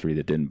about 2 or 3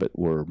 that didn't, but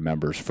were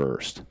members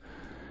first.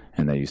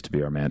 And that used to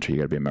be our mantra. You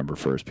got to be a member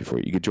first before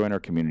you could join our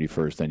community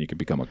first, then you could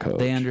become a coach.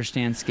 They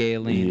understand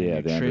scaling.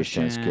 Yeah, they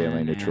nutrition, understand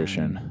scaling,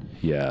 nutrition.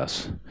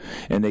 Yes,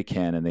 and they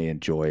can, and they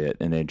enjoy it,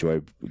 and they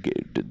enjoy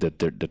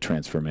the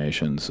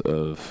transformations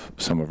of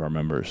some of our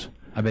members.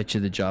 I bet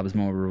you the job is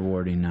more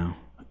rewarding now.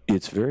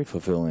 It's very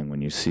fulfilling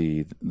when you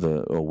see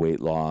the weight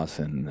loss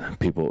and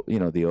people.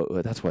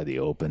 That's why the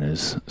Open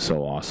is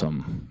so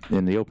awesome.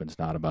 And the Open's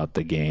not about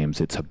the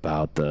games; it's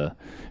about the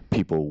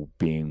people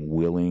being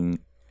willing,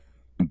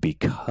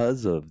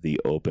 because of the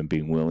Open,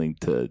 being willing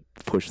to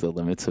push the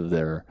limits of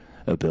their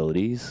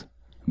abilities,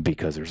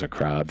 because there's a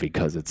crowd,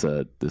 because it's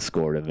the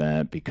scored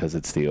event, because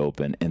it's the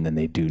Open, and then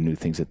they do new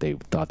things that they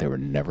thought they were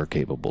never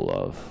capable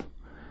of.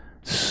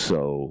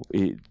 So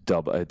it's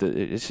all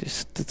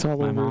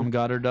My over. mom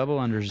got her double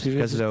unders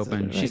because it's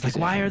open. She's like,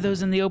 "Why are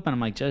those in the open?" I'm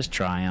like, "Just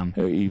try them."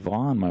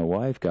 Yvonne, my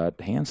wife, got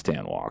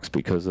handstand walks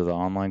because of the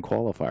online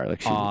qualifier.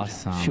 Like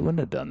Awesome. She wouldn't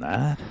have done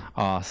that.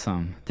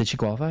 Awesome. Did she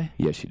qualify?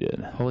 Yeah, she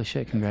did. Holy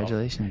shit!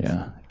 Congratulations.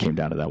 Yeah, came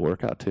down to that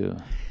workout too.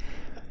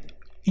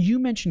 You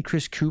mentioned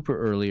Chris Cooper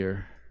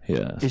earlier.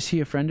 Yes. Is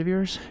he a friend of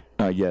yours?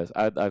 Yes,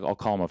 I'll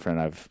call him a friend.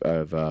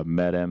 I've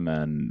met him,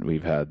 and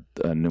we've had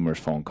numerous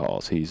phone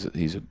calls. He's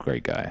a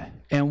great guy.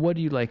 And what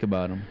do you like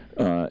about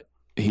him?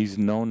 He's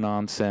no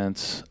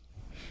nonsense.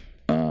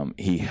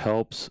 He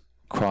helps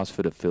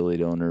CrossFit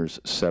affiliate owners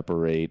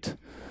separate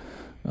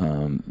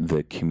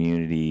the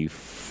community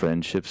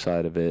friendship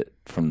side of it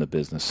from the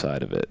business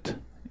side of it,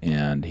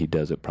 and he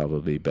does it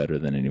probably better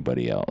than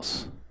anybody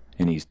else.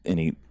 And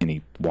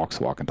he walks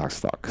the walk and talks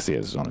the talk because he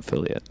has his own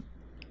affiliate.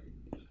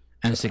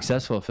 And a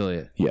successful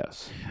affiliate.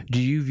 Yes.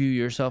 Do you view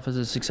yourself as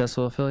a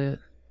successful affiliate?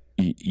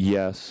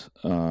 Yes,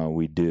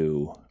 we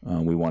do.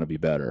 We want to be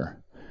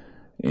better.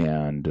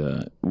 And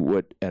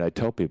I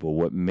tell people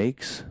what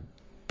makes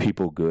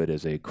people good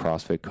as a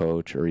CrossFit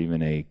coach or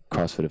even a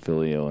CrossFit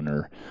affiliate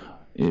owner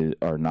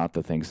are not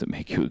the things that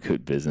make you a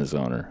good business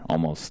owner.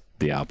 Almost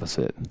the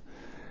opposite.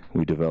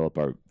 We develop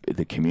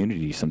the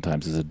community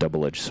sometimes as a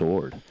double-edged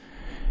sword.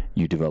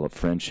 You develop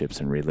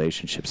friendships and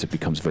relationships. It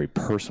becomes very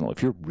personal.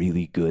 If you're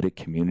really good at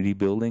community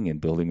building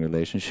and building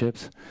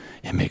relationships,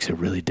 it makes it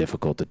really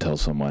difficult to tell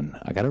someone,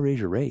 "I got to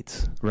raise your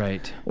rates,"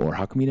 Right. or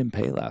 "How come you didn't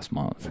pay last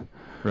month?"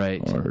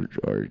 Right.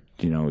 Or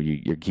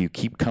you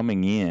keep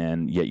coming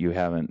in, yet you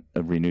haven't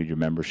renewed your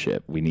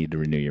membership. We need to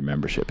renew your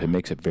membership. It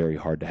makes it very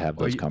hard to have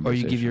those Or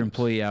conversations. you give your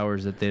employee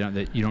hours that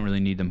you don't really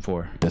need them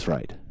for. That's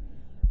right.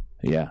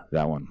 Yeah,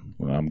 that one.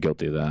 Well, I'm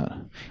guilty of that.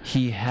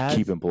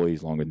 Keep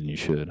employees longer than you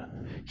should.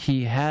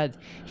 He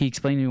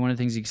explained to me, one of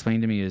the things he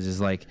explained to me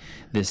is like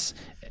this: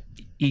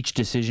 each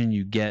decision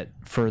you get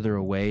further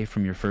away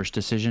from your first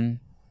decision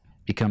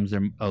becomes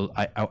and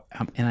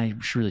I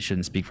really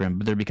shouldn't speak for him,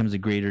 but there becomes a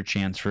greater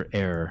chance for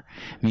error.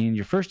 Meaning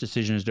your first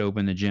decision is to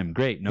open the gym.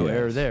 Great, no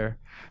error there.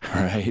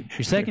 Right.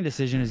 Your second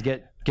decision is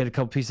get a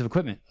couple pieces of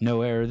equipment.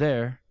 No error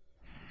there.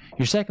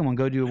 Your second one,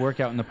 go do a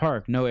workout in the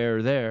park. No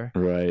error there.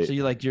 Right. So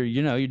you're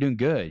doing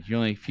good. You're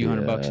only a few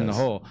 $100 in the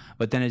hole.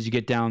 But then as you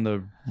get down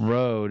the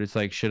road, it's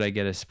like, should I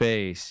get a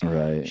space?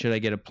 Right. Should I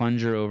get a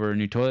plunger over a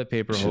new toilet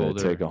paper holder?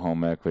 Should I take a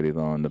home equity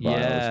loan to buy all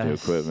this new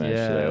equipment?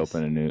 Yes. Should I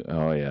open a new?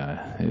 Oh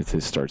yeah,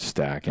 it starts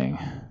stacking.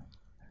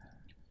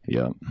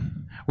 Yep.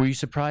 Were you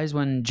surprised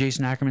when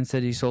Jason Ackerman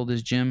said he sold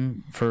his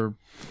gym for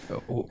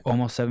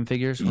almost 7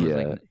 figures?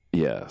 Yeah.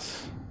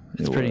 Yes.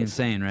 It's pretty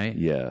insane, right?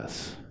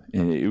 Yes.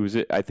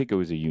 And I think it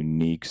was a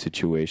unique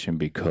situation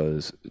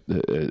because,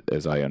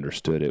 as I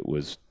understood it,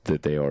 was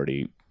that they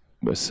already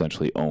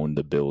essentially owned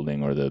the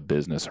building or the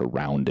business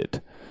around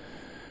it,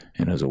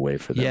 and it was a way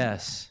for them.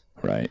 Yes,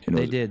 right.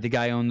 They did. The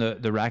guy owned the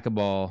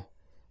racquetball.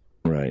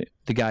 Right.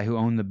 The guy who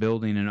owned the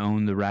building and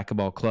owned the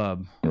racquetball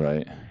club.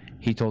 Right.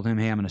 He told him,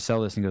 "Hey, I'm going to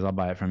sell this," and he goes, "I'll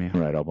buy it from you."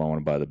 Right. I want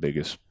to buy the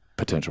biggest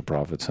potential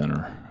profit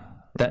center.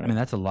 I mean,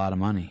 that's a lot of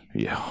money.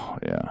 Yeah.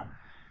 Yeah.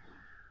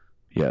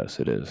 Yes,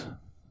 it is.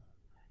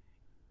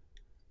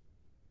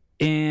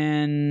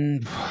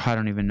 In I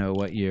don't even know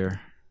what year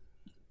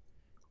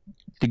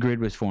the grid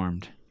was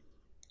formed.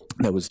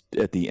 That was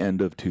at the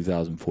end of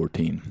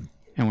 2014.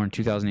 And we're in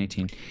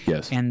 2018.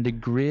 Yes. And the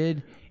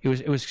grid,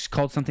 it was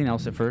called something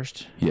else at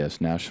first.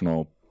 Yes,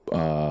 National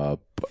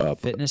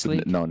Fitness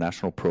League? No,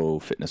 National Pro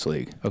Fitness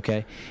League.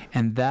 Okay.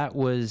 And that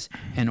was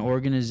an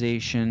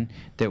organization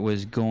that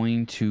was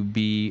going to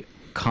be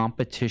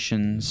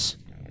competitions.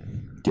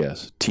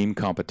 Yes, team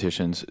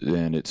competitions,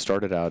 and it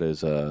started out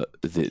as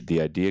the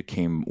idea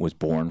was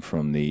born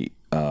from the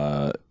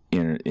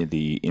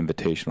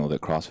invitational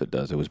that CrossFit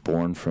does. It was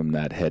born from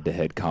that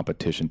head-to-head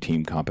competition,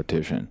 team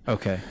competition.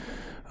 Okay.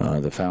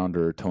 The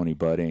founder, Tony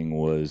Budding,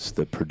 was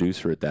the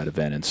producer at that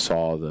event and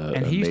saw the.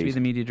 And he used to be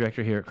the media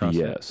director here at CrossFit.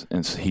 Yes,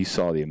 and so he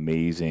saw the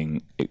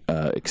amazing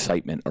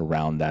excitement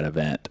around that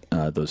event.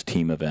 Those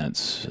team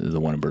events, the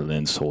one in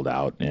Berlin, sold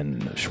out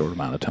in a short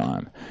amount of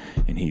time,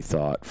 and he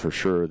thought for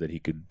sure that he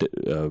could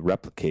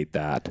replicate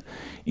that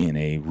in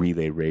a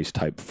relay race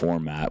type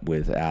format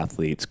with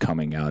athletes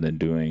coming out and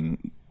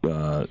doing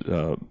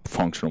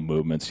functional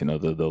movements. You know,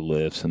 the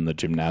lifts and the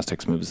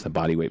gymnastics movements, the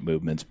bodyweight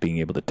movements, being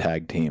able to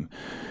tag team.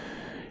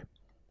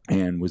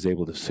 And was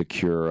able to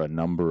secure a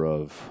number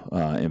of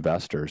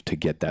investors to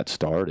get that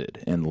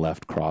started, and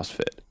left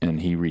CrossFit. And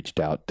he reached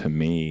out to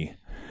me.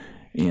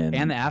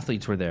 And the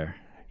athletes were there.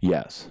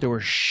 Yes. There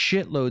were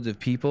shitloads of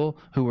people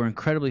who were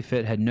incredibly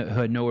fit, who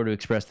had nowhere to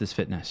express this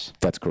fitness.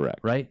 That's correct.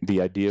 Right? The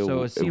idea.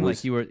 So it seemed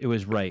like it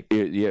was right.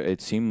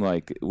 It seemed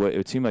like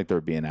there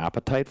would be an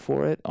appetite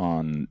for it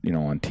on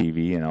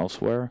TV and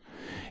elsewhere,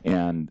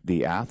 and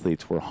the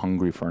athletes were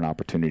hungry for an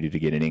opportunity to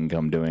get an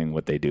income doing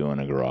what they do in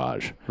a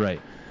garage.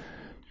 Right.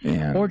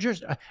 And or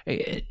just,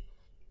 I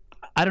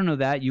don't know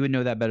that. You would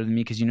know that better than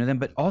me because you know them,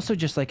 but also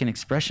just like an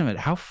expression of it.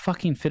 How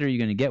fucking fit are you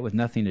going to get with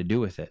nothing to do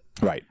with it?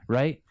 Right.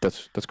 Right?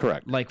 That's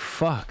correct. Like,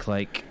 fuck.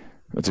 Like,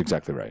 that's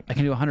exactly right. I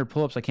can do 100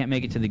 pull-ups. I can't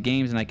make it to the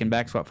games, and I can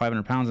back squat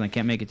 500 pounds, and I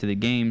can't make it to the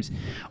games.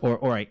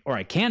 Or I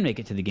can make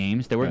it to the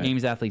games. There were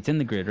games athletes in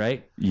the grid,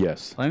 right?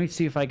 Yes. Let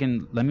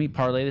me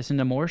parlay this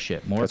into more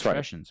shit, more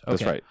expressions. Right.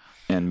 That's right.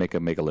 And make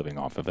a living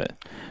off of it.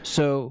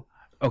 So...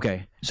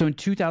 Okay, so in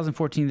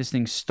 2014, this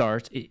thing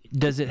starts.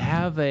 Does it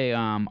have a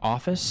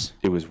office?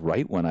 It was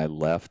right when I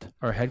left.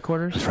 Or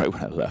headquarters? It was right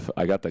when I left.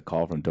 I got the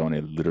call from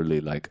Tony literally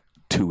like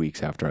 2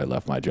 weeks after I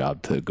left my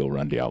job to go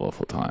run Diablo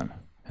full time.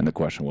 And the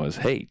question was,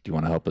 hey, do you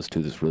want to help us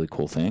do this really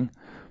cool thing?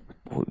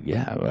 Well,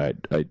 yeah.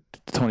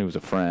 Tony was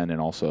a friend,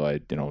 and also I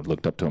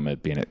looked up to him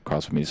at being at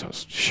CrossFit Me. So I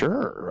was,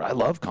 sure, I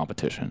love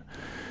competition.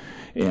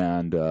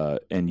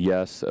 And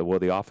yes, well,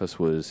 the office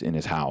was in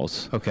his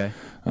house. Okay.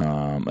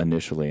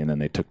 Initially, and then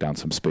they took down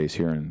some space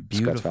here in Scotts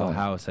Valley. Beautiful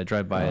house. I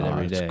drive by it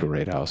every day. It's a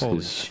great house. Holy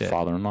His shit.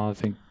 father-in-law, I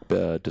think,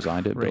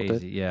 designed it, Crazy.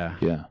 built it. Yeah.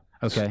 Yeah.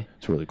 Okay.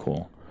 It's really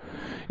cool.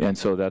 And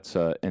so that's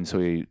and so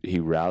he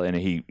rallied,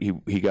 and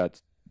he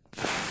got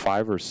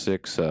 5 or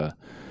 6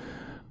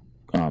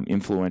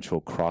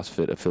 influential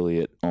CrossFit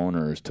affiliate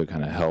owners to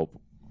kind of help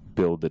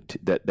build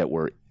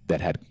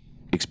that had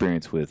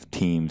experience with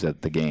teams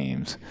at the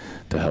games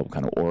to help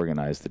kind of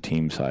organize the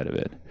team side of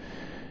it.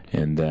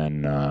 And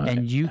then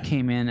and you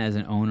came in as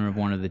an owner of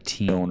one of the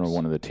teams. Owner of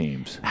one of the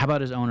teams. How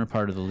about as owner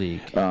part of the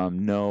league?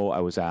 No, I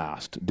was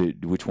asked,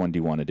 which one do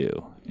you want to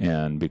do?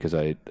 And because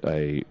I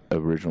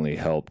originally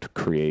helped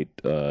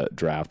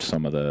draft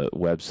some of the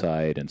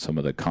website and some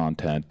of the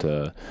content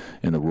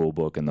in the rule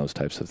book and those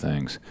types of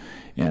things.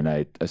 And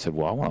I said,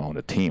 well, I want to own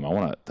a team. I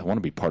want to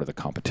be part of the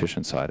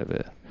competition side of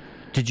it.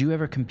 Did you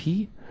ever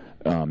compete?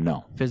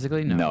 No.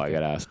 Physically, no. No, I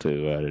got asked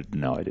to.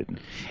 No, I didn't.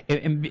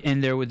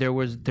 And there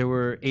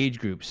were age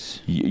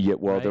groups. Yeah,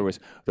 well, right?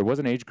 there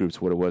wasn't age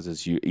groups. What it was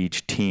is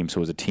each team. So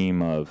it was a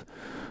team of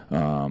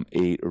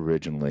 8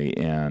 originally,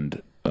 and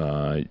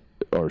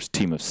or a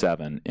team of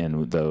 7,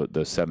 and the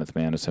 7th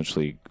man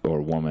essentially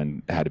or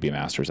woman had to be a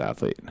masters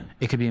athlete.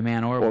 It could be a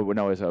man or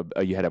no, it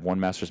was you had to have 1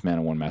 masters man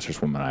and 1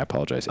 masters woman. I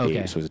apologize. Okay.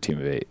 8. So it was a team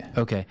of 8.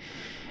 Okay.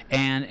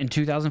 And in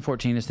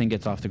 2014, this thing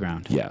gets off the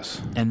ground. Yes.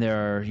 And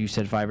there are, you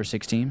said 5 or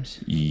 6 teams?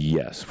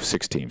 Yes,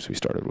 6 teams we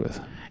started with.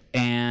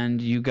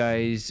 And you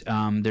guys,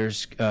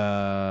 there's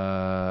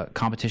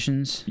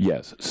competitions?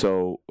 Yes.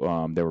 So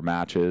there were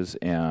matches,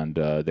 and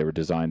they were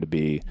designed to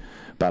be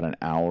about an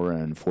hour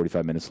and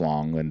 45 minutes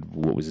long, and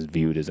what was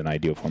viewed as an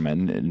ideal format.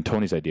 And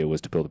Tony's idea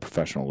was to build a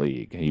professional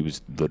league. He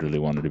was literally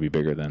wanted to be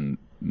bigger than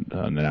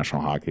the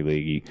National Hockey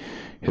League.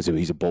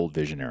 He's a bold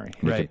visionary.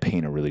 And right. He can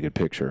paint a really good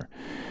picture.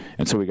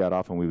 And so we got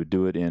off, and we would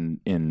do it in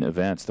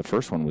events. The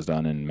first one was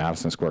done in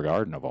Madison Square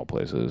Garden, of all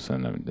places,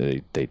 and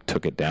they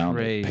took it down.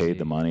 Crazy. They paid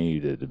the money,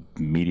 the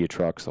media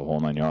trucks, the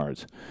whole 9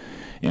 yards,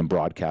 and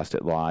broadcast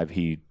it live.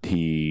 He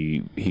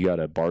got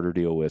a barter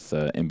deal with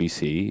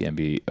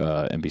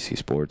NBC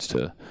Sports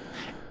to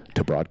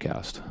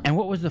broadcast. And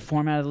what was the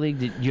format of the league?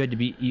 Did you had to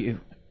be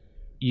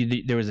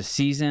there was a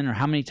season, or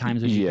how many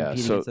times would you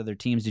compete against other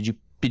teams? Did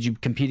you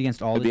compete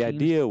against all the teams? The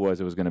idea was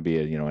it was going to be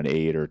an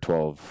 8 or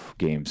 12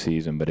 game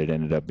season, but it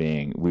ended up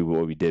being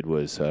what we did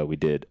was we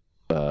did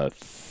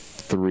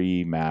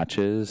 3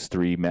 matches,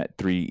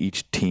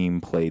 each team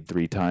played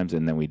 3 times,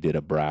 and then we did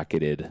a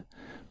bracketed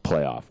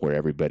playoff where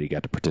everybody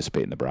got to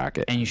participate in the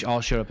bracket. And you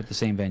all showed up at the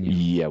same venue.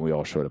 Yeah, we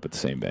all showed up at the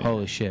same venue.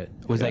 Holy shit!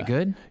 Was that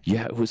good?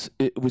 Yeah, it was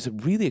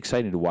really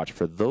exciting to watch.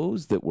 For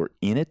those that were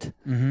in it,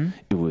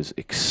 it was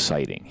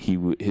exciting.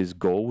 His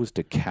goal was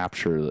to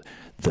capture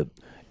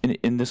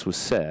and this was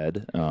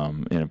said,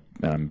 and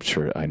I'm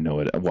sure I know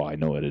it. Well, I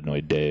know it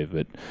annoyed Dave,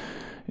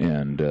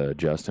 and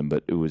Justin,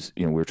 but it was,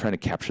 we were trying to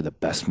capture the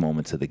best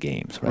moments of the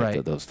games,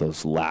 right?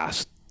 Those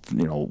last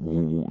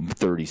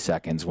 30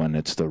 seconds when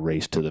it's the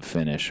race to the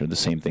finish, or the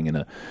same thing in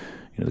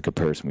the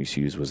comparison we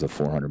used was the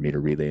 400-meter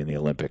relay in the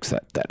Olympics,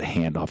 that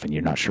handoff, and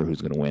you're not sure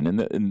who's going to win,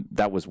 and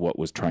that was what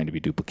was trying to be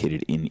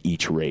duplicated in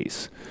each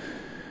race,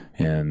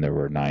 and there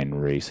were 9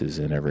 races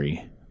in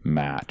every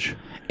match.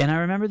 And I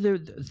remember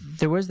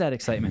there was that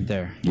excitement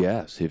there.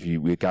 Yes,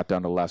 we got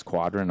down to the last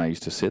quadrant, I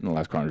used to sit in the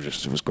last quadrant,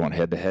 just was going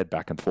head to head,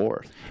 back and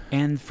forth.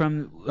 And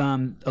from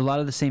a lot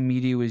of the same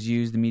media was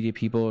used, the media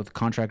people, the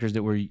contractors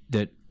that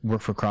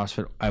work for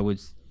CrossFit, I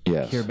would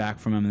hear back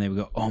from them, and they would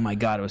go, "Oh my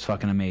God, it was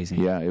fucking amazing."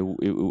 Yeah, it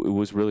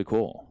was really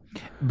cool.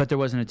 But there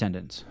wasn't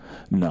attendance.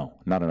 No,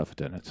 not enough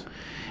attendance.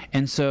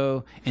 And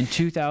so in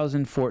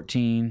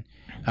 2014,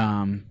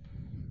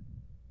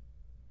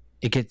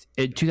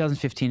 in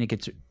 2015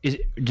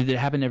 did it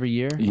happen every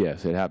year?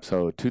 Yes, it happened.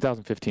 So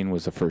 2015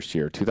 was the first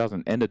year.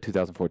 End of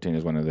 2014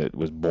 is when it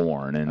was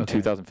born, and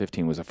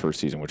 2015 was the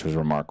first season, which was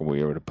remarkable.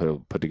 We were able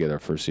to put together our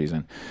first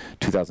season.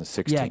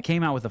 2016. Yeah, it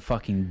came out with a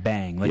fucking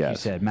bang, like you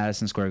said,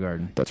 Madison Square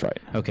Garden. That's right.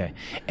 Okay.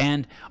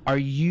 And how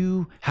do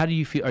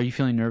you feel? Are you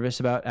feeling nervous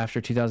about after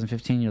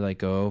 2015? You're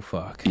like, oh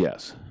fuck.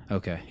 Yes.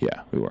 Okay.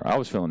 Yeah, we were. I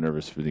was feeling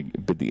nervous we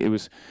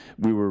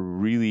were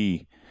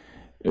really.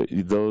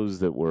 Those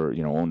that were,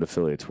 owned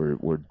affiliates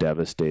were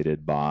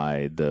devastated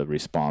by the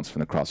response from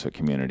the CrossFit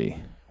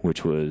community,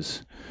 which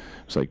was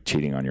like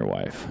cheating on your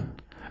wife.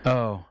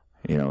 Oh.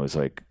 It was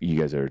like, you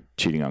guys are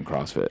cheating on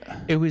CrossFit.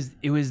 It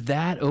was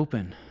that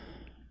open.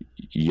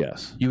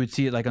 Yes. You would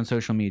see it like on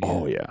social media.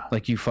 Oh yeah.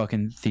 Like, you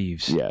fucking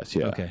thieves. Yes.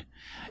 Yeah. Okay.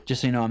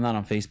 Just so you know, I'm not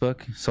on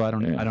Facebook, so I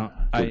don't.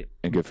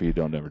 And good for you.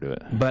 Don't ever do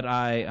it. But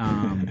I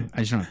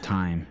just don't have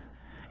time.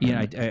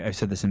 I've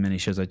said this in many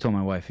shows. I told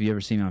my wife, if you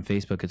ever see me on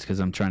Facebook, it's because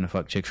I'm trying to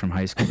fuck chicks from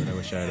high school that I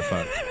wish I had a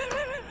fuck.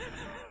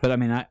 But I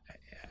mean, I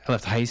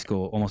left high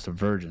school almost a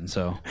virgin,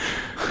 so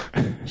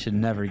I should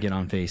never get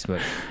on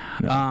Facebook.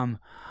 No.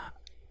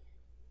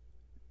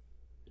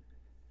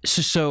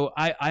 So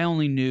I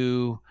only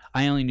knew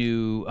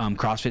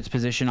CrossFit's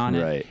position on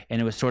it, right. And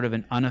it was sort of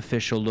an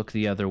unofficial look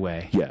the other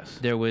way. Yes,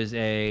 there was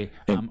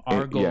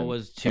our goal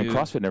was to. And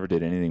CrossFit never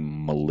did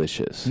anything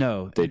malicious.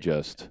 No, they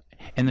just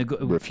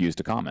refused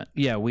to comment.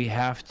 Yeah, we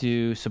have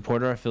to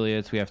support our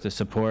affiliates. We have to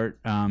support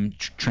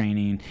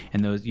training,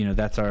 and those,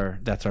 that's our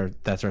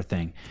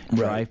thing.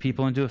 Drive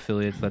people into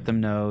affiliates. Let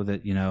them know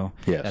that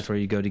that's where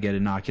you go to get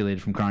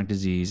inoculated from chronic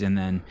disease, and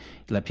then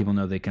let people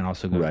know they can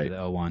also go to the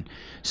L1.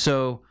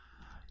 So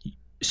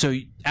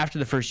after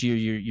the first year,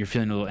 you're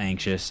feeling a little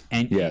anxious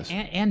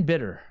and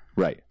bitter.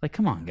 Right. Like,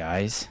 come on,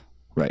 guys.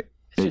 Right.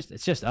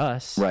 It's just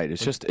us. Right. It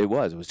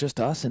was just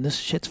us, and this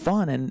shit's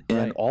fun,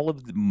 and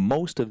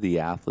most of the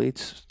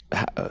athletes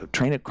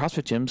train at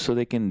CrossFit gyms so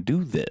they can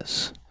do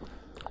this.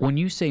 When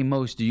you say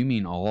most, do you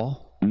mean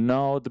all?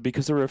 No,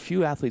 because there were a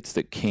few athletes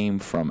that came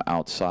from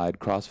outside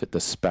CrossFit, the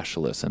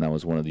specialists, and that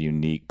was one of the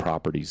unique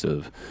properties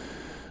of.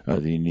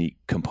 The unique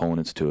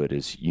components to it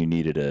is you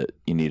needed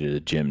a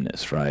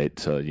gymnast, right?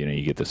 So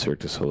you get the Cirque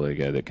du Soleil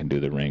guy that can do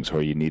the rings,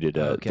 or you needed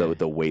the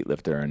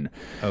weightlifter, and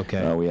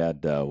we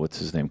had what's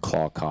his name,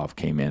 Klokov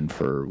came in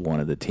for one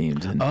of the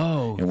teams, and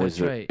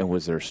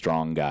was their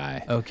strong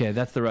guy. Okay,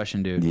 that's the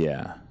Russian dude.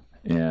 Yeah.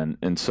 And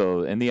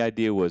the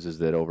idea was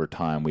that over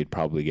time we'd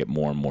probably get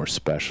more and more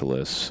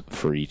specialists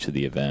for each of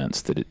the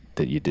events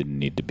that you didn't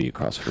need to be a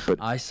CrossFitter.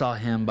 But I saw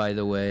him, by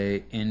the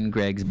way, in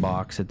Greg's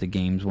box at the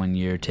games one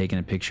year, taking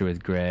a picture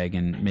with Greg,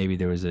 and maybe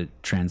there was a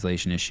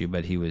translation issue,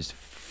 but he was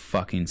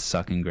fucking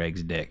sucking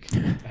Greg's dick.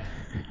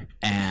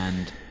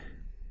 And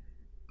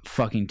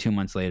fucking 2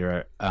 months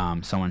later,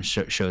 someone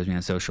shows me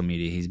on social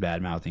media he's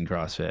bad mouthing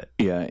CrossFit.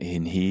 Yeah,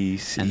 and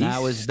that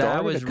was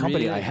a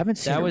company. Really, I haven't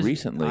seen it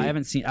recently.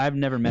 I've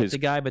never met the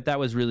guy, but that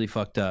was really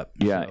fucked up.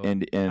 Yeah, so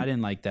and I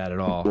didn't like that at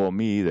all. Well,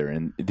 me either.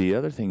 And the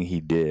other thing he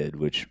did,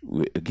 which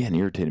again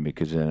irritated me,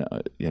 because I'm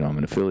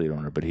an affiliate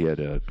owner, but he had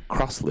a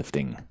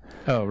CrossLifting.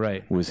 Oh,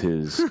 right. Was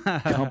his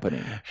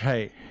company.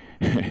 Right.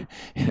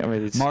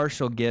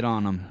 Marshall, get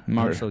on him.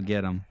 Marshall,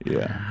 get him.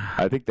 Yeah,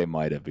 I think they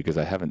might have, because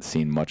I haven't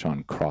seen much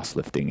on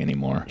CrossLifting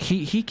anymore.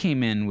 He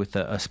came in with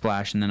a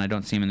splash, and then I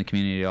don't see him in the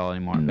community at all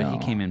anymore. No. But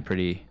he came in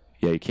pretty.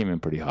 Yeah, he came in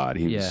pretty hot.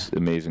 He was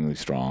amazingly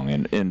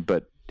strong,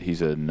 but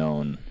he's a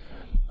known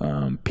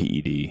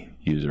PED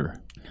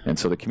user, and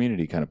so the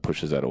community kind of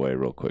pushes that away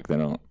real quick. They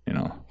don't,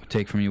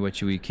 take from you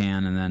what we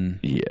can, and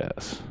then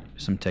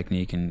some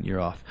technique, and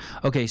you're off.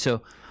 Okay,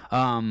 so.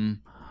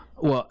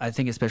 Well, I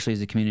think especially as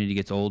the community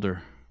gets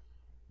older,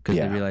 because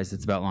they realize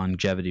it's about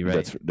longevity,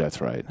 right? That's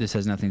right. This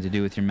has nothing to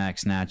do with your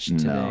max snatch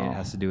today. No. It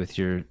has to do with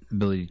your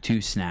ability to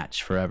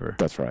snatch forever.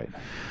 That's right.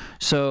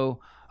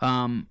 So,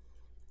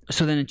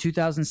 So then in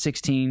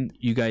 2016,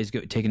 you guys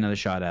take another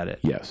shot at it,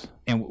 Yes,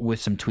 and with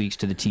some tweaks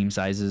to the team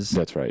sizes.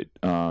 that's right.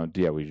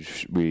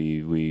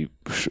 We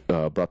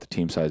brought the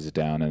team sizes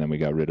down, and then we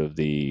got rid of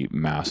the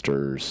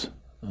Masters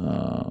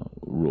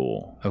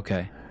rule,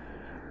 Okay.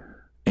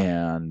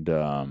 and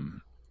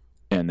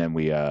then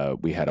we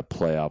had a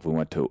playoff. We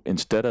went to,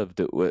 instead of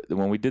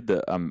when we did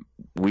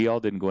we all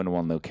didn't go into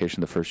one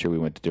location the first year. We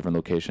went to different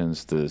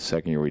locations. The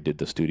second year we did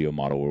the studio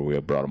model where we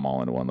brought them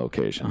all into one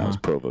location. That was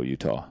Provo,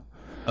 Utah.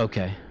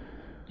 Okay.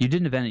 You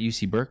did an event at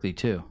UC Berkeley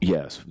too.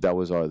 Yes, that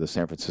was the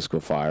San Francisco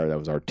Fire. That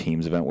was our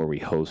team's event where we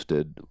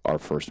hosted our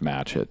first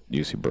match at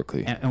UC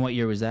Berkeley. And what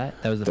year was that?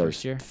 That was the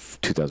first year?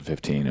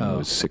 2015, and it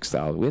was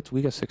 6,000.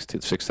 We got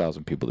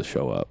 6,000 people to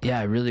show up. Yeah,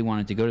 I really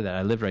wanted to go to that.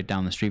 I lived right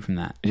down the street from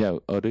that. Yeah,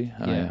 do you?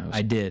 Yeah,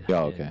 I did. Oh, I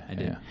okay. I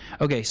did. Yeah.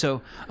 Okay,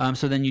 so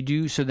then you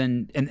do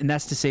and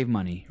that's to save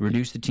money,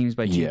 reduce the teams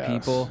by 2 Yes.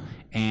 people,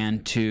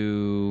 and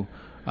to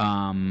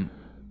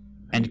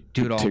and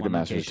do it all in one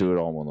Ticketmasters location. do it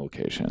all in one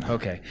location.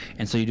 Okay,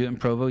 and so you do it in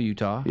Provo,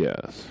 Utah.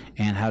 Yes.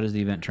 And how does the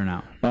event turn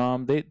out?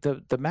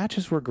 The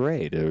matches were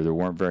great. There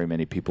weren't very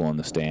many people in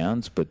the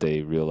stands, but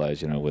they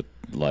realized, with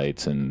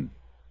lights and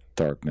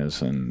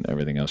darkness and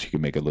everything else, you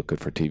can make it look good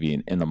for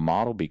TV. And the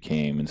model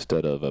became,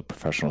 instead of a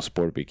professional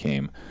sport, it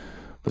became,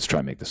 let's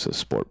try and make this a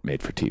sport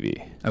made for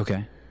TV.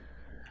 Okay.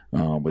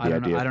 With the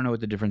idea, I don't know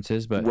what the difference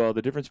is, but well,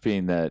 the difference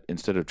being that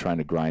instead of trying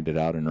to grind it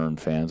out and earn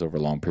fans over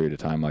a long period of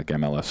time like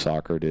MLS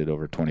soccer did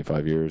over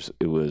 25 years,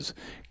 it was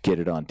get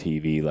it on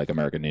TV like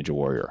American Ninja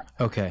Warrior.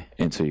 okay.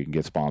 And so you can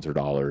get sponsor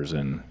dollars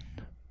and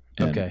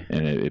Okay.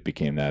 and it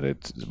became that.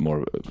 It's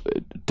more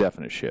a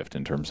definite shift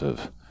in terms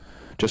of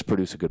just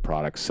produce a good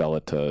product, sell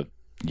it to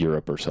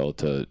Europe or sell it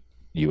to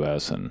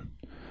US, and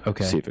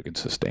Okay. see if it can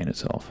sustain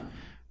itself.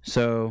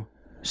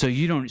 So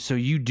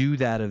you do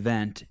that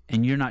event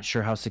and you're not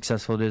sure how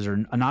successful it is or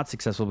not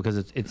successful because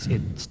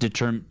it's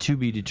to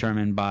be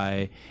determined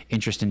by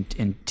interest in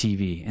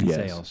TV and Yes.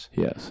 sales.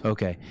 Yes.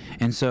 Okay.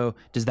 And so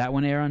does that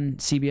one air on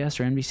CBS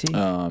or NBC?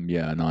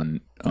 Yeah, and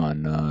on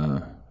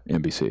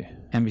NBC.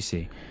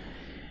 NBC.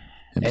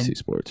 NBC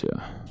Sports,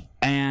 yeah.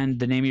 And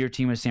the name of your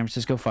team was San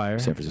Francisco Fire.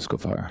 San Francisco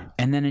Fire.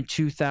 And then in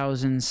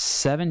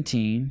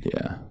 2017,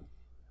 Yeah.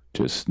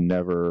 Just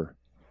never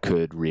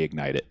could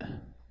reignite it.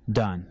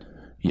 done.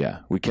 Yeah,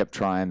 we kept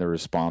trying. There were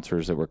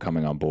sponsors that were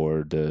coming on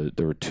board.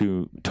 There were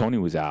two. Tony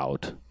was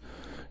out.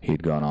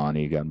 He'd gone on.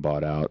 He'd gotten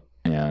bought out.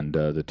 And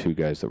the two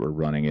guys that were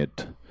running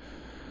it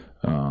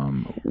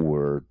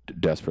were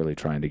desperately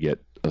trying to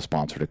get a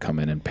sponsor to come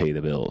in and pay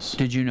the bills.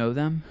 Did you know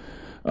them?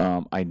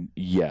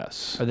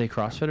 Yes. Are they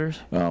CrossFitters?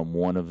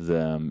 One of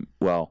them.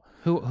 Well,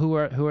 Who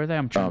are they?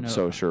 I'm trying to know.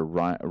 so sure.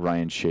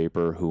 Ryan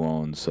Shaper, who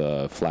owns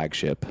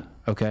Flagship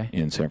Okay.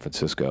 in San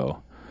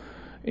Francisco.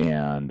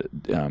 And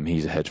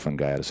he's a hedge fund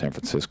guy out of San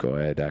Francisco.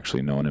 I had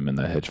actually known him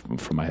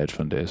from my hedge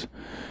fund days.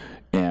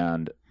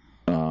 And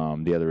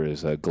the other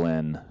is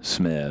Glenn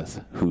Smith,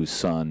 whose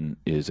son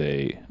is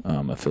a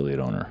affiliate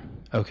owner.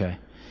 Okay.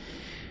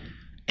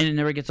 And it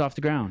never gets off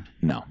the ground.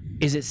 No,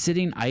 Is it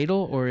sitting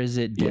idle or is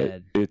it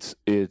dead? I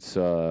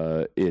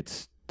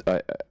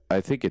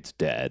think it's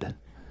dead.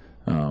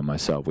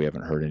 Myself, we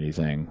haven't heard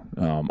anything.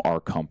 Our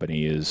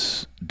company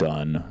is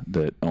done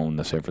that own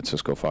the San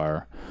Francisco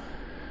Fire.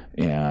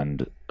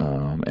 And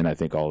I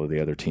think all of the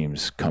other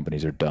teams'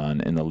 companies are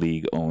done, and the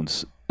league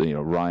owns.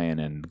 Ryan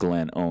and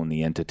Glenn own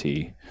the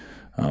entity,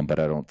 but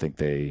I don't think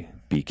they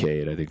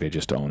BK'd. I think they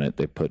just own it.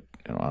 They put,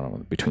 I don't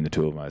know, between the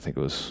two of them, I think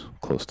it was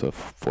close to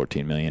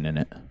 $14 million in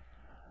it.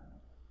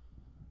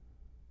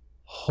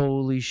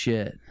 Holy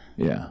shit.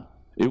 Yeah,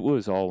 it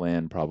was all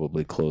in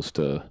probably close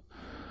to.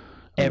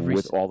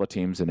 With all the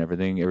teams and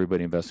everything,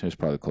 everybody investing was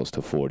probably close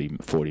to 40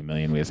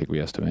 million. I think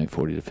we estimate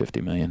 40 to 50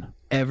 million.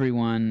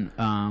 Everyone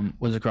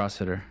was a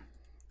CrossFitter.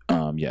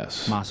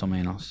 Yes. Más o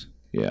menos.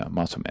 Yeah,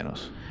 más o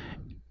menos.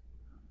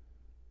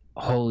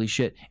 Holy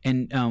shit.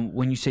 And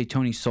when you say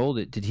Tony sold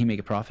it, did he make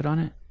a profit on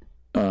it?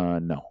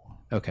 No,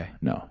 Okay.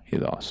 he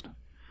lost.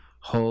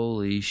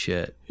 Holy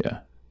shit. Yeah,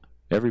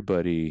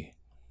 everybody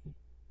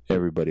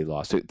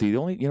lost. The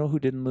only, who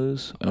didn't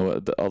lose,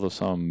 although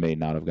some may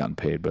not have gotten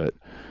paid, but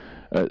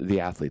the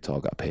athletes all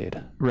got paid.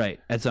 Right.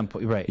 At some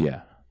point. Right.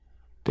 Yeah,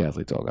 the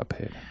athletes all got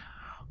paid,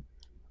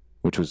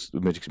 which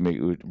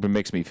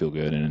makes me feel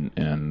good.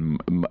 And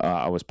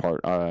I was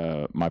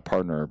my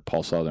partner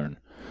Paul Southern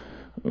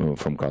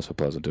from CrossFit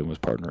Pleasanton was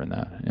partner in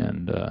that,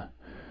 and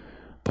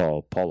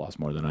Paul lost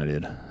more than I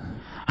did.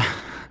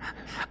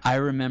 I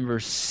remember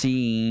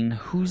seeing,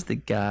 who's the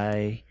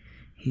guy?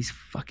 He's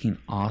fucking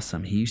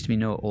awesome. He used to be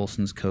Noah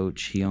Olson's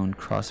coach. He owned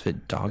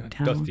CrossFit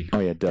Dogtown. Dusty. Oh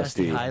yeah,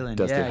 Dusty Highland.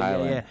 Dusty Yeah.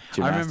 Highland.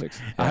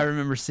 Gymnastics. I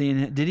remember seeing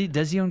him.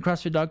 Does he own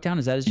CrossFit Dogtown?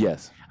 Is that his?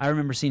 Yes. I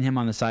remember seeing him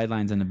on the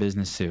sidelines in a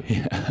business suit.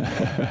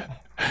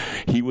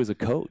 He was a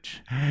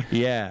coach.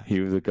 Yeah.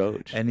 He was a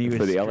coach. And he was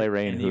for the LA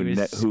Reign. and he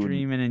was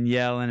screaming and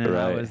yelling, and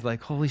I Right. was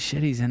like, "Holy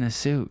shit, he's in a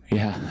suit!"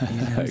 Yeah,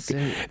 He's in a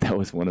suit. that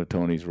was one of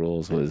Tony's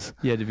rules. Was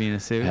You had to be in a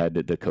suit.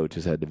 the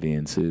coaches had to be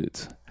in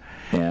suits,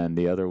 and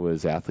the other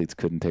was athletes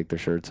couldn't take their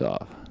shirts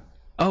off.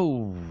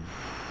 Oh,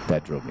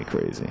 That drove me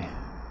crazy.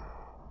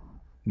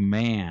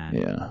 Man,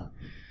 Yeah,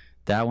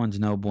 that one's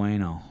no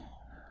bueno.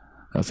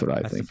 that's what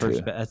I That's think the first.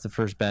 too. That's the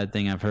first bad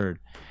thing I've heard.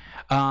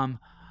 I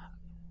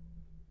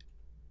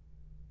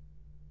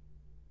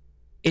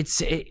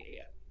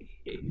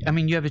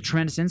mean, you have a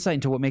tremendous insight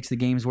into what makes the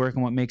games work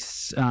and what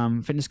makes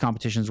fitness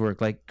competitions work.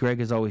 Like Greg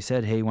has always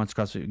said, hey, he wants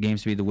CrossFit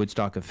Games to be the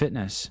Woodstock of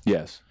fitness.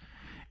 Yes.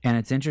 And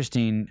it's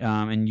interesting.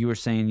 And you were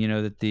saying,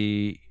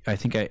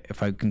 that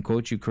if I can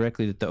quote you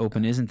correctly, that the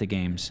Open isn't the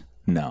games.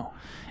 No,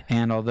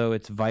 And although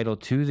it's vital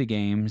to the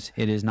games,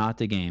 it is not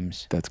the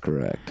games. that's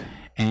correct.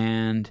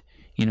 And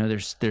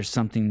there's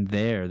something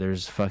there.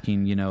 There's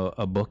fucking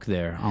a book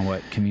there on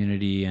what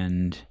community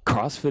and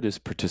CrossFit is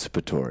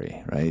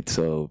participatory, right?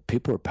 So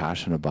people are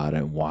passionate about it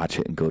and watch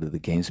it and go to the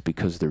games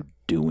because they're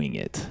doing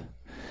it.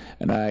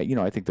 And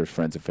I think there's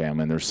friends and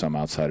family, and there's some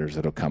outsiders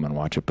that'll come and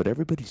watch it, but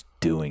everybody's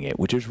doing it,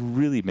 which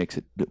really makes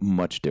it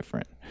much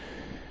different.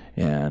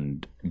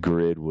 And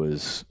Grid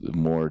was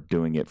more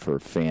doing it for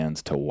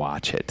fans to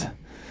watch it,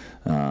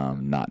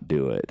 not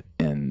do it,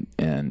 and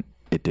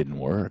it didn't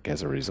work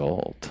as a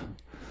result.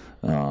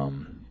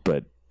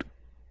 But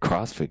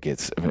CrossFit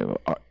gets.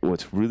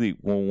 What's really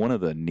one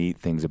of the neat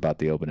things about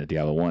the Open at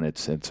Diablo 1,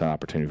 it's an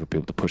opportunity for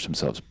people to push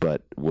themselves.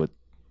 But we're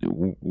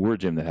a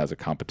gym that has a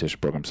competition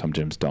program. Some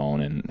gyms don't,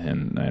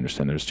 and I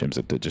understand there's gyms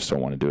that just don't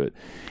want to do it.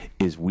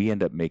 Is we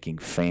end up making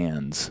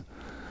fans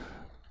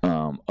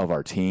of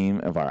our team,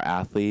 of our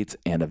athletes,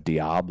 and of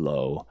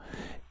Diablo,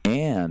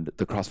 and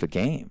the CrossFit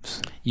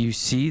Games. you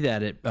see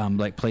that at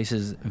like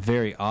places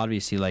very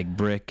obviously like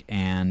Brick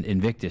and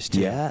Invictus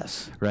too.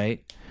 Yes.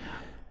 Right.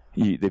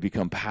 They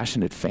become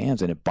passionate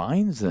fans, and it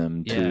binds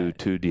them Yeah.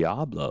 to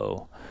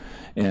Diablo,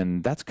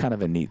 and that's kind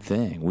of a neat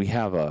thing. We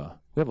have a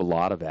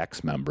lot of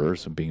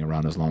ex-members, being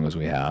around as long as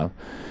we have,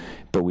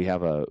 but we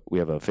have a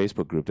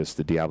Facebook group that's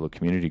the Diablo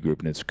community group,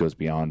 and it goes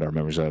beyond our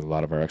members. A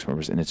lot of our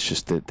ex-members, and it's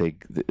just that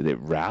the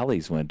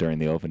rallies went during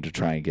the Open to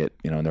try and get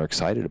and they're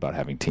excited about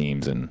having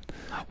teams. And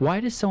Why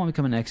does someone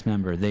become an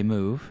ex-member? They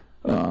move.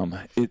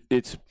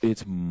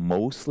 it's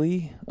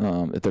mostly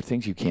they're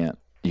things you can't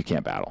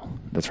battle.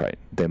 That's right.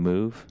 They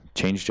move,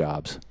 change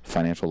jobs,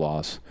 financial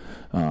loss,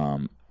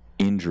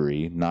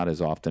 injury, not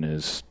as often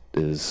as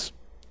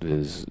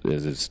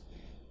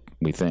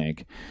we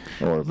think,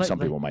 or some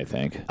people might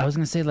think. I was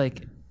gonna say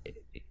like,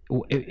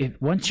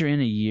 if once you're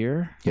in a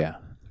year, Yeah.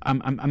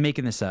 I'm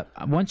making this up.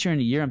 Once you're in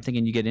a year, I'm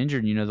thinking you get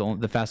injured,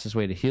 and the fastest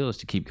way to heal is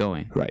to keep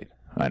going. Right.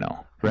 I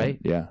know. Right?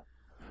 Yeah.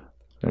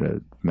 I had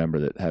a member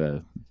that had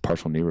a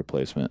partial knee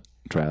replacement,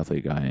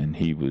 triathlete guy, and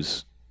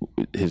his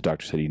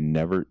doctor said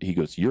he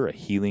goes, you're a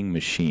healing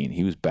machine.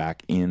 He was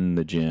back in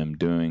the gym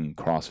doing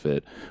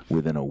CrossFit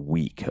within a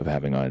week of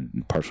having a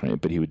partial knee,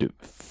 but he would do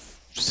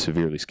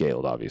severely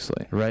scaled,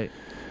 obviously. Right.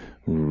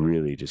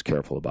 Really just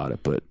careful about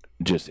it. But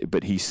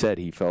he said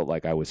he felt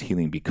like I was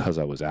healing because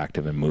I was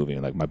active and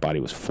moving, like my body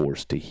was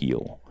forced to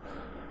heal.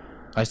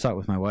 I saw it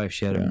with my wife.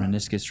 She had a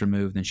meniscus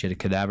removed, then she had a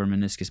cadaver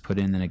meniscus put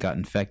in, then it got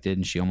infected,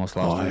 and she almost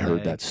lost her I heard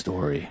leg. that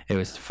story. It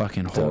was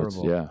fucking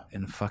horrible. yeah.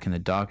 And fucking the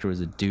doctor was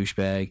a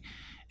douchebag.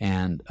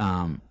 And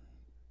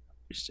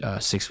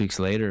 6 weeks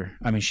later,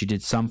 I mean, she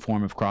did some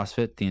form of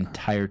CrossFit the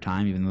entire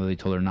time, even though they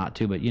told her not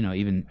to. But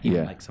even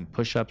like some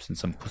push-ups and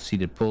some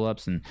seated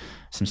pull-ups and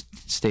some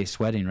stay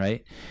sweating,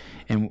 right?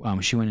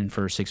 And she went in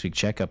for a 6-week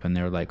checkup, and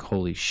they were like,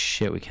 "Holy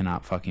shit, we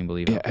cannot fucking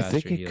believe how I fast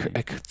think you're healing."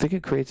 I think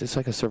it creates. It's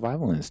like a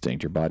survival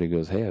instinct. Your body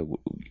goes, "Hey,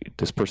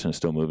 this person is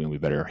still moving. We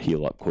better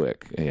heal up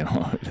quick."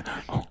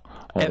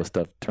 All the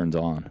stuff turns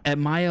on. At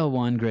my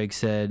L1, Greg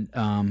said,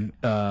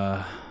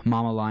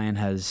 Mama Lion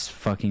has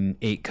fucking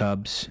 8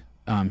 cubs.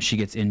 She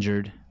gets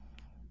injured,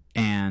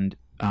 and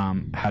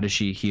how does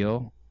she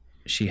heal?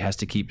 She has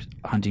to keep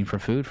hunting for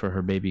food for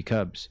her baby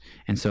cubs.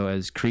 And so,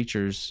 as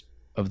creatures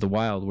of the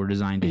wild, we're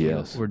designed to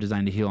heal. We're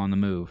designed to heal on the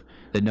move.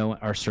 That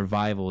our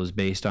survival is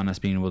based on us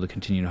being able to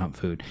continue to hunt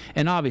food.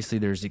 And obviously,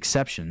 there's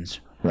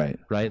exceptions, Right.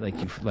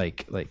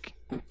 like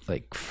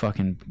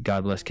fucking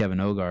God bless Kevin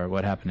Ogar.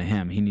 What happened to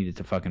him? He needed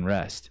to fucking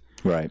rest.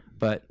 Right.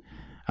 But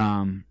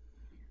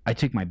I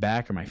took my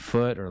back or my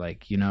foot or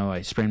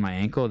I sprained my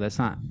ankle. That's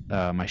not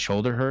my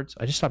shoulder hurts.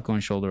 I just stopped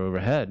going shoulder over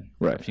head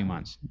for a few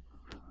months.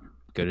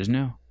 Good as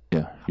new.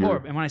 Yeah.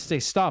 And when I say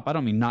stop, I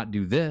don't mean not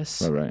do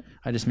this. Right.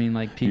 I just mean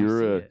like people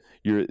see it.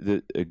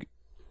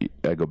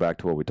 I go back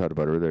to what we talked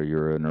about earlier.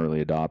 You're an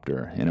early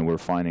adopter, and we're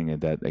finding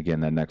that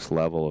again, that next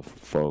level of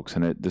folks.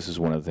 And this is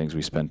one of the things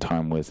we spend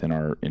time with in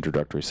our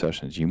introductory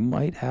sessions. You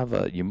might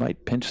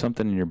pinch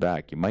something in your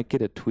back. You might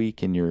get a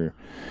tweak in your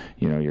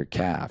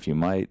calf. You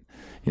might,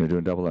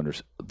 doing double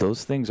unders.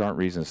 Those things aren't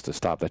reasons to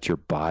stop. That's your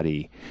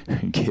body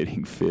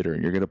getting fitter,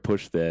 and you're going to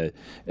push the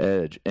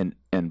edge. And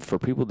for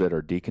people that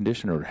are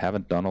deconditioned or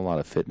haven't done a lot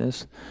of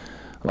fitness,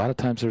 a lot of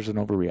times there's an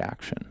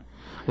overreaction.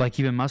 Like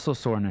even muscle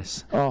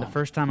soreness. Oh, the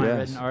first time I read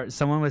yes. an art,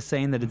 someone was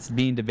saying that it's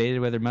being debated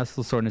whether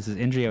muscle soreness is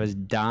injury. I was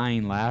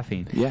dying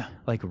laughing. Yeah.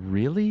 Like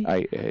really?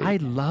 I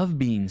love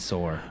being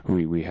sore.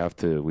 We have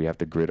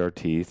to grit our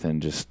teeth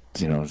and just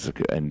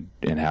and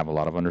have a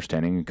lot of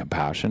understanding and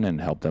compassion and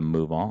help them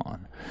move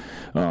on.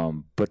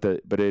 But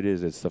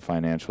it's the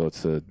financial,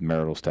 it's the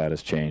marital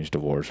status change,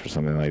 divorce or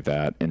something like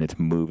that, and it's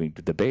moving.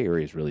 The Bay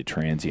Area is really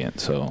transient,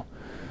 so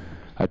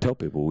I tell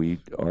people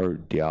our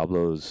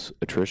Diablo's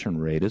attrition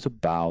rate is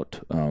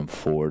about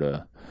 4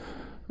 to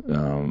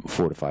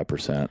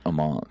 5% a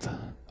month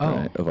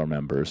right, of our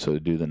members. So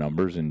do the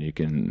numbers, and you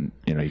can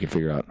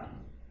figure out.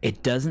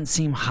 It doesn't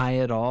seem high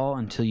at all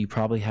until you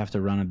probably have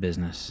to run a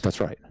business. That's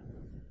right.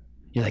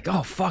 You're like,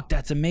 oh fuck,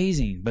 that's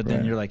amazing, but then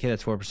Right. you're like, hey,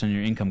 that's 4% of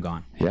your income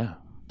gone. Yeah.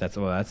 That's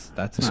not,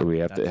 So we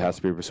have to. It has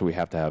to be. So we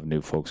have to have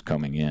new folks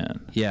coming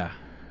in. Yeah.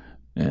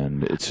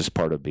 And it's just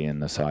part of being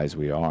the size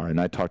we are.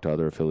 And I talk to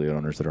other affiliate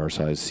owners that are our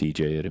size,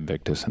 CJ at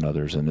Invictus and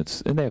others, and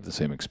they have the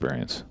same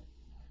experience.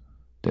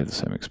 They have the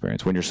same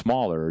experience. When you're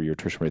smaller, your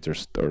attrition rates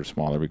are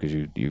smaller because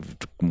you've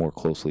more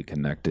closely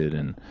connected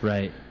and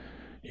Right.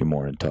 you're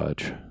more in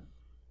touch.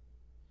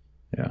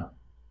 Yeah.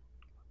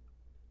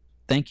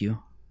 Thank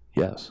you.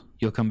 Yes.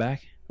 You'll come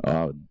back?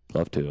 I would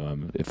love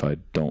to. If I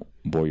don't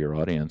bore your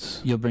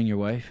audience, You'll bring your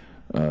wife?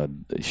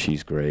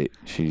 she's great.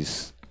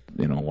 She's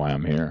why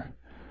I'm here.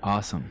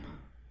 Awesome.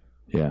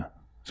 Yeah,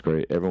 it's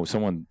great.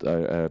 Someone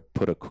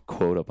put a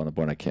quote up on the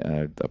board.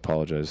 I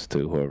apologize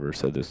to whoever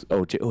said this.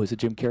 It's a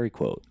Jim Carrey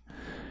quote.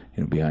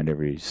 Behind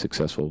every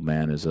successful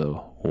man is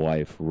a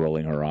wife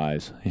rolling her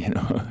eyes.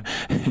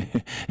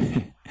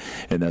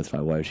 And that's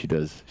my wife. She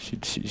does.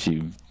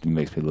 She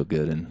makes me look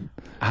good. And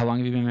How long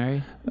have you been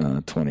married?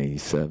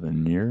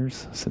 27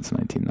 years since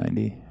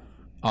 1990.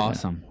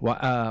 Awesome.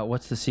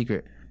 What's the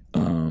secret?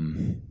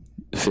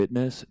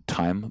 Fitness,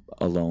 time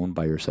alone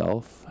by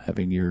yourself,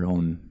 having your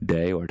own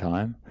day or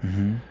time,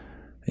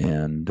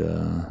 and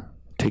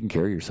taking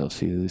care of yourself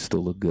so you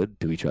still look good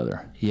to each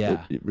other.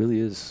 Yeah. It really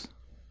is.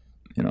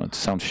 It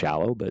sounds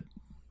shallow, but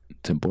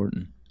it's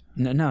important.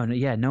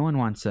 No one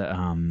wants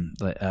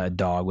a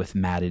dog with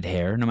matted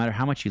hair. No matter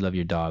how much you love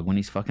your dog, when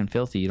he's fucking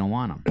filthy, you don't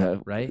want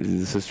him, right?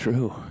 This is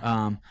true.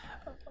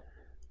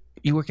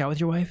 You work out with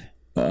your wife?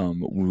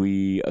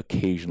 We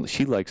occasionally.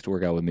 She likes to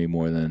work out with me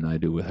more than I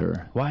do with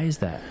her. Why is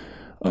that?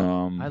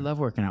 I love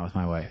working out with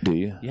my wife. Do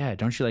you? Yeah,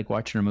 don't you like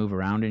watching her move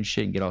around and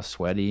shit and get all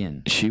sweaty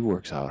and She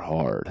works out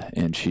hard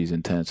and she's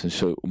intense, and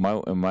so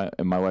my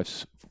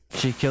wife's.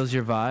 she kills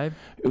your vibe?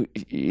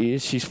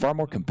 She's far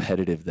more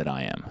competitive than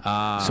I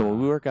am. So when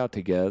we work out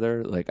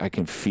together, like I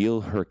can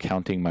feel her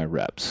counting my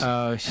reps.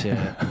 Oh shit.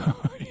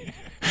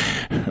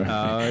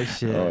 Oh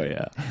shit. Oh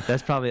yeah.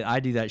 That's probably I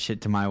do that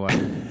shit to my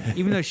wife.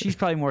 Even though she's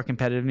probably more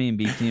competitive than me and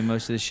beats me in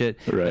most of the shit.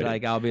 Right. But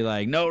like I'll be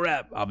like, no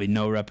rep. I'll be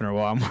no repping her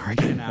while I'm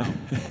working out.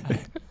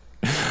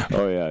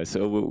 Oh yeah.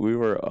 So we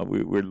were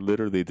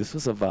literally. This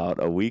was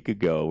about a week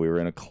ago. We were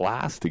in a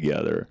class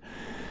together,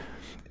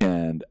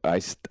 and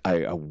I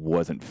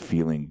wasn't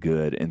feeling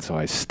good, and so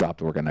I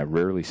stopped working. I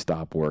rarely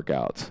stop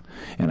workouts,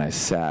 and I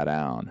sat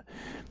down,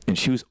 and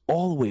she was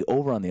all the way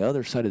over on the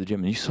other side of the gym,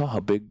 and you saw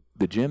how big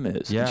the gym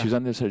is. Yeah. And she was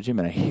on the other side of the gym,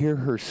 and I hear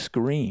her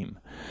scream,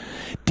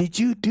 "Did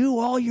you do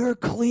all your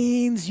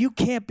cleans? You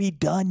can't be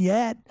done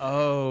yet."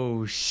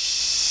 Oh shit.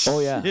 Oh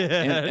yeah,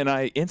 and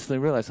I instantly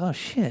realized, oh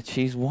shit,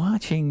 she's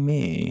watching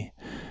me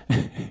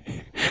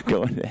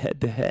going head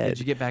to head. Did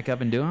you get back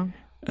up and do them?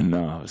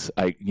 No,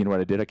 you know what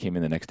I did? I came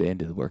in the next day and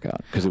did the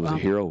workout because it was a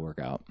hero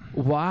workout.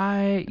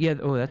 Why? Yeah.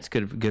 Oh, that's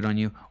good on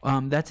you.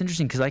 That's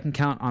interesting because I can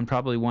count on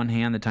probably one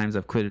hand the times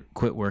I've quit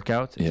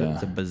workouts. Yeah.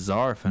 It's a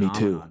bizarre phenomenon.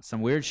 too.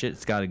 Some weird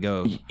shit's got to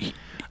go.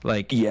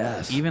 Like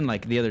Yes. even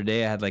like the other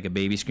day I had like a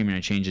baby screaming,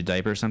 I changed a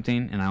diaper or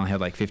something, and I only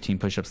had like 15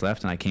 push-ups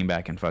left, and I came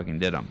back and fucking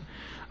did them.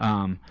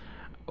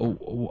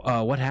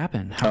 What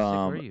happened?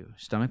 How sick were you?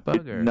 Stomach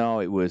bug or? No,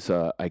 it was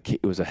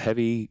it was a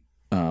heavy.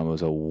 It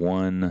was a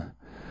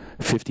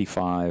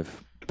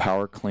 155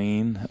 power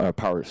clean. I'm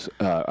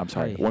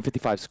sorry,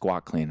 155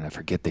 squat clean. And I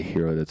forget the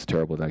hero. That's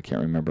terrible that I can't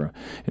remember.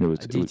 And it was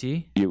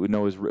DT. It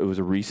was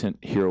a recent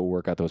hero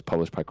workout that was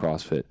published by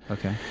CrossFit.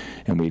 Okay.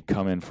 And we'd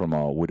come in from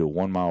we'd do a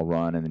 1 mile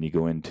run, and then you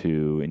go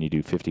into and you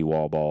do 50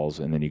 wall balls,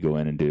 and then you go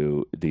in and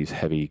do these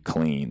heavy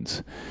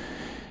cleans.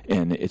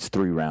 And it's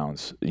 3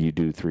 rounds. You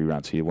do 3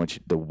 rounds. So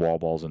the wall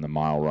balls and the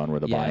mile run were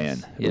the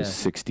buy-in. It was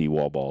 60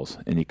 wall balls.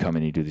 And you come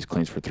in and you do these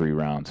cleans for 3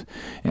 rounds.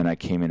 And I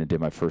came in and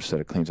did my first set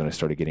of cleans, and I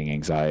started getting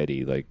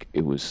anxiety. Like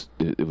I was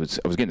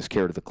getting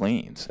scared of the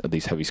cleans, of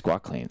these heavy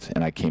squat cleans.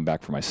 And I came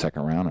back for my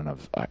second round, and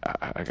I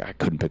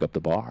couldn't pick up the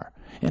bar.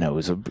 And it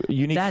was a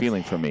unique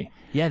feeling for me.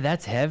 Yeah,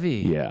 that's heavy.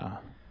 Yeah.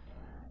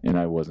 And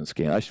I wasn't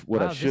scaling. I should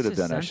have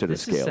done, I should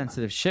have scaled. This is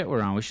sensitive shit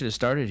we're on. We should have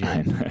started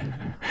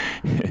here.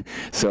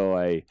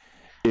 So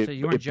so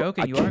you weren't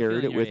joking. You I are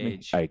carried feeling it with your me.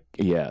 age.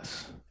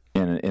 Yes,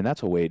 and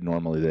that's a weight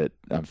normally that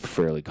I'm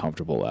fairly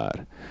comfortable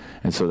at,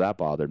 and so that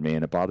bothered me,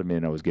 and it bothered me,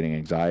 and I was getting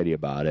anxiety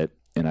about it,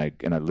 and I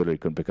literally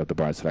couldn't pick up the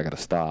bar. I said I got to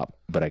stop,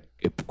 but I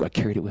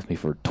carried it with me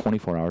for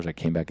 24 hours. I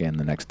came back in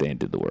the next day and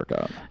did the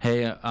workout.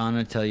 Hey, I'm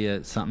gonna tell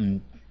you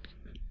something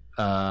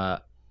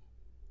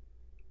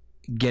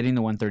getting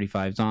the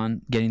 135s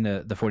on, getting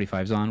the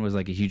 45s on was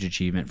like a huge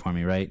achievement for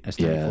me, right? I was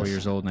 34 Yes.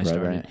 years old and I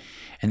started. Right.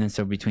 And then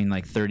so between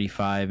like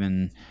 35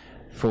 and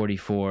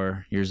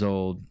 44 years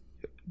old,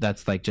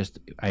 that's like just,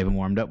 I haven't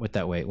warmed up with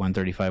that weight,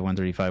 135,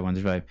 135,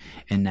 135.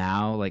 And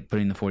now like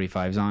putting the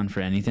 45s on for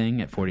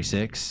anything at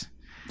 46,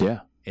 Yeah.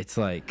 it's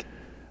like,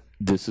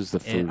 This is the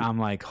food. I'm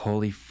like,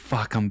 holy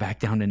fuck, I'm back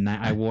down to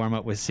I warm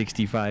up with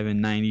 65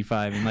 and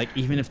 95. And like,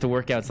 even if the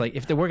workout's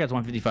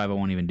 155, I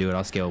won't even do it.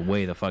 I'll scale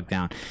way the fuck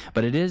down.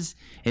 But it is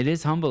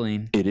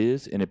humbling. It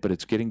is, but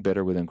it's getting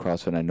better within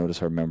CrossFit. And I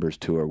notice our members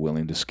too are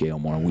willing to scale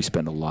more. And we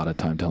spend a lot of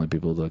time telling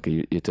people, look,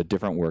 it's a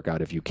different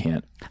workout if you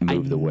can't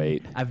move the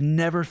weight. I've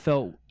never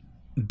felt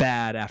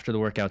bad after the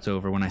workout's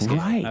over when I scale.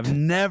 Right. I've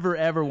never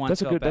ever once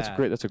felt bad. That's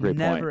a great point.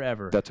 Never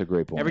ever. That's a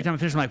great point. Every time I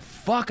finish, I'm like,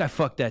 fuck, I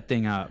fucked that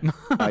thing up.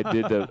 I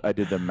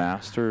did the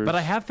masters. But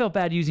I have felt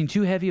bad using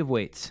too heavy of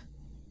weights.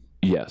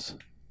 Yes.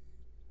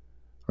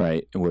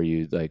 Right, where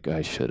you like,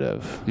 I should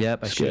have.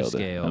 Yep, I should have it.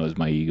 scaled. That was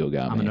my ego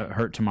got I'm me. gonna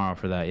hurt tomorrow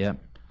for that. Yep.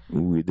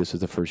 This is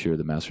the first year of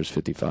the Masters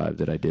 55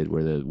 that I did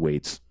where the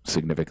weight's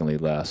significantly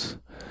less.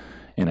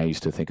 And I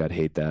used to think I'd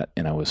hate that,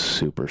 and I was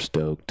super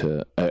stoked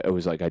I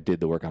was like, I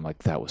did the work. I'm like,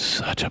 that was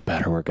such a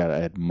better workout. I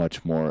had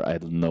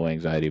no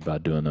anxiety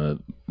about doing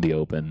the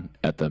open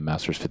at the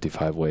Masters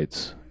 55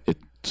 weights.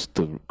 It's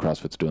the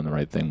CrossFit's doing the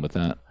right thing with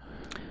that.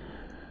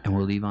 And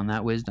we'll leave on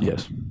that wisdom.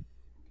 Yes.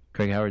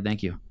 Craig Howard,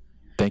 thank you.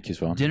 Thank you,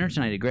 Swan. Dinner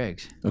tonight at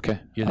Greg's. Okay.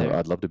 You're there?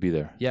 I'd love to be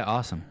there. Yeah,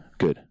 awesome.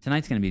 Good.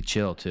 Tonight's gonna be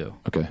chill too.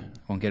 Okay.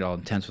 Won't get all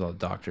intense with all the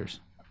doctors.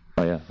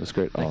 Oh, yeah. That's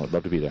great. I'd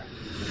love to be there.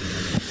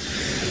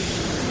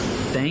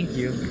 Thank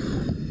you.